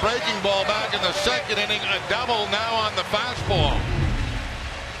on a breaking ball back in the 2nd inning. A double now on the fastball.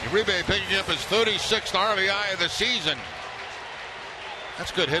 Uribe picking up his 36th RBI of the season.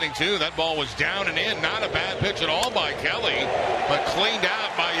 That's good hitting, too. That ball was down and in. Not a bad pitch at all by Kelly, but cleaned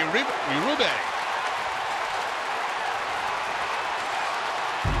out by Uribe.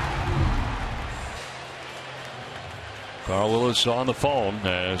 Carl Lewis on the phone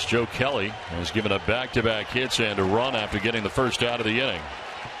as Joe Kelly has given up back-to-back hits and a run after getting the first out of the inning.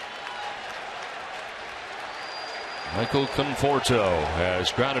 Michael Conforto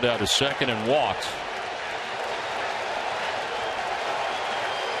has grounded out to second and walked.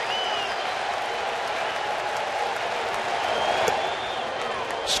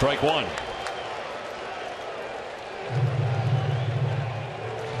 Strike one.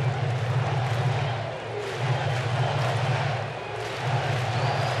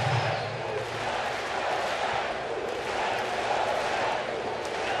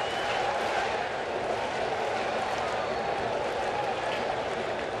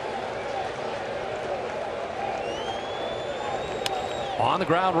 On the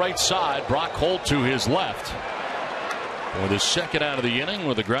ground right side, Brock Holt to his left. For the second out of the inning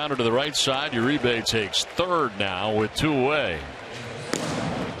with a grounder to the right side, Uribe takes third now with 2 away.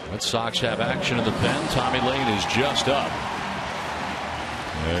 Red Sox have action in the pen. Tommy Lane is just up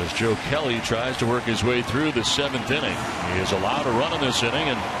as Joe Kelly tries to work his way through the 7th inning. He is allowed a run in this inning,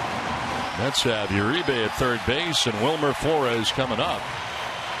 and Mets have Uribe at third base and Wilmer Flores coming up.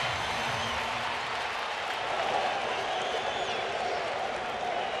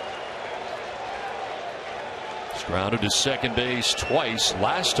 He's grounded to second base twice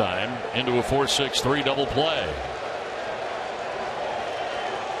last time into a 4-6-3 double play.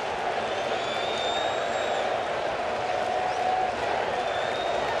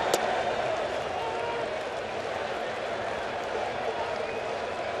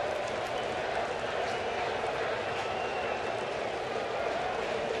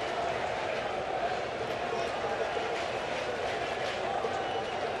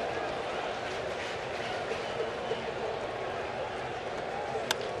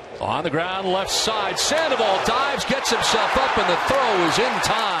 On the ground, left side, Sandoval dives, gets himself up, and the throw is in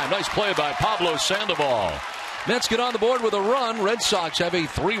time. Nice play by Pablo Sandoval. Mets get on the board with a run. Red Sox have a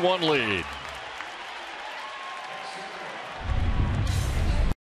 3-1 lead.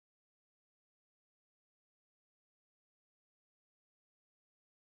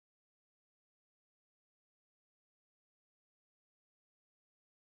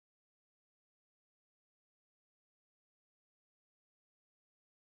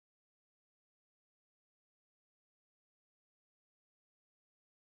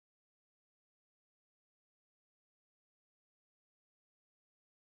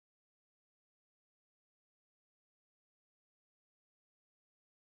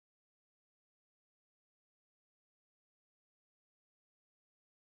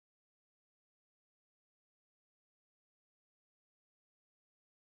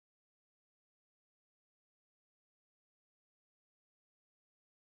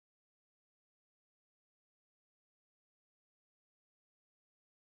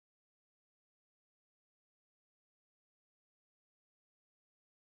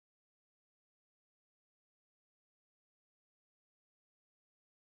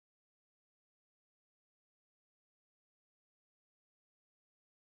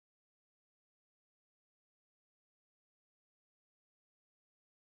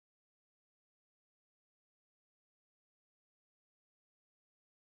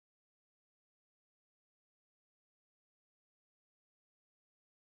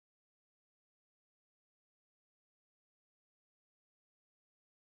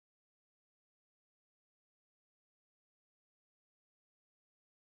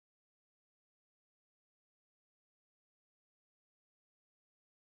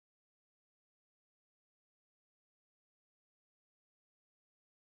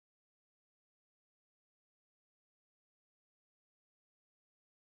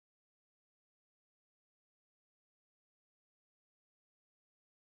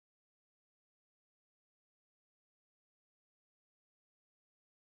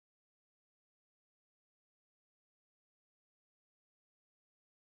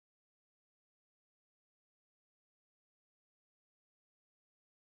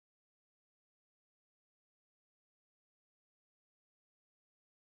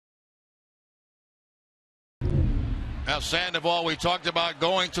 Now Sandoval, we talked about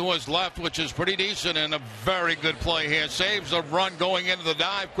going to his left, which is pretty decent, and a very good play here. Saves a run going into the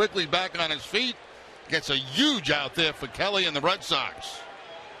dive, quickly back on his feet. Gets a huge out there for Kelly and the Red Sox.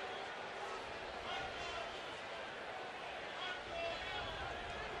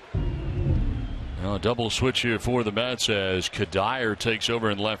 Now a double switch here for the Mets as Kadire takes over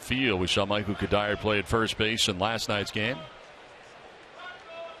in left field. We saw Michael Kadire play at first base in last night's game.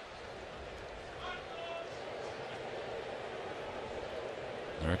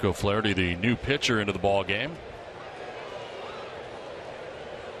 Eric Flaherty, the new pitcher, into the ball game.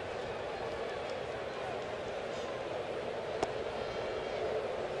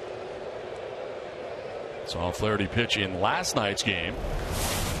 Saw Flaherty pitch in last night's game.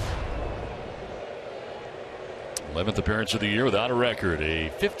 11th appearance of the year without a record. A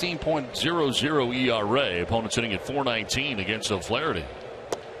 15.00 ERA. Opponent sitting at .419 against O'Flaherty.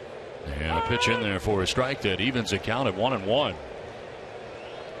 And a pitch in there for a strike that evens the count at 1-1.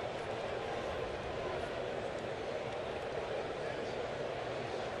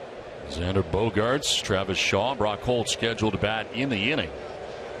 Xander Bogaerts, Travis Shaw, Brock Holt scheduled to bat in the inning.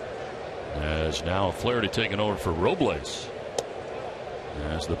 As now Flaherty taking over for Robles.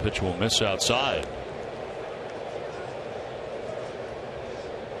 As the pitch will miss outside.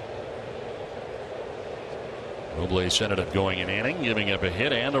 Robles ended up going an inning, giving up a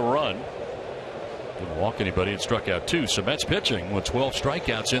hit and a run. Didn't walk anybody and struck out 2. So Mets pitching with 12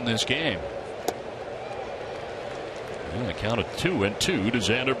 strikeouts in this game. And a count of 2-2 to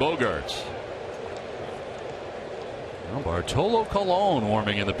Xander Bogaerts. Now Bartolo Colon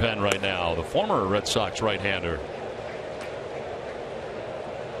warming in the pen right now, the former Red Sox right-hander.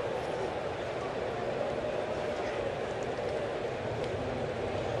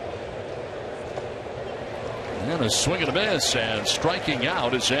 And a swing and a miss, and striking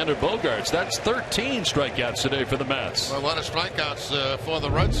out is Xander Bogaerts. That's 13 strikeouts today for the Mets. Well, a lot of strikeouts for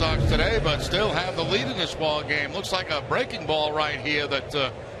the Red Sox today, but still have the lead in this ball game. Looks like a breaking ball right here that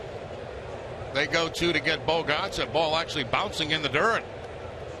they go to get Bogaerts. That ball actually bouncing in the dirt.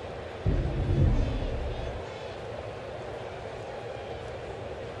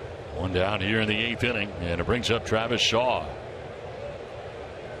 One down here in the 8th inning, and it brings up Travis Shaw.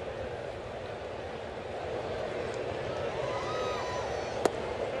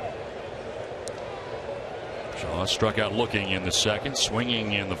 Shaw struck out looking in the 2nd,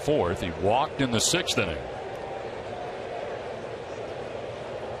 swinging in the 4th. He walked in the 6th inning.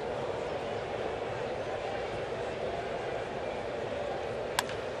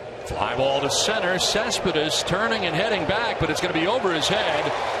 Fly ball to center. Cespedes turning and heading back, but it's going to be over his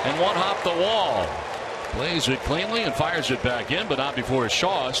head and one hop the wall. Plays it cleanly and fires it back in, but not before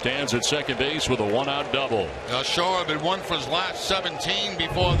Shaw stands at second base with a 1-out double. Shaw had been 1 for his last 17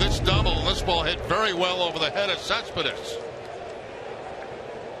 before this double. This ball hit very well over the head of Cespedes.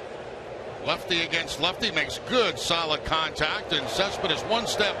 Lefty against lefty makes good solid contact, and Cespedes one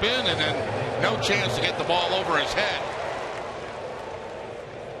step in and then no chance to get the ball over his head.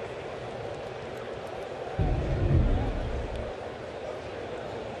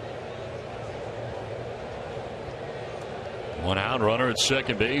 One out, runner at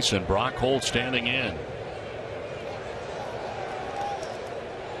second base, and Brock Holt standing in.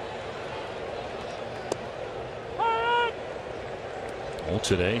 Holt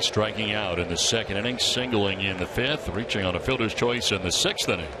today striking out in the 2nd inning, singling in the 5th, reaching on a fielder's choice in the 6th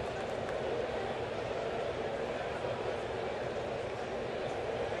inning.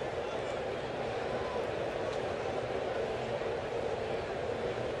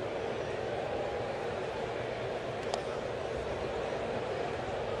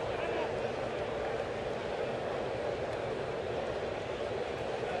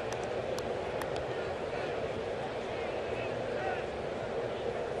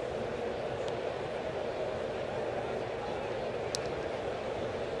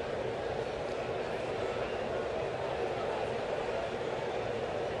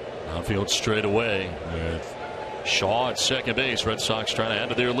 Outfield straight away with Shaw at second base. Red Sox trying to add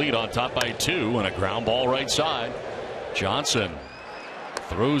to their lead on top by 2, and a ground ball right side. Johnson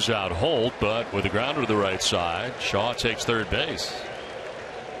throws out Holt, but with a grounder to the right side. Shaw takes third base.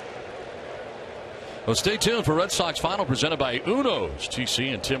 Well, stay tuned for Red Sox Final presented by Uno's.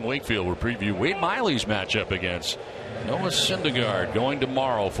 TC and Tim Wakefield will preview Wade Miley's matchup against Noah Syndergaard going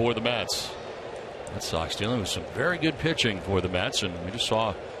tomorrow for the Mets. Red Sox dealing with some very good pitching for the Mets, and we just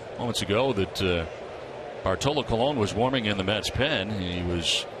saw moments ago that Bartolo Colon was warming in the Mets pen. He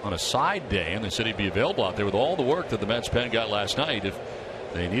was on a side day, and they said he'd be available out there with all the work that the Mets pen got last night. If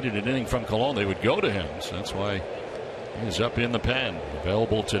they needed an inning from Colon, they would go to him. So that's why he's up in the pen,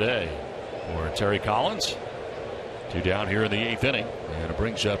 available today for Terry Collins. 2 down here in the 8th inning, and it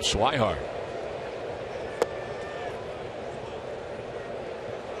brings up Swihart.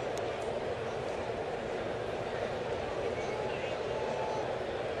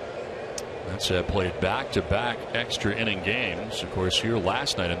 Played back-to-back extra inning games, of course, here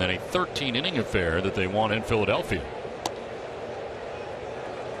last night, and then a 13-inning affair that they won in Philadelphia.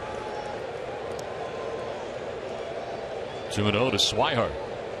 2-0 to Swihart.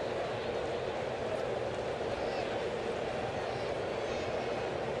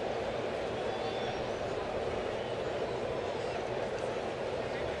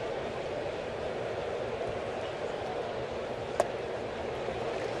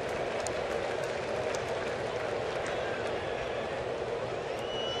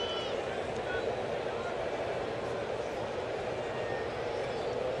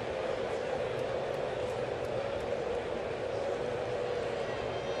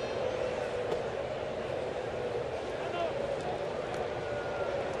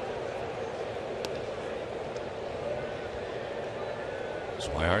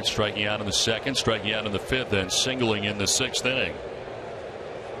 Swihart striking out in the 2nd, striking out in the 5th, and singling in the 6th inning.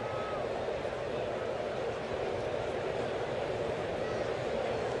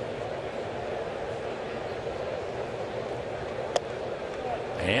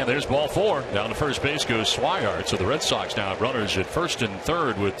 And there's ball 4. Down to first base goes Swihart. So the Red Sox now have runners at first and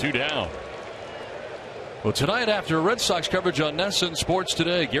third with 2 down. Well, tonight after Red Sox coverage on NESN Sports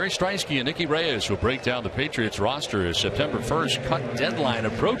Today, Gary Strinsky and Nicky Reyes will break down the Patriots roster as September 1st cut deadline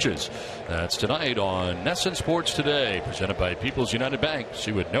approaches. That's tonight on NESN Sports Today, presented by People's United Bank.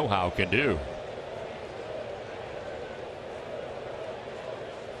 See what know-how can do.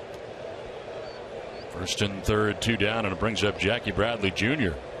 First and third, 2 down, and it brings up Jackie Bradley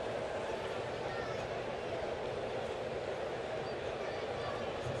Jr.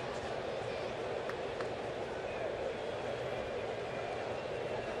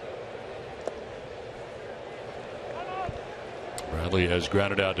 Bradley has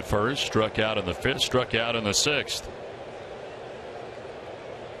grounded out to first, struck out in the 5th, struck out in the 6th.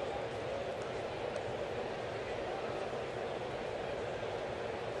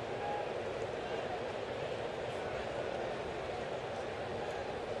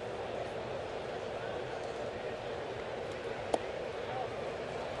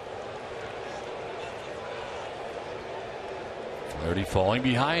 Flaherty falling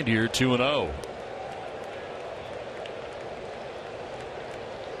behind here, 2-0.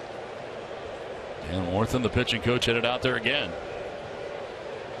 And Wortham, the pitching coach, headed out there again.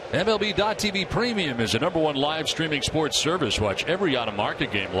 MLB.TV Premium is the #1 live streaming sports service. Watch every out-of-market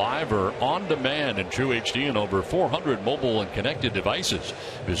game live or on demand in true HD on over 400 mobile and connected devices.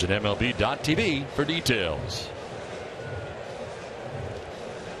 Visit MLB.TV for details.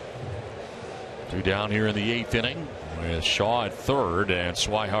 2 down here in the 8th inning with Shaw at third and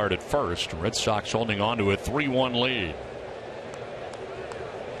Swihart at first. Red Sox holding on to a 3-1 lead.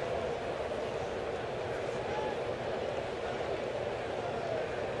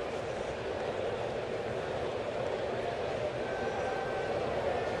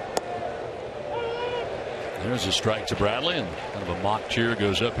 There's a strike to Bradley, and kind of a mock cheer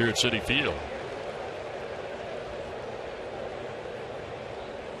goes up here at Citi Field.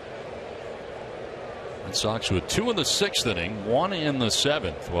 Red Sox with 2 in the 6th inning, 1 in the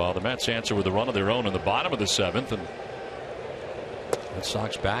 7th. While the Mets answer with a run of their own in the bottom of the 7th, and Red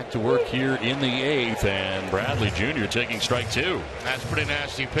Sox back to work here in the 8th, and Bradley Jr. taking strike 2. That's a pretty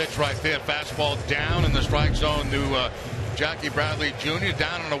nasty pitch right there. Fastball down in the strike zone to Jackie Bradley Jr.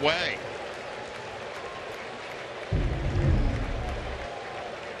 down and away.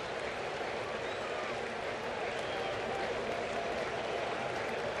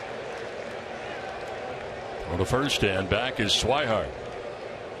 Well, the first and back is Swihart.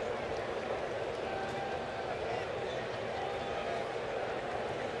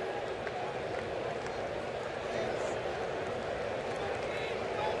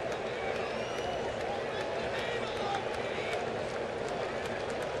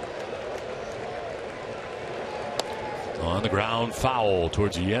 On the ground, foul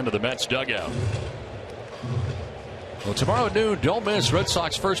towards the end of the Mets dugout. Well, tomorrow at noon, don't miss Red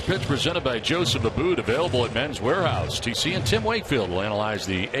Sox first pitch presented by Joseph Abboud, available at Men's Warehouse. TC and Tim Wakefield will analyze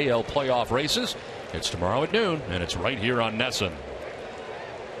the AL playoff races. It's tomorrow at noon, and it's right here on NESN.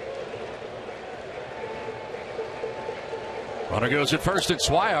 Runner goes at first at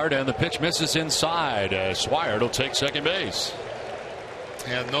Swihart, and the pitch misses inside. Swihart will take second base.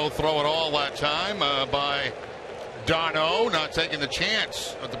 And no throw at all that time by Darno, not taking the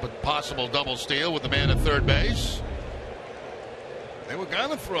chance of the possible double steal with the man at third base. They were going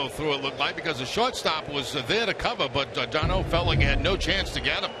to throw through, it looked like, because the shortstop was there to cover, but Darno felt like he had no chance to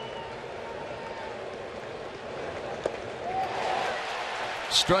get him.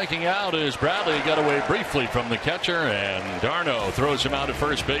 Striking out as Bradley got away briefly from the catcher, and Darno throws him out at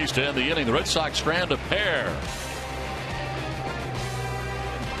first base to end the inning. The Red Sox strand a pair.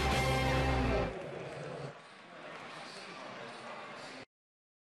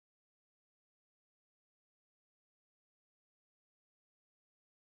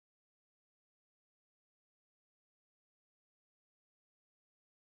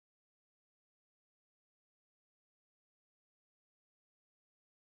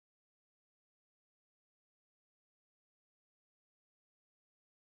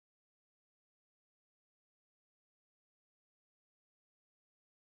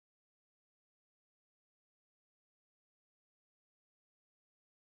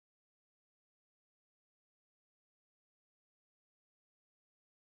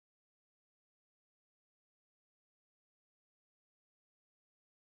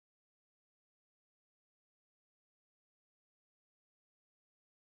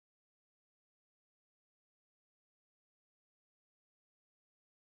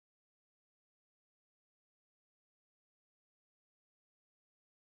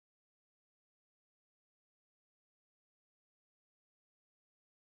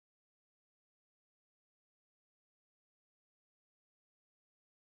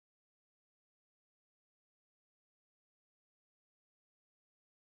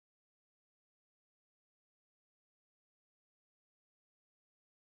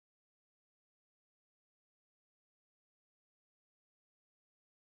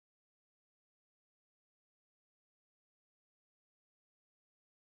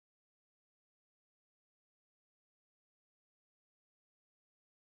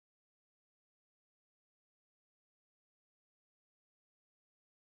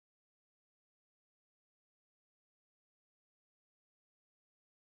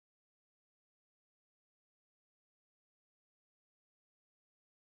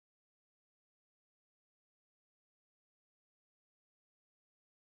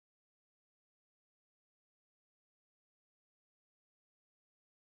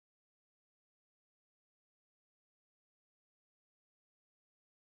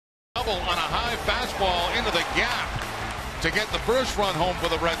 Double on a high fastball into the gap to get the first run home for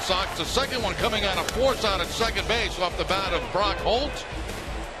the Red Sox. The second one coming on a force out at second base off the bat of Brock Holt.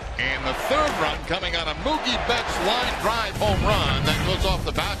 And the third run coming on a Mookie Betts line drive home run that goes off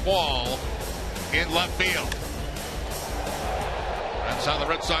the back wall in left field. That's how the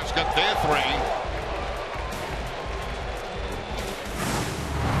Red Sox got their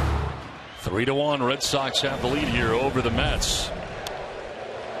 3. 3-1. Red Sox have the lead here over the Mets.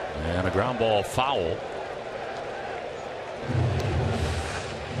 And a ground ball foul.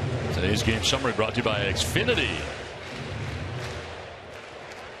 Today's game summary brought to you by Xfinity.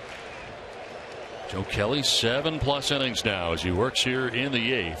 Joe Kelly 7+ innings now as he works here in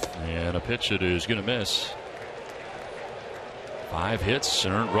the 8th, and a pitch that is going to miss. 5 hits,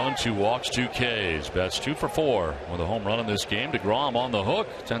 an earned run, 2 walks, 2 Ks. Betts 2 for 4 with a home run in this game. DeGrom on the hook,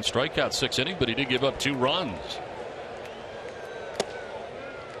 10 strikeouts, 6 innings, but he did give up 2 runs.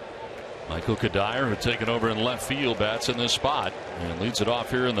 Michael Kadire, who taken over in left field, bats in this spot and leads it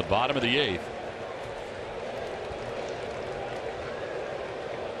off here in the bottom of the 8th.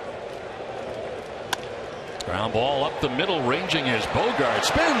 Ground ball up the middle, ranging his Bogart.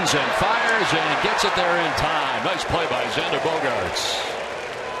 Spins and fires and gets it there in time. Nice play by Xander Bogaerts.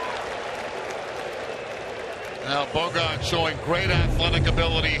 Now Bogart showing great athletic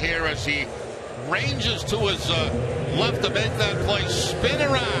ability here as he ranges to his left to make that play, spin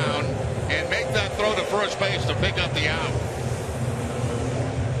around and make that throw to first base to pick up the out.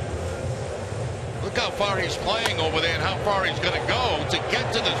 Look how far he's playing over there and how far he's going to go to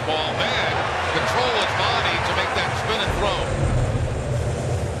get to this ball, then control his body to make that spin and throw.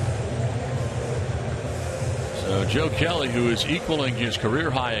 So Joe Kelly, who is equaling his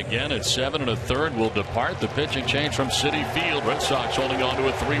career high again at 7 1/3, will depart. The pitching change from Citi Field. Red Sox holding on to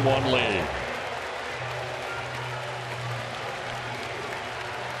a 3-1 lead.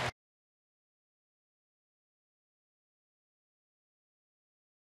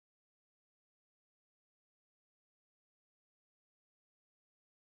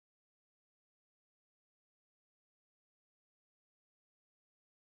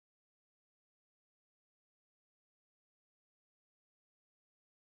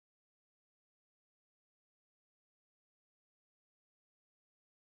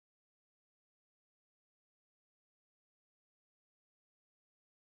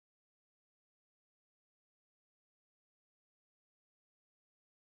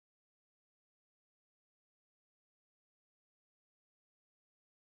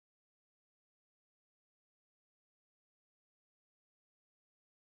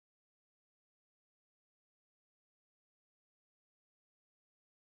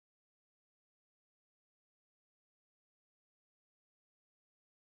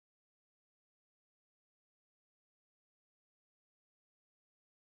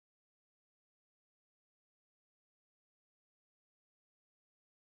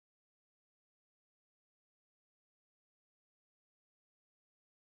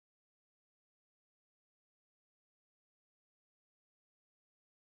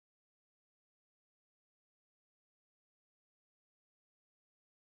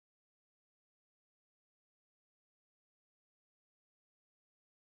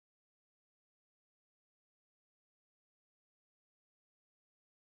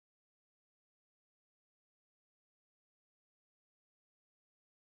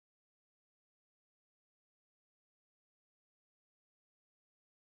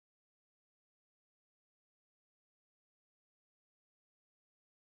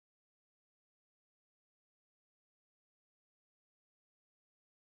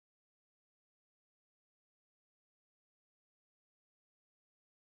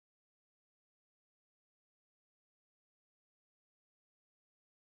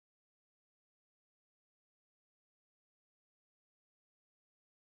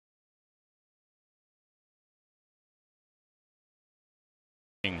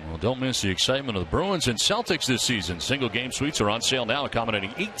 Well, don't miss the excitement of the Bruins and Celtics this season. Single game suites are on sale now,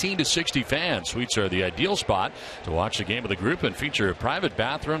 accommodating 18 to 60 fans. Suites are the ideal spot to watch the game of the group and feature a private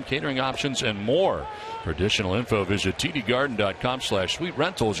bathroom, catering options, and more. For additional info, visit tdgarden.com/suite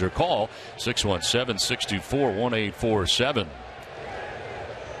rentals or call 617-624-1847.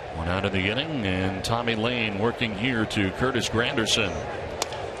 One out of the inning, and Tommy Lane working here to Curtis Granderson.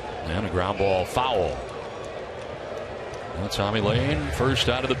 And a ground ball foul. Well, Tommy Lane, first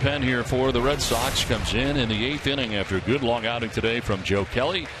out of the pen here for the Red Sox, comes in the 8th inning after a good long outing today from Joe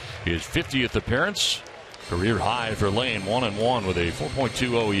Kelly. His 50th appearance, career high for Lane, 1-1 with a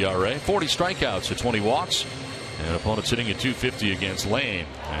 4.20 ERA, 40 strikeouts to 20 walks, and opponents hitting at .250 against Lane.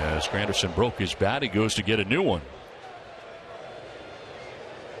 As Granderson broke his bat, he goes to get a new one.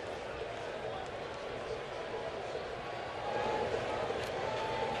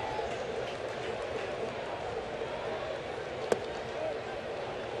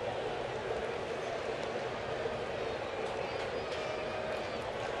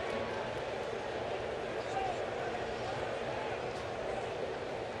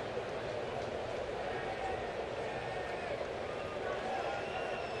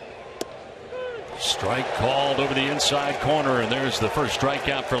 Strike called over the inside corner, and there's the first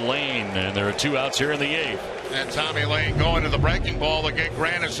strikeout for Lane, and there are 2 outs here in the 8th. And Tommy Lane going to the breaking ball to get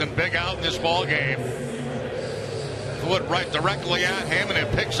Granderson big out in this ball game. Foot right directly at him, and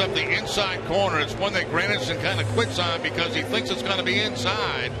it picks up the inside corner. It's one that Granderson kind of quits on because he thinks it's going to be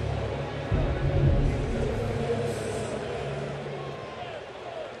inside.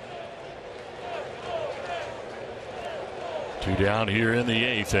 Two down here in the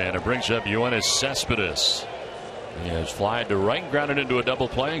 8th, and it brings up Yoenis Cespedes. He has flied to right, grounded into a double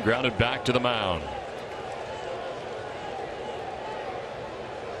play, and grounded back to the mound.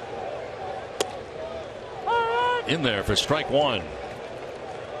 In there for strike 1.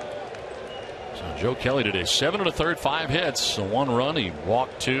 So Joe Kelly today 7 1/3, 5 hits, so 1 run. He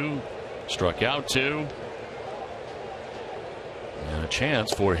walked 2, struck out 2. And a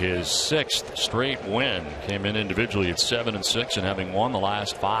chance for his 6th straight win. Came in individually at 7 and 6, and having won the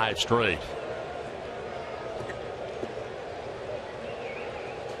last 5 straight.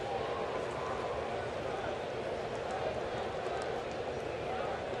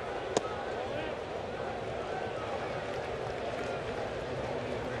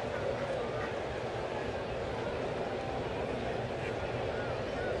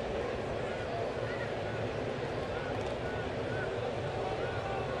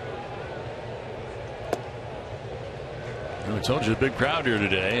 I told you, a big crowd here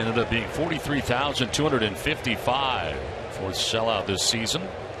today. Ended up being 43,255. 4th sellout this season.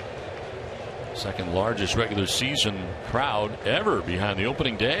 2nd largest regular season crowd ever behind the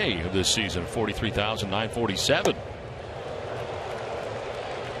opening day of this season, 43,947.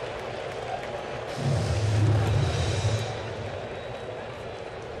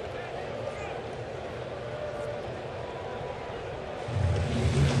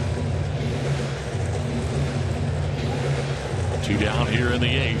 Down here in the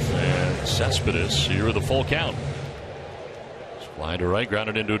 8th, and Cespedes here with a full count. Fly to right,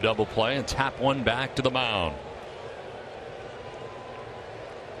 grounded into a double play, and tap one back to the mound.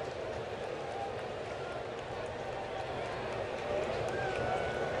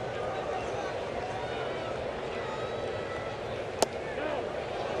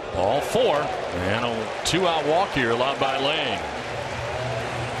 Ball 4, and a 2-out walk here allowed by Lane.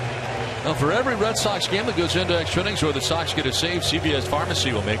 Now, for every Red Sox game that goes into extra innings where the Sox get a save, CVS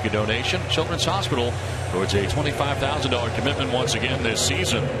Pharmacy will make a donation. Children's Hospital towards a $25,000 commitment once again this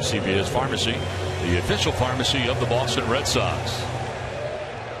season. CVS Pharmacy, the official pharmacy of the Boston Red Sox.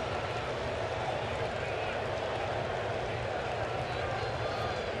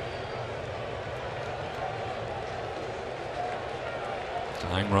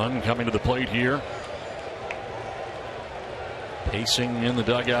 Time run coming to the plate here. Pacing in the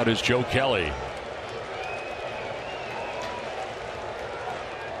dugout is Joe Kelly.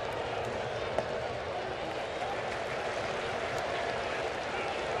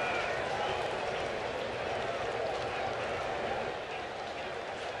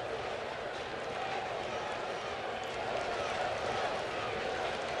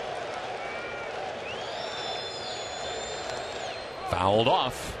 Fouled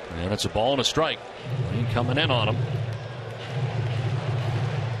off, and it's a ball and a strike. Lane coming in on him.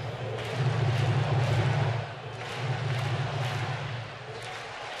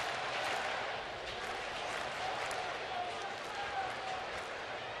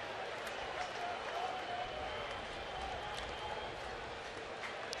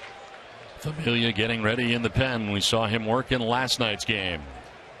 Familia getting ready in the pen. We saw him work in last night's game.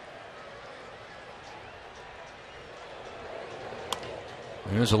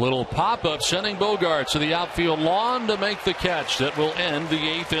 There's a little pop-up sending Bogaerts to the outfield lawn to make the catch that will end the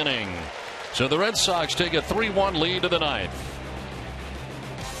 8th inning. So the Red Sox take a 3-1 lead to the 9th.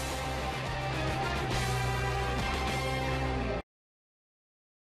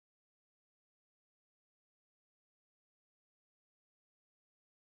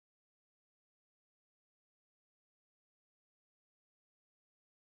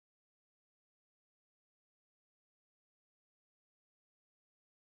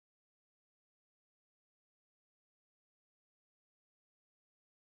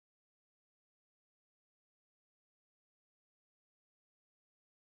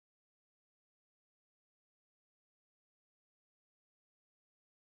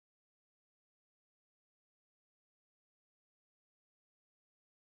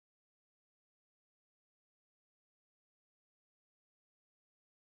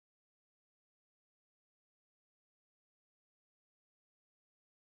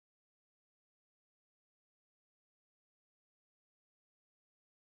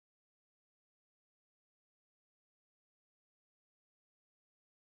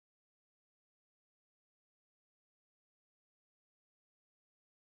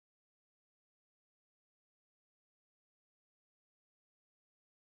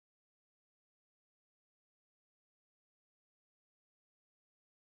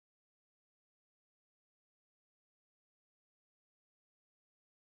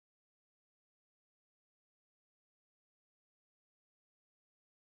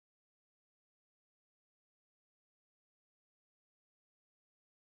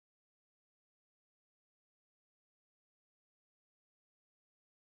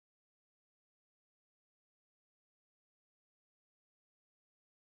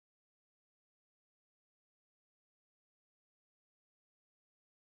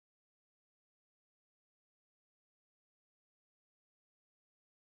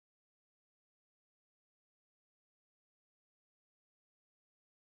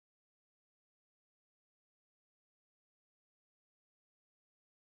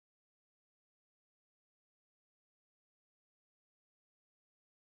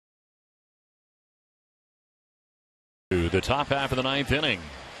 The top half of the ninth inning.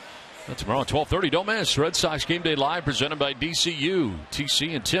 That's tomorrow at 12:30. Don't miss Red Sox Game Day Live presented by DCU.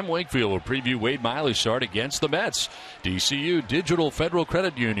 TC and Tim Wakefield will preview Wade Miley's start against the Mets. DCU, Digital Federal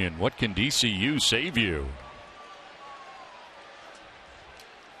Credit Union. What can DCU save you?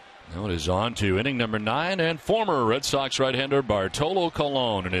 Now it is on to inning number 9, and former Red Sox right-hander Bartolo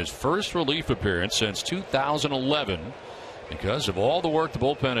Colon in his first relief appearance since 2011. Because of all the work the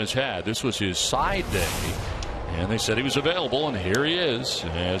bullpen has had, this was his side day. And they said he was available, and here he is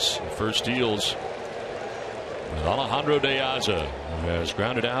as first deals with Alejandro De Aza, who has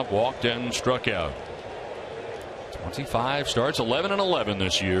grounded out, walked, and struck out. 25 starts, 11-11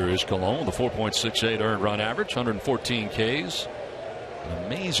 this year is Colon with a 4.68 earned run average, 114 Ks. An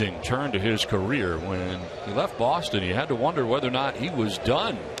amazing turn to his career. When he left Boston, you had to wonder whether or not he was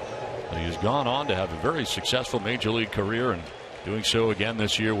done. But he has gone on to have a very successful major league career, and doing so again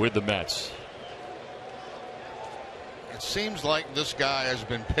this year with the Mets. It seems like this guy has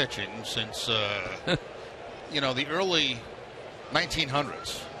been pitching since, the early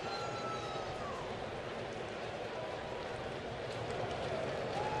 1900s.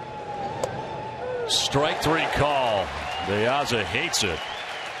 Strike 3 call. De Aza hates it.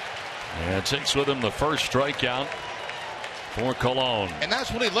 And takes with him the first strikeout for Colon. And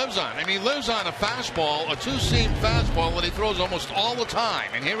that's what he lives on. I mean, he lives on a fastball, a two-seam fastball that he throws almost all the time.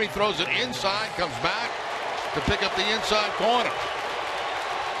 And here he throws it inside, comes back to pick up the inside corner.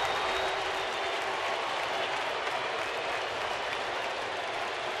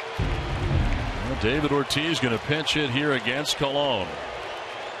 Well, David Ortiz going to pinch hit here against Colon.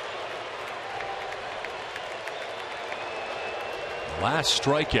 Last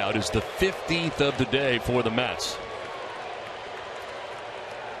strikeout is the 15th of the day for the Mets.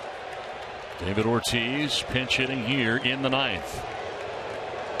 David Ortiz pinch hitting here in the 9th.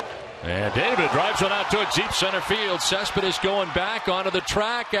 And David drives one out towards deep center field. Cespedes going back onto the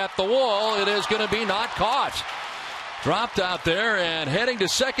track at the wall. It is going to be not caught. Dropped out there and heading to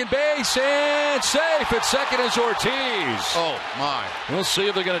second base, and safe at second is Ortiz. Oh, my. We'll see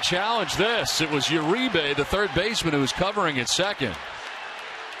if they're going to challenge this. It was Uribe, the third baseman, who was covering at second.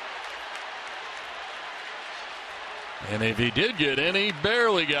 And if he did get in, he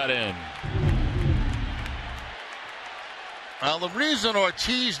barely got in. Well, the reason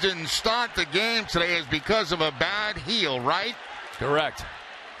Ortiz didn't start the game today is because of a bad heel, right? Correct.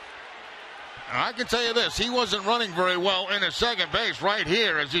 I can tell you this, he wasn't running very well in his second base right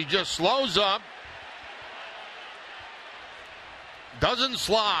here as he just slows up, doesn't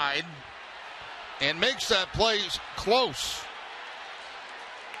slide, and makes that play close.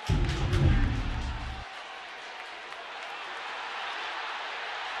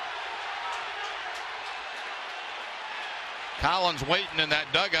 Collins waiting in that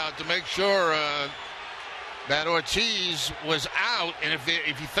dugout to make sure that Ortiz was out, and if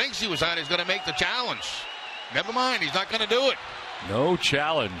he thinks he was out, he's going to make the challenge. Never mind, he's not going to do it. No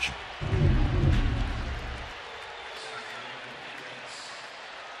challenge.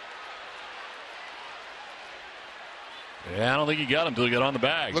 Yeah, I don't think he got him until he got on the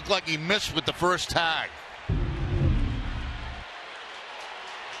bag. Looked like he missed with the first tag.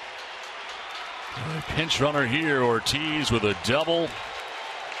 Pinch runner here, Ortiz with a double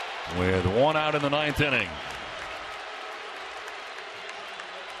with one out in the 9th inning.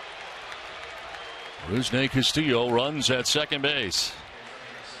 Rusney Castillo runs at second base.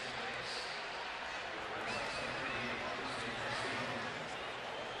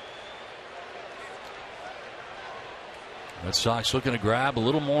 Red Sox looking to grab a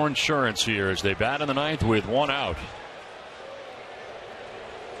little more insurance here as they bat in the 9th with one out.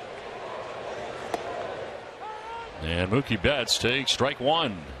 And Mookie Betts takes strike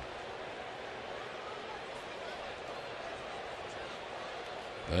 1.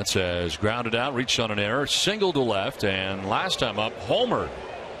 Betts has grounded out, reached on an error, single to left, and last time up, homered.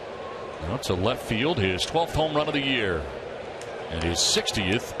 Now to left field, his 12th home run of the year, and his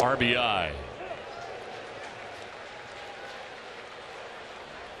 60th RBI.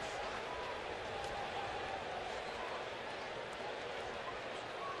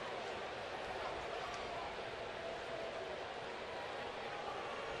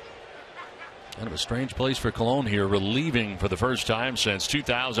 Kind of a strange place for Colon here, relieving for the first time since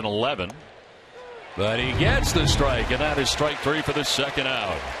 2011. But he gets the strike, and that is strike 3 for the second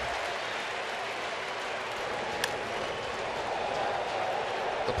out.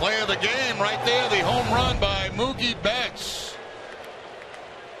 The play of the game right there, the home run by Mookie Betts.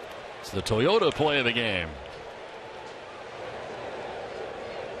 It's the Toyota play of the game.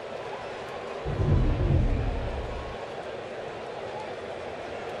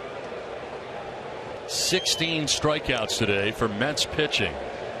 16 strikeouts today for Mets pitching.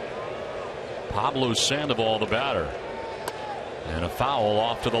 Pablo Sandoval, the batter. And a foul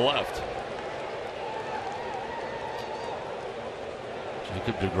off to the left.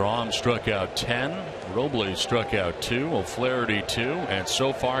 Jacob deGrom struck out 10. Robles struck out 2. O'Flaherty 2. And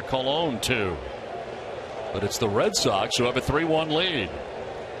so far Colon 2. But it's the Red Sox who have a 3-1 lead.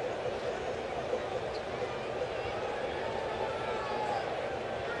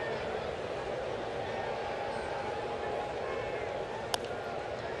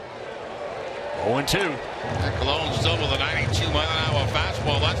 Oh, and 2. And Colon still with a 92-mile-an-hour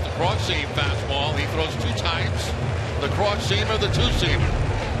fastball. That's the cross-seam fastball. He throws 2 times. The cross-seamer, the two-seamer.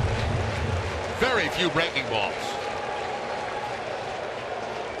 Very few breaking balls.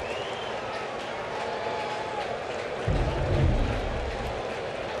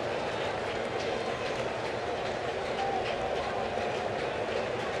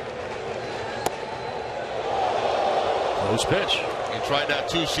 Close pitch. He tried that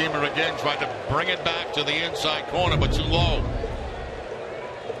two-seamer again, tried to bring it back to the inside corner, but too low.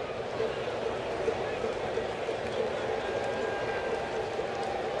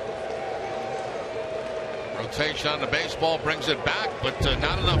 Rotation on the baseball brings it back, but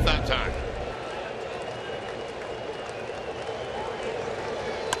not enough that time.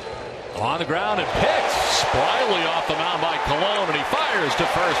 On the ground and picked. Spryly off the mound by Colon, and he fires to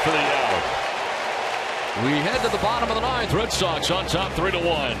first for the out. We head to the bottom of the 9th. Red Sox on top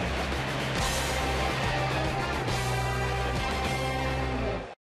 3-1.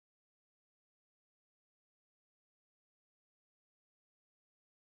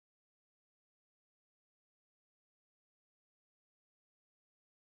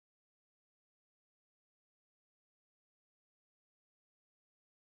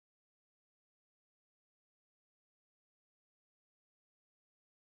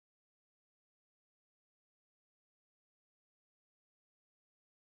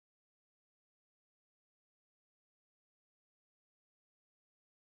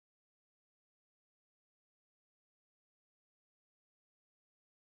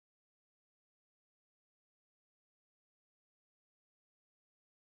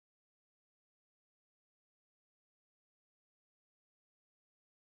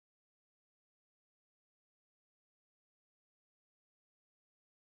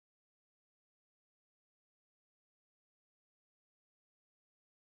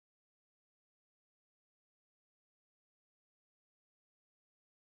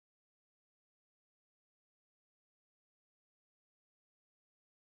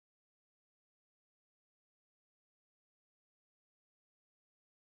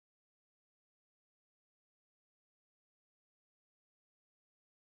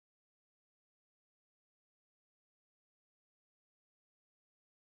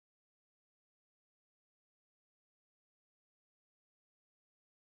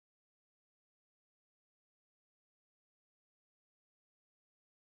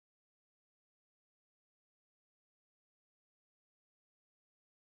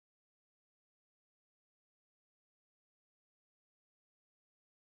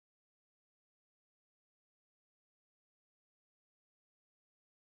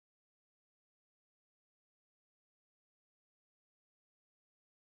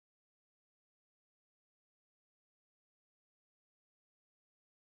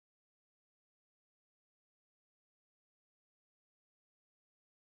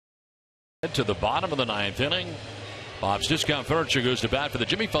 To the bottom of the 9th inning. Bob's Discount Furniture goes to bat for the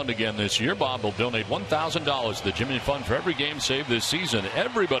Jimmy Fund again this year. Bob will donate $1,000 to the Jimmy Fund for every game saved this season.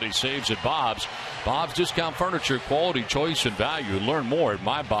 Everybody saves at Bob's. Bob's Discount Furniture, quality, choice, and value. Learn more at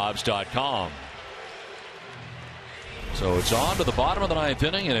mybobs.com. So it's on to the bottom of the 9th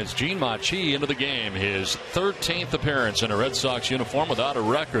inning, and it's Gene Machi into the game. His 13th appearance in a Red Sox uniform without a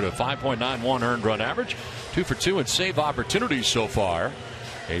record of 5.91 earned run average. 2 for 2 in save opportunities so far.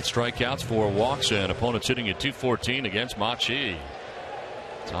 8 strikeouts, 4 walks, and opponents hitting at .214 against Machi.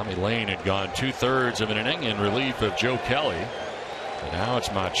 Tommy Lane had gone 2/3 of an inning in relief of Joe Kelly. And now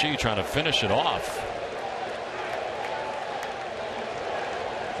it's Machi trying to finish it off.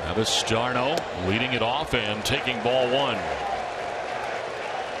 Avestarno leading it off and taking ball 1.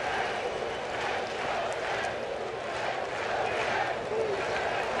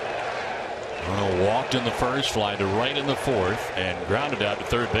 Arno walked in the first, fly to right in the 4th, and grounded out to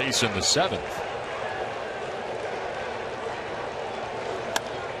third base in the 7th.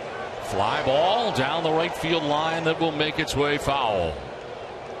 Fly ball down the right field line that will make its way foul.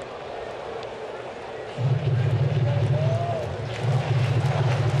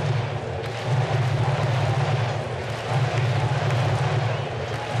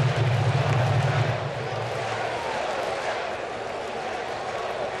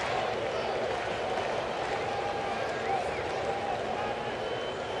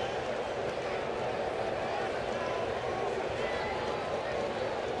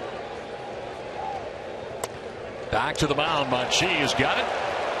 Back to the mound. Machi has got it.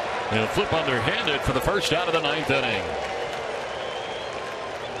 He'll flip underhanded for the first out of the 9th inning.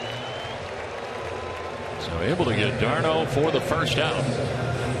 So able to get Darno for the first out.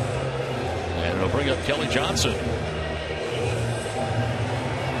 And it'll bring up Kelly Johnson.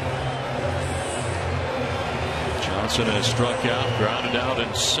 Johnson has struck out, grounded out,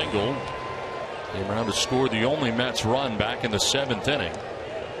 and singled. Came around to score the only Mets run back in the 7th inning.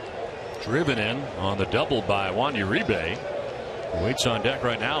 Driven in on the double by Juan Uribe. Waits on deck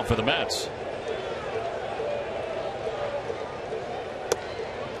right now for the Mets.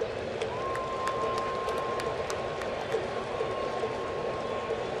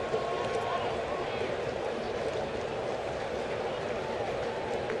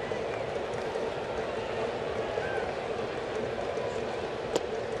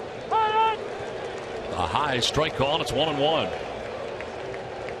 A high strike call, and it's 1-1.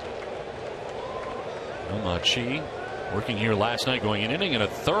 Machi working here last night, going an inning and a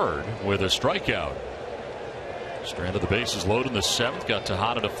third with a strikeout. Stranded the bases loaded in the 7th. Got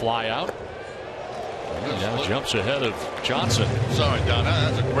Tejada to fly out. And now jumps ahead of Johnson. Sorry, Don.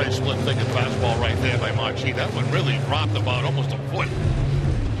 That's a great split-thinking fastball right there by Machi. That one really dropped about almost a foot.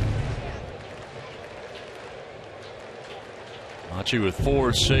 Machi with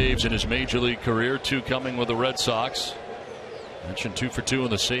 4 saves in his major league career, 2 coming with the Red Sox. Mentioned 2 for 2 in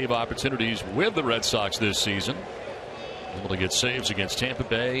the save opportunities with the Red Sox this season. Able to get saves against Tampa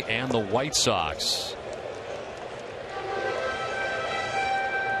Bay and the White Sox.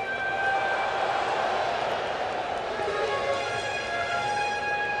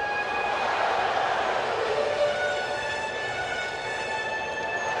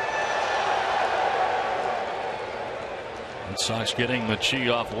 Red Sox getting Machi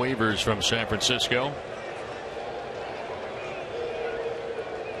off waivers from San Francisco.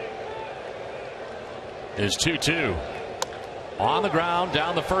 Is 2-2. On the ground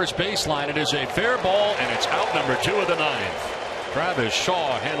down the first baseline. It is a fair ball, and it's out, number 2 of the 9th. Travis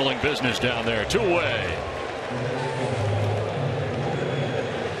Shaw handling business down there. 2 away.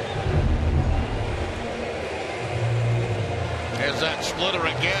 There's that splitter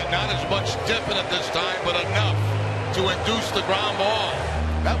again. Not as much dipping at this time, but enough to induce the ground ball.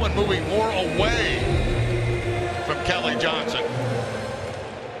 That one moving more away from Kelly Johnson.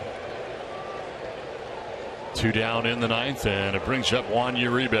 2 down in the 9th, and it brings up Juan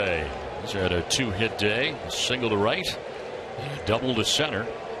Uribe. He's had a 2-hit day, a single to right, and a double to center,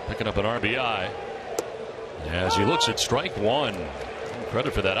 picking up an RBI as he looks at strike 1.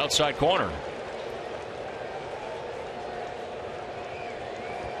 Credit for that outside corner.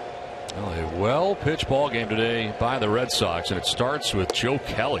 Well, a well-pitched ball game today by the Red Sox, and it starts with Joe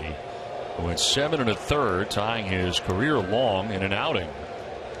Kelly, who went 7 1/3, tying his career long in an outing.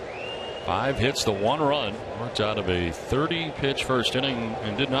 5 hits to 1 run. Worked out of a 30-pitch first inning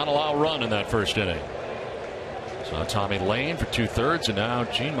and did not allow a run in that first inning. So Tommy Lane for 2/3, and now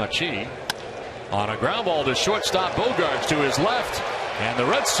Gene Machi on a ground ball to shortstop Bogarts to his left, and the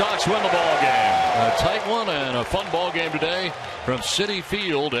Red Sox win the ball game. A tight one and a fun ball game today from Citi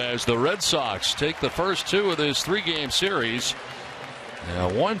Field as the Red Sox take the first 2 of this 3-game series. Now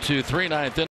 1-2-3 9th inning.